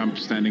Steenkamp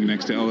standing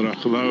next to El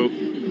Rachelo.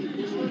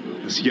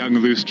 This young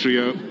loose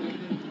trio,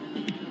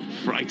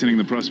 frightening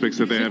the prospects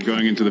that they have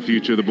going into the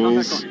future of the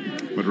Bulls.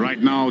 But right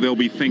now they'll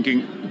be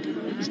thinking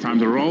it's time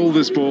to roll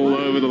this ball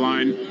over the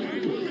line.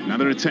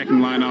 Another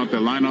attacking line-out,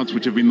 their line-outs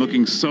which have been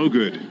looking so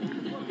good.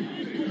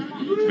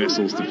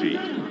 Vessels to feed.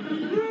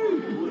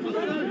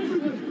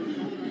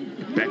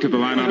 Back at the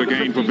line-out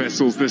again for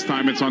Vessels. This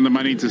time it's on the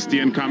money to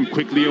Steenkamp.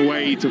 Quickly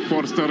away to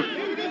Forster.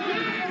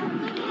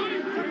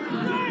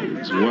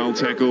 It's well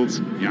tackled.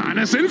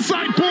 Johannes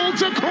inside ball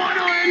to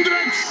Cornel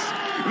Hendricks.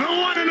 The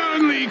one and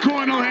only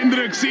Cornel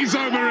Hendricks, he's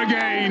over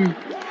again.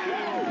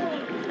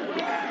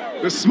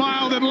 The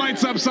smile that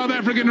lights up South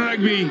African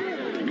rugby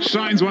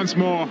shines once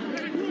more.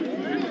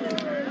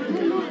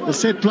 The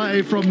set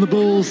play from the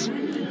Bulls.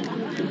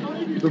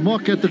 The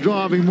mock at the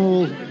driving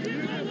maul.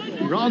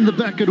 Round the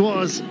back it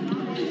was.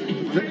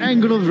 The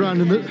angle of the run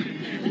and the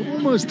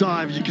almost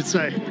dive, you could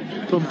say,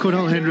 from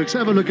Cornel Hendricks.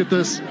 Have a look at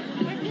this.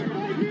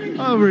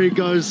 Over he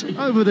goes,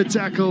 over the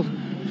tackle,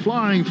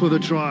 flying for the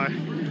try.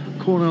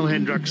 Cornel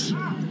Hendricks.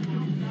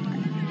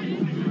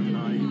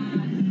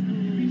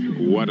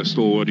 What a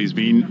stalwart he's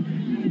been.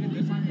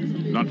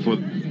 Not for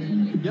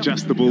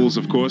just the Bulls,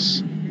 of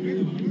course.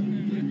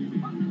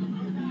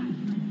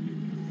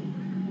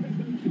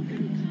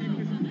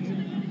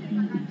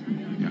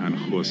 Jan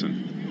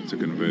Goosen to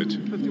convert.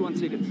 51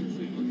 seconds.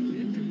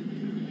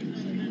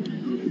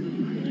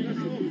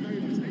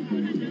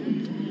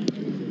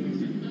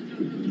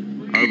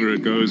 Over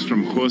it goes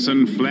from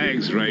Goosen.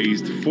 Flags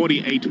raised.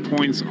 48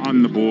 points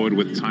on the board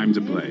with time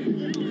to play.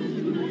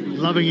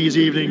 Loving his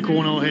evening,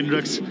 Cornel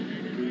Hendricks.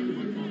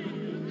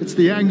 It's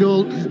the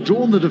angle,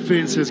 drawn the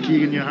defence, says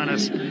Keegan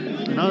Johannes.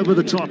 And over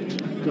the top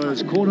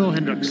goes Cornel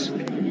Hendricks.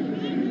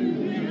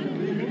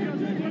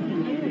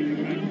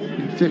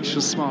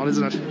 Infectious smile,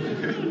 isn't it?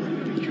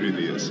 It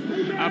really is.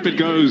 Up it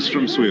goes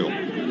from Sweel.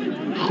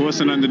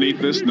 Goosen underneath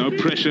this, no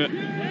pressure.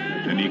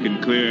 And he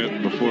can clear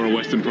before a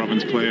Western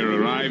Province player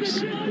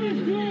arrives.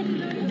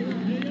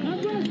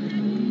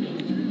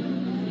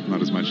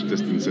 Not as much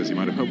distance as he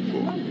might have hoped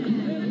for.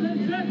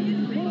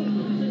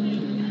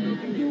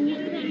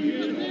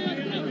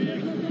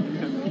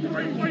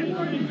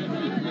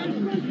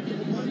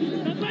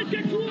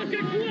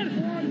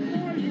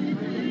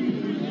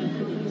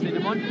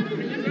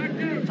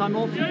 Time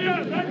off.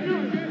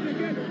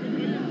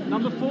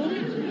 Number 4.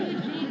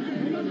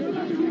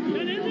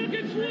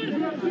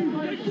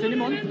 Send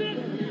him on.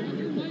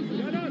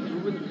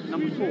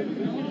 Number 4.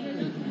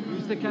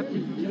 Who's the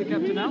captain? Is the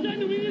captain now?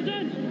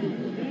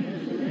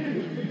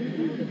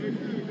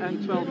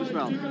 And 12 as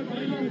well.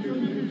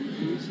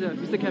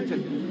 Who's the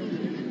captain?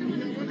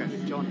 Okay,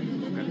 John.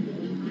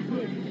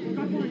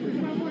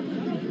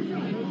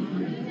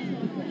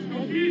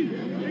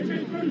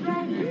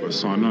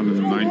 Son on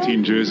the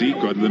 19 jersey,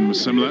 Godwin was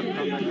similar.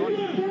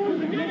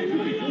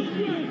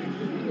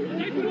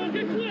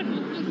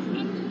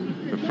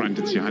 The front,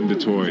 it's Johan de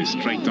Toy,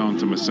 straight down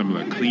to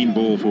Masimla. Clean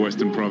ball for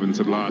Western Province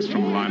at last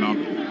from the line-up.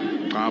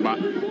 Kaba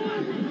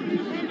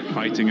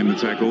fighting in the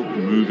tackle,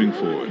 moving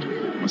forward.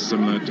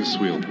 Masimla to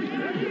Sweel.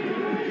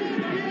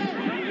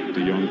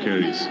 De Jong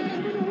carries.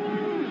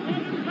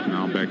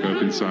 Now back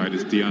up inside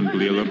is Dion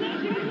Bleeler.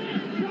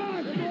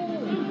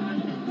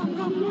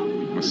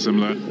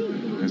 Masimla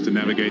has to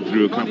navigate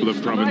through a couple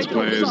of Province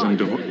players, and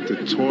De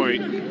Toy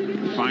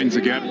finds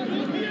a gap.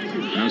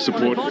 No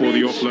support for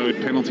the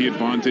offload. Penalty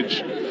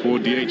advantage for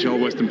DHL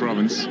Western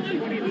Province.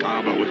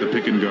 Kaba with the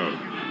pick and go.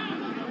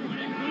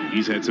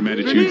 He's had some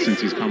attitude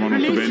since he's come on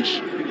off the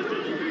bench.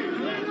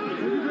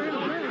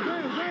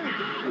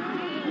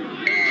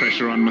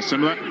 Pressure on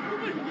Masimla.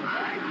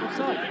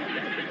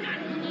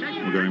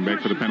 We're going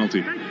back for the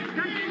penalty.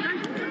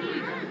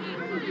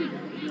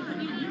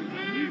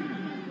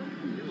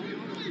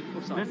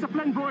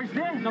 Discipline, boys,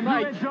 there.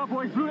 Number 8. Job,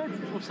 boys, do it.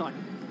 Offside.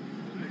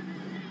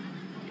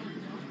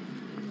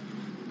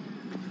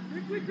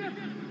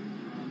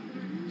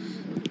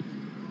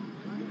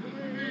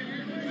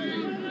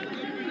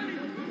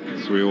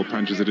 Sweel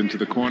punches it into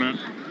the corner.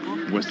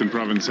 Western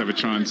Province have a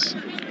chance.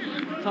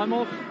 Time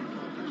off.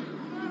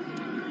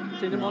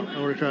 Send him on.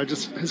 Orica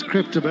just has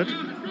crept a bit.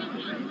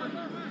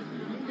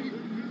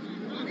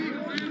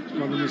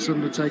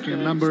 Masimla taking a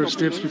number of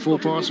steps before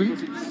passing.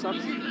 So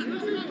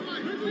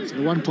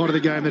the one part of the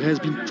game that has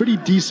been pretty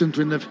decent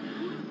when they've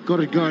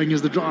got it going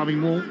is the driving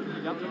maul.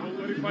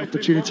 An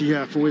opportunity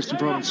here for Western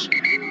Province.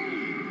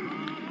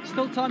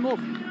 Still time off.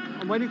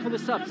 I'm waiting for the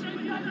subs.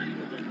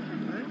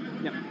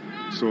 Yep.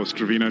 Saw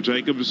Stravino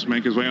Jacobs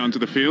make his way onto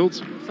the field.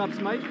 Subs,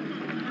 mate.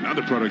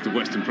 Another product of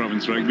Western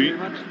Province rugby.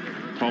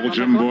 Paul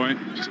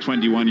Jimboy, just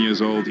 21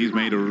 years old. He's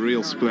made a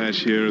real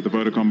splash here at the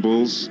Vodacom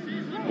Bulls.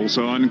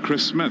 Also on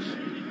Chris Smith,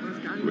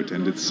 who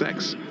attended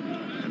Saks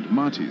and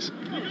Marty's.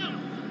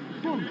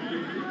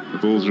 The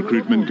Bulls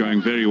recruitment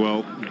going very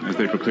well as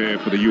they prepare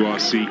for the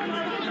URC.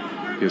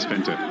 Here's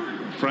Venter.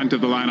 Front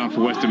of the lineup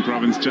for Western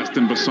Province,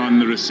 Justin Basson,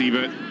 the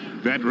receiver.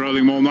 That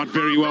rolling ball not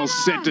very well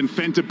set, and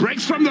Venter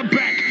breaks from the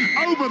back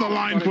over the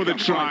line for the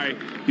try.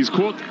 He's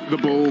caught the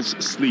Bulls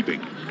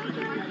sleeping.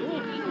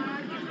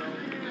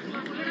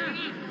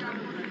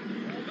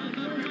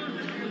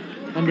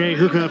 Andre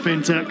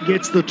Venter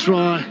gets the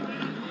try.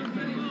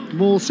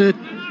 Ball set,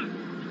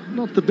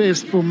 not the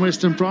best from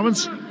Western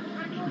Province.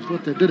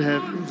 What they did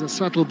have is a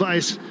subtle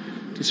base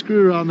to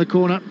screw around the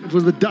corner. It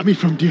was the dummy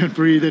from Dion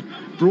Currie that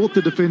brought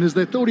the defenders.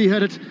 They thought he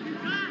had it.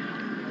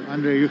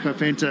 Andre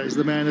Venter is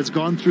the man that's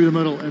gone through the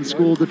middle and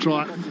scored the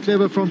try.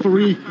 Clever from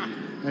Currie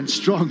and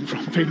strong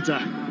from Venter.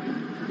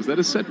 Was that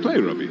a set play,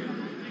 Robbie?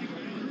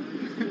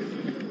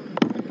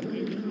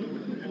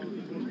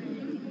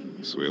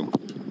 Sweel.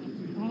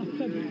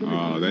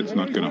 Oh, that's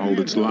not going to hold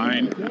its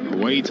line.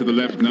 Away to the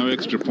left, no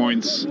extra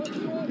points.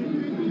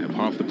 Have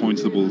half the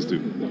points the Bulls do.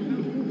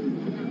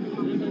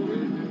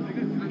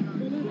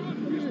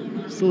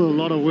 Still a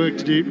lot of work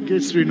to do.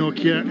 Gets through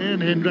Nokia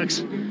and Hendricks.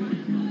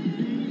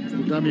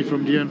 The dummy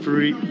from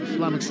Currie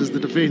flummoxes the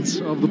defence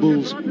of the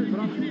Bulls.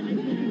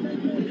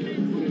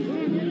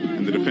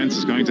 And the defence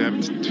is going to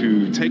have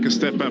to take a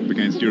step up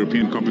against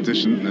European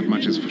competition, that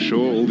much is for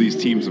sure. All these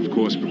teams, of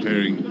course,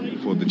 preparing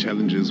for the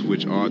challenges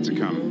which are to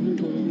come.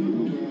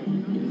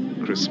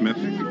 Chris Smith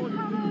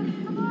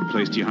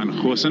replaced Johan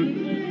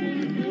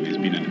Goosen. He's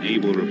been an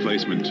able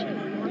replacement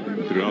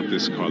throughout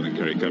this Carling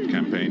Currie Cup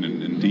campaign,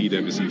 and indeed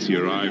ever since he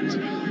arrived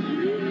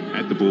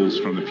at the Bulls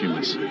from the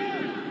Pumas.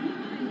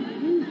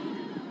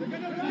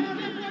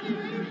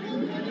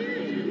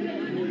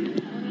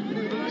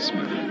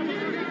 Smith.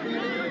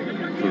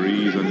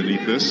 Currie's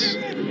underneath this.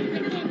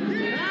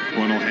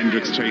 Cornel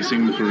Hendricks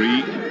chasing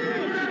Currie.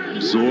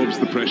 Absorbs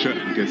the pressure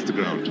and gets to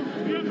ground.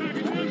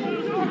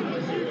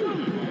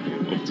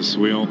 Off to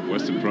Sweel.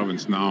 Western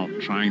Province now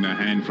trying their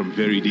hand from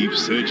very deep.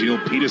 Sergio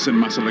Peterson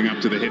muscling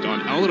up to the hit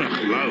on Ulrich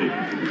Low.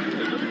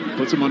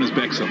 Puts him on his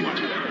back somewhat.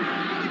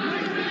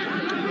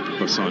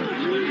 Basson.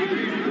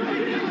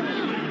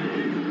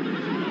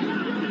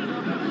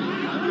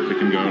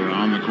 Pick and go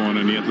around the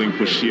corner. Neatling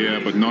for Shear,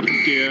 but not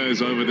Gear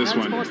is over this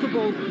one.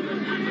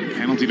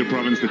 Penalty to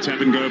Province. The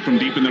tap and go from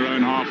deep in their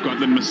own half.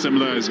 Godlin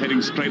Masimla is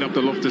heading straight up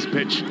the Loftus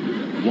pitch.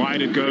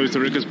 Wide it goes to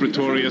Rickus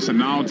Pretorius, and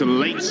now to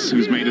Lates,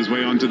 who's made his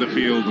way onto the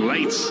field.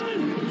 Lates,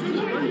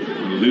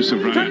 an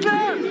elusive runner.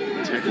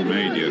 Tackle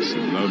made, yes,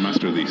 and low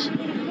must release.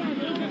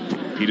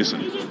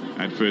 Peterson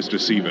at first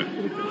receiver.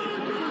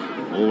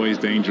 Always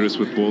dangerous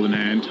with ball in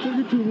hand.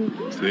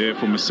 It's there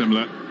for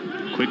Masimla.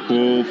 Quick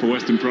ball for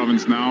Western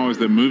Province now as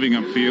they're moving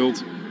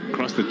upfield.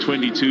 Across the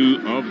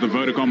 22 of the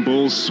Vodacom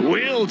Bulls.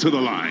 Sweel to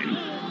the line.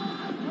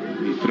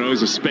 He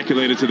throws a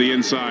speculator to the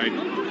inside.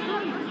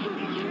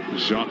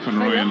 Jacques van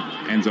Rooyen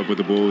ends up with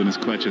the ball in his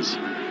clutches.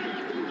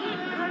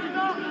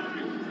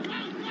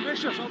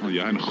 Well,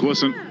 Johan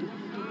Goosen.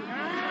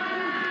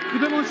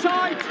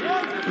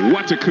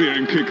 What a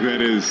clearing kick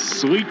that is.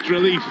 Sweet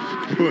relief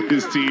for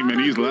his team,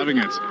 and he's loving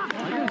it.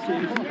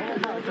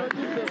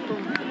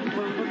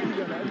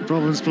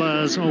 Province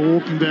players are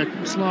walking back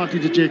slightly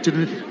dejected,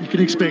 and you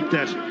can expect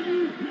that.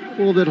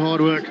 All that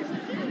hard work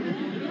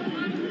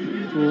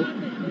for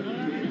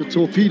the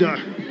torpedo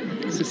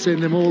to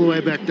send them all the way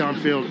back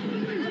downfield.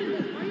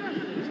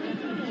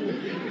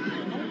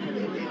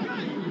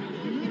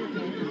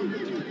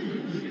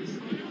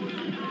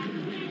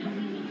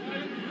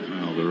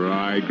 Well, the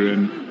wry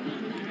grin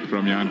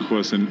from Johan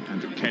Goosen,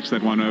 and to catch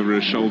that one over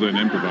his shoulder and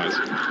improvise.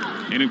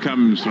 In it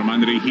comes from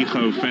Andre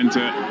Hijo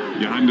Fenter.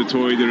 Johan de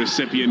Toy, the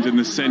recipient in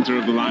the center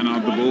of the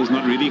line-out. The Bulls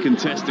not really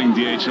contesting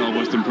DHL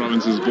Western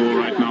Province's ball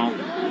right now,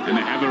 and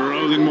they have a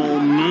rolling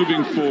ball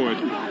moving forward.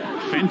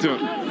 Fenter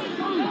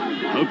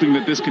hoping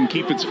that this can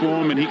keep its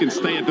form and he can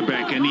stay at the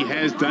back, and he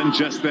has done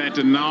just that.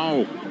 And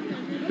now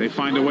they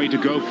find a way to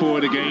go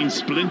forward again,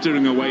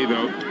 splintering away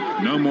though.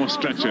 No more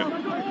structure,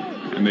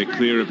 and they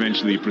clear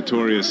eventually.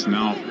 Pretorius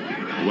now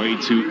way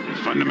to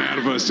Van der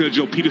Merwe.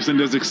 Sergio Peterson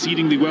does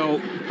exceedingly well.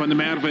 Van der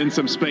Merwe in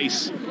some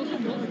space.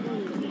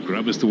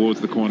 Grubbers towards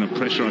the corner.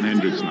 Pressure on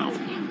Hendricks now.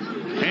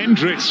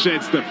 Hendricks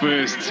sheds the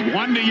first.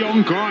 Wonder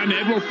Jonker, and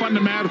Edward Van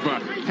der Merwe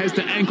has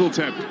the ankle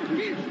tap.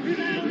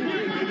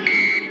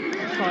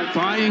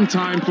 Buying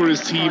time for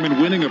his team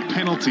and winning a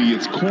penalty.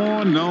 It's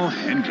Cornel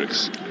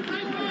Hendricks.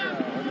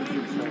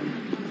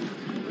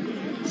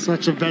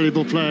 Such a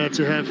valuable player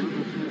to have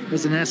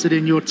as an asset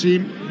in your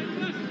team.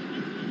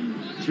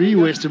 3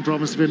 Western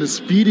Province defenders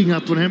speeding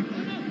up on him.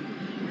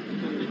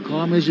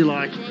 Calm as you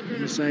like,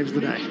 and he saves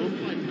the day.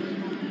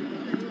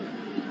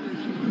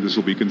 This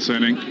will be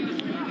concerning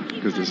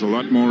because there's a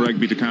lot more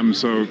rugby to come,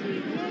 so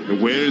the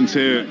wear and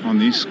tear on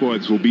these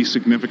squads will be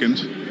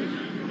significant.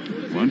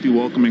 Won't be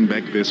welcoming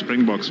back their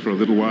Springboks for a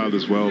little while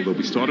as well. They'll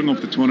be starting off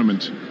the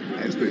tournament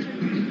as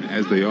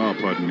they are,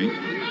 pardon me.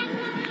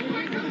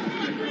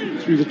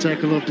 Through the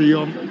tackle of De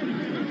Jong,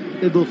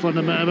 Edward Van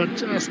der Merwe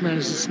just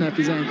managed to snap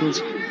his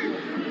ankles.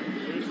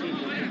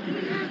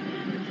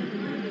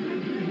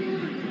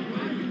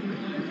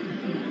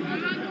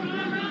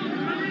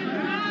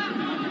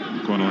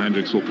 Cornel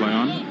Hendricks will play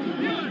on.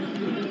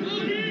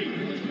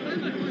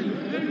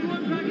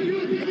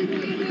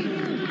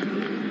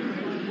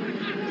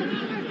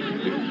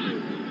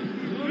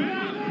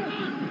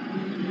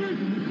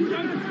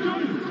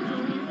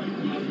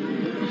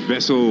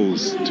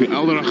 Vessels to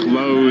Ulrich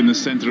Low in the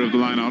center of the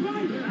line-out.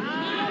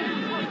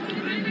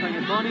 Playing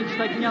advantage,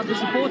 taking out the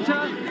supporter.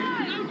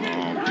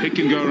 Oh, pick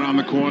and go around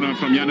the corner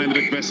from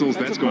Jan-Hendrik Vessels.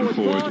 That's gone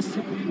forward. Pass.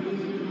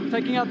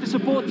 Taking out the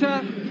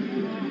supporter.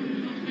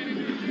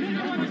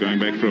 Going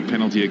back for a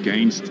penalty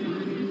against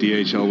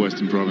DHL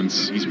Western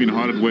Province. He's been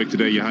hard at work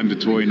today, Johan de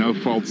Toy. No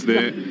faults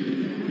there.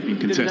 Been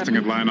contesting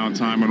at line-out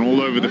time and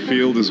all over the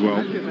field as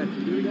well.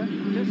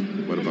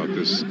 What about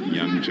this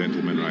young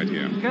gentleman right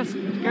here?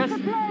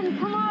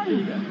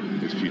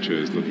 His future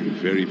is looking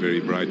very, very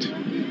bright.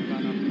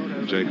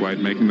 Jake White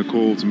making the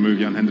call to move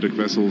Jan-Hendrik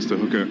Wessels to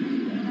hooker.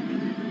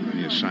 And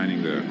he is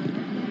shining there.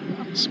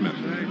 Smith.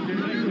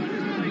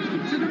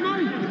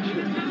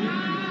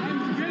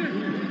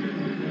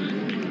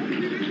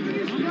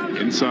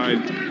 Inside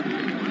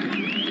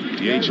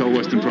DHL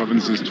Western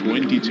Province's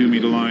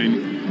 22-meter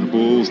line. The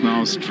Bulls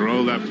now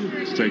stroll up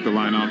to take the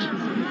line out.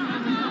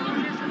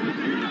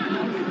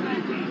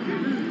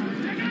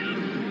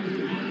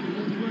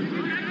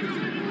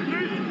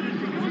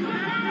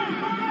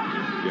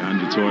 Jan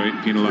de Toy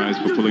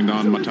penalized for pulling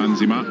down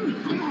Matanzima.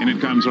 And it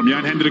comes from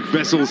Jan-Hendrik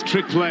Wessels.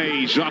 Trick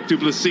play. Jacques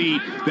Duplessis.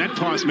 That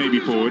pass may be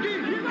forward.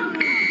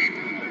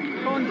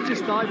 Can't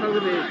just dive over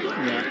there.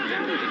 Yeah.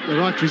 The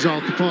right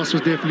result. The pass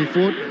was definitely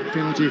forward.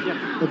 Penalty,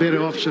 a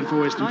better option for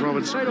Western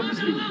Province. Straight off the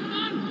sleeve.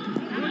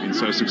 Been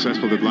so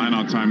successful that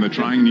line-out time. They're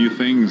trying new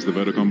things, the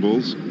Vodacom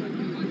Bulls.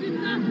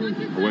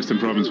 The Western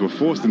Province were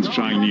forced into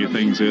trying new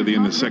things early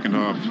in the second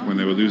half when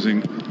they were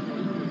losing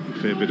a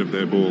fair bit of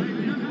their ball.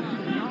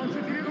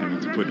 Having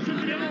to put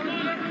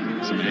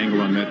some angle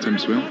on that, Tim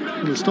Swill.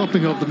 The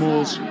stopping of the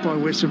mauls by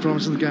Western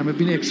Province in the game have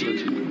been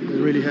excellent. They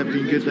really have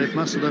been good. They've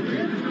muscled up.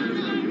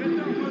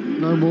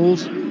 No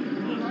mauls.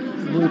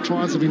 More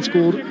tries have been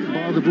scored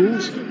by the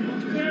Bulls.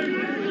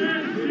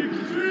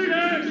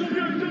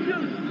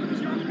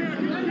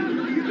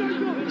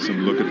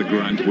 Some look at the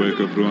grunt work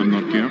of Ruan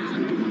Nokia.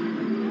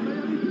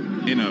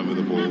 In over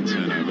the ball,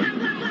 turnover.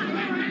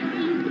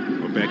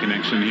 We're back in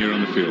action here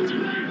on the field.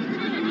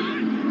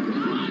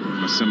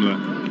 Similar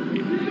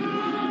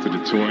to the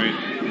toy.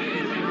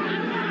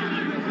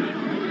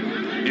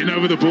 In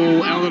over the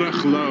ball,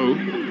 Elrach low.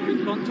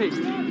 Good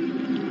contest.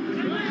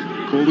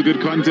 Called a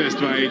good contest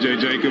by AJ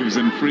Jacobs,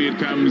 and free it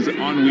comes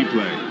on We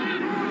Play.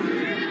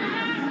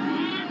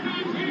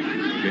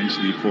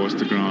 Eventually forced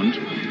to ground.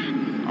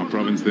 Our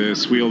province there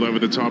swheeled over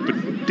the top. A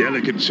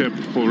delicate chip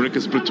for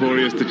Rickus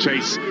Pretorius to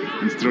chase.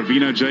 And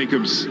Stravino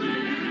Jacobs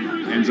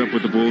ends up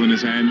with the ball in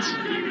his hands.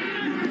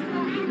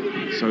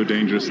 So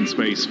dangerous in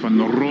space. Van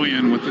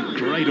Rooyen with a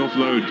great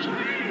offload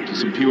to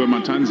Simpiwe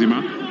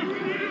Matanzima.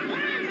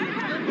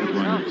 That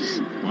one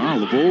is, wow,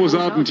 the ball was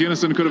out and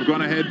Tennyson could have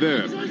gone ahead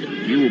there.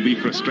 He will be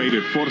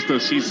frustrated. Forster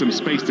sees some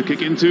space to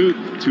kick into.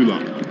 Too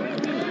long.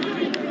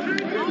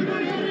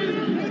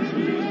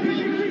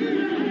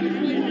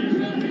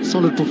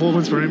 Solid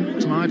performance for him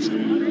tonight.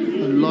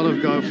 A lot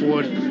of go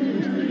forward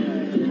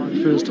by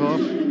the first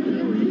half.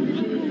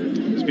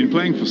 He's been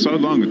playing for so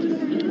long,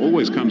 it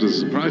always comes as a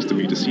surprise to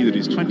me to see that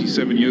he's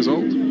 27 years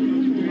old.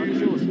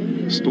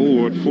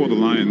 Stalwart for the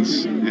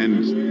Lions,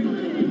 and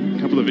a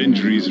couple of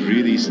injuries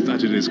really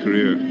started his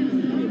career.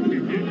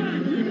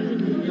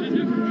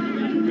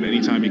 But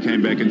anytime he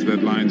came back into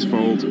that Lions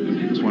fold,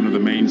 he was one of the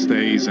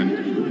mainstays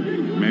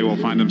and may well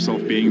find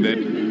himself being that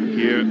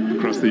here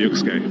across the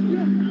Yuxke.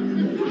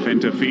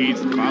 Fenter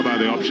feeds, Kraba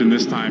the option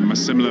this time.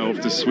 Masimla off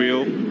to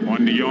Sweel.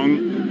 Juan de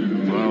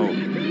Jong. Well,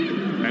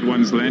 that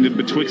one's landed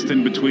betwixt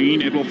and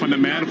between. Edward van der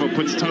Merwe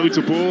puts toe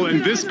to ball,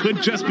 and this could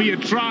just be a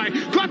try.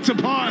 Got to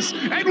pass.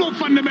 Edward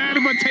van der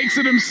Merwe takes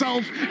it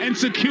himself and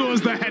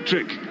secures the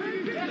hat-trick.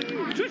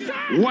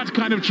 What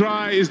kind of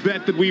try is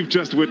that we've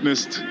just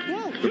witnessed?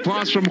 The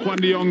pass from Juan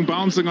de Jong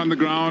bouncing on the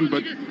ground,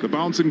 but the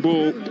bouncing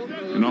ball,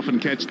 and often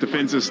catch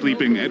defenses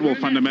sleeping. Edward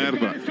van der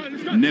Merwe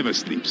never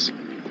sleeps.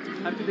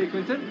 Happy there,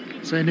 Quinton?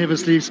 So never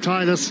sleeps.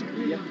 Titus,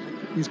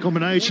 his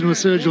combination with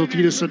Sergio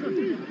Peterson.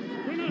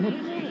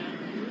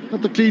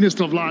 Not the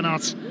cleanest of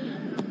lineouts.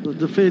 The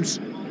defense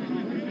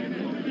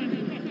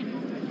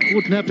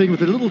caught napping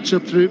with a little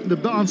chip through. The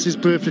bounce is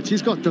perfect.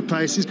 He's got the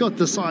pace. He's got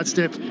the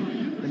sidestep.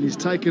 And he's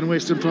taken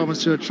Western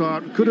Province to a try.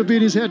 Could have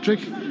been his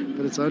hat-trick,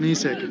 but it's only his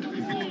second.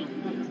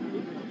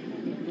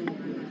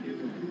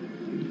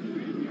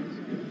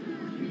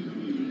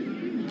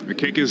 The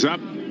kick is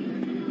up.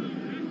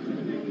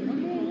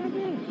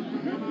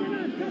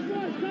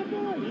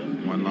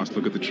 One last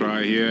look at the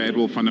try here.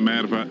 Edward van der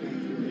Merwe,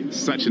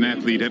 such an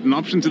athlete, had an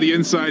option to the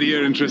inside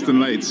here in Tristan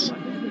Lates.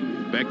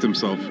 Backed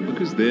himself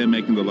because they're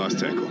making the last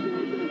tackle.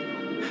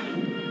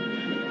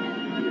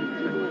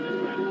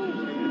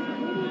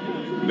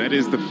 That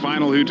is the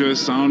final hooter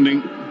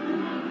sounding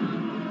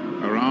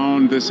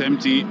around this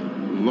empty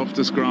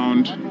Loftus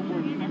ground,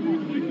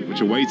 which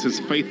awaits its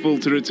faithful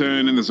to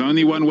return, and there's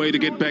only one way to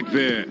get back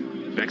there: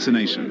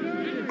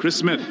 vaccination. Chris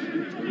Smith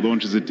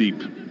launches it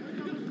deep.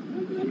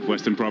 If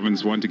Western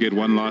Province want to get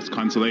one last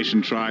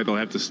consolation try, they'll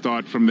have to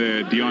start from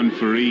there. Dion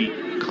Currie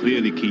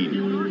clearly keen.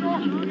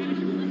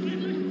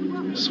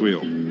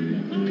 Sweel,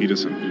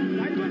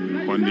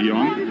 Peterson, Juan de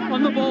Jong.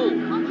 On the ball.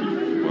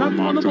 Well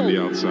marked on the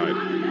outside.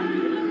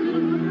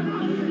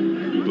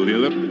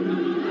 Bliller.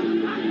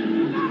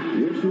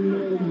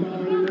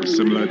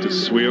 Similar to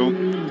Sweel.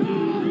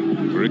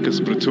 Rickus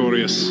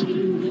Pretorius.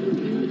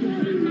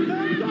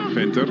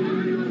 Venter.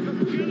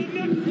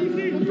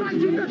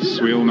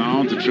 Sweel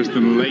now to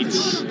Tristan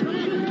Lates.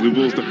 Blue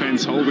Bulls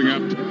defense holding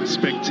up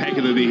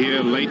spectacularly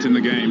here late in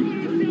the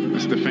game.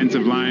 This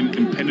defensive line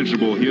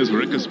impenetrable. Here's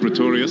Rickus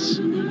Pretorius.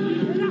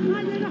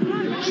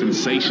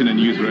 Sensation in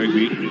youth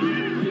rugby.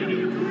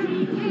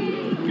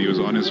 He was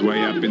on his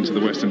way up into the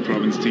Western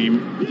Province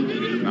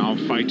team, now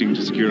fighting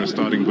to secure a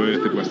starting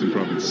berth at Western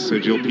Province.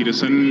 Sergio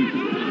Peterson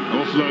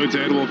offloads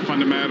Edward van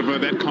der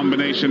Merwe. That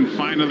combination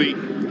finally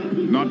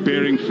not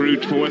bearing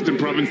fruit for Western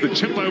Province. The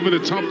chip over the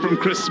top from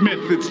Chris Smith.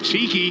 It's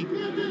cheeky.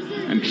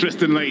 And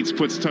Tristan Lates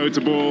puts toe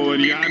to ball.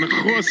 And Jan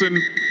Goosen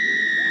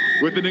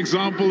with an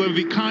example of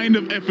the kind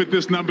of effort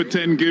this number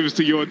 10 gives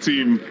to your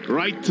team.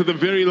 Right to the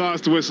very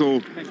last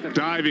whistle,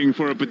 diving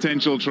for a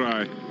potential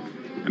try.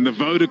 And the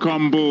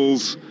Vodacom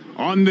Bulls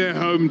on their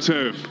home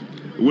turf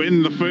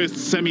win the first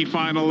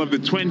semi-final of the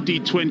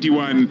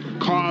 2021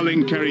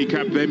 Carling Currie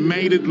Cup. They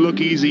made it look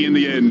easy in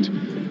the end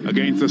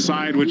against a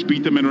side which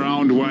beat them in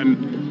round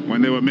one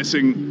when they were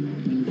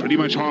missing pretty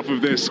much half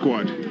of their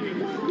squad.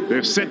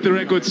 They've set the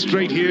record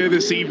straight here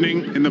this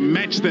evening in the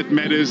match that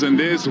matters, and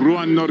there's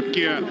Ruan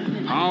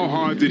Nortje. How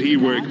hard did he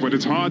work? But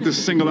it's hard to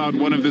single out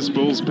one of this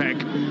Bulls pack.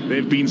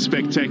 They've been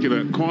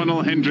spectacular.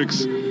 Cornel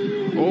Hendricks,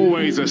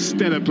 always a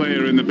stellar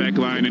player in the back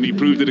line, and he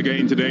proved it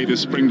again today, the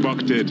Springbok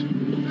did.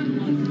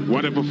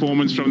 What a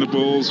performance from the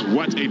Bulls.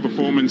 What a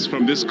performance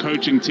from this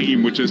coaching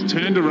team, which has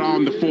turned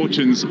around the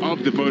fortunes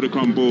of the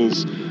Vodacom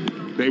Bulls.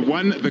 They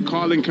won the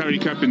Carling Currie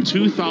Cup in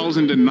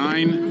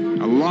 2009.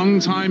 A long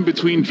time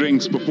between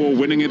drinks before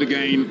winning it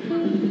again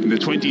in the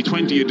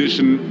 2020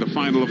 edition. The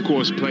final, of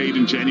course, played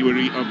in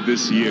January of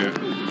this year.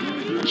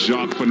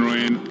 Jacques van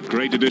Rooyen,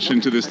 great addition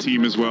to this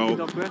team as well.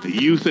 The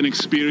youth and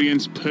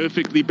experience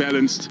perfectly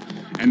balanced,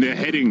 and they're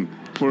heading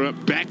for a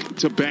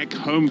back-to-back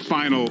home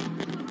final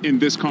in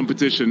this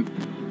competition.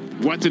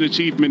 What an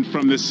achievement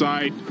from this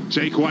side.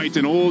 Jake White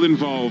and all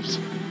involved.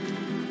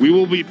 We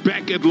will be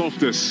back at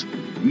Loftus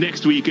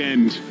next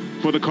weekend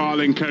for the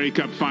Carling Currie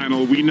Cup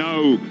final. We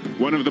know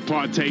one of the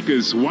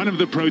partakers, one of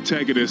the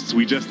protagonists.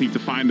 We just need to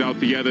find out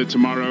the other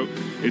tomorrow.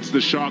 It's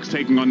the Sharks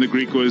taking on the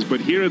Griquas, but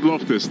here at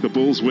Loftus, the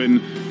Bulls win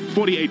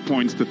 48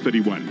 points to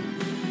 31.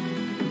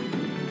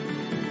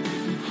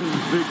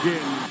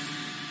 Begin.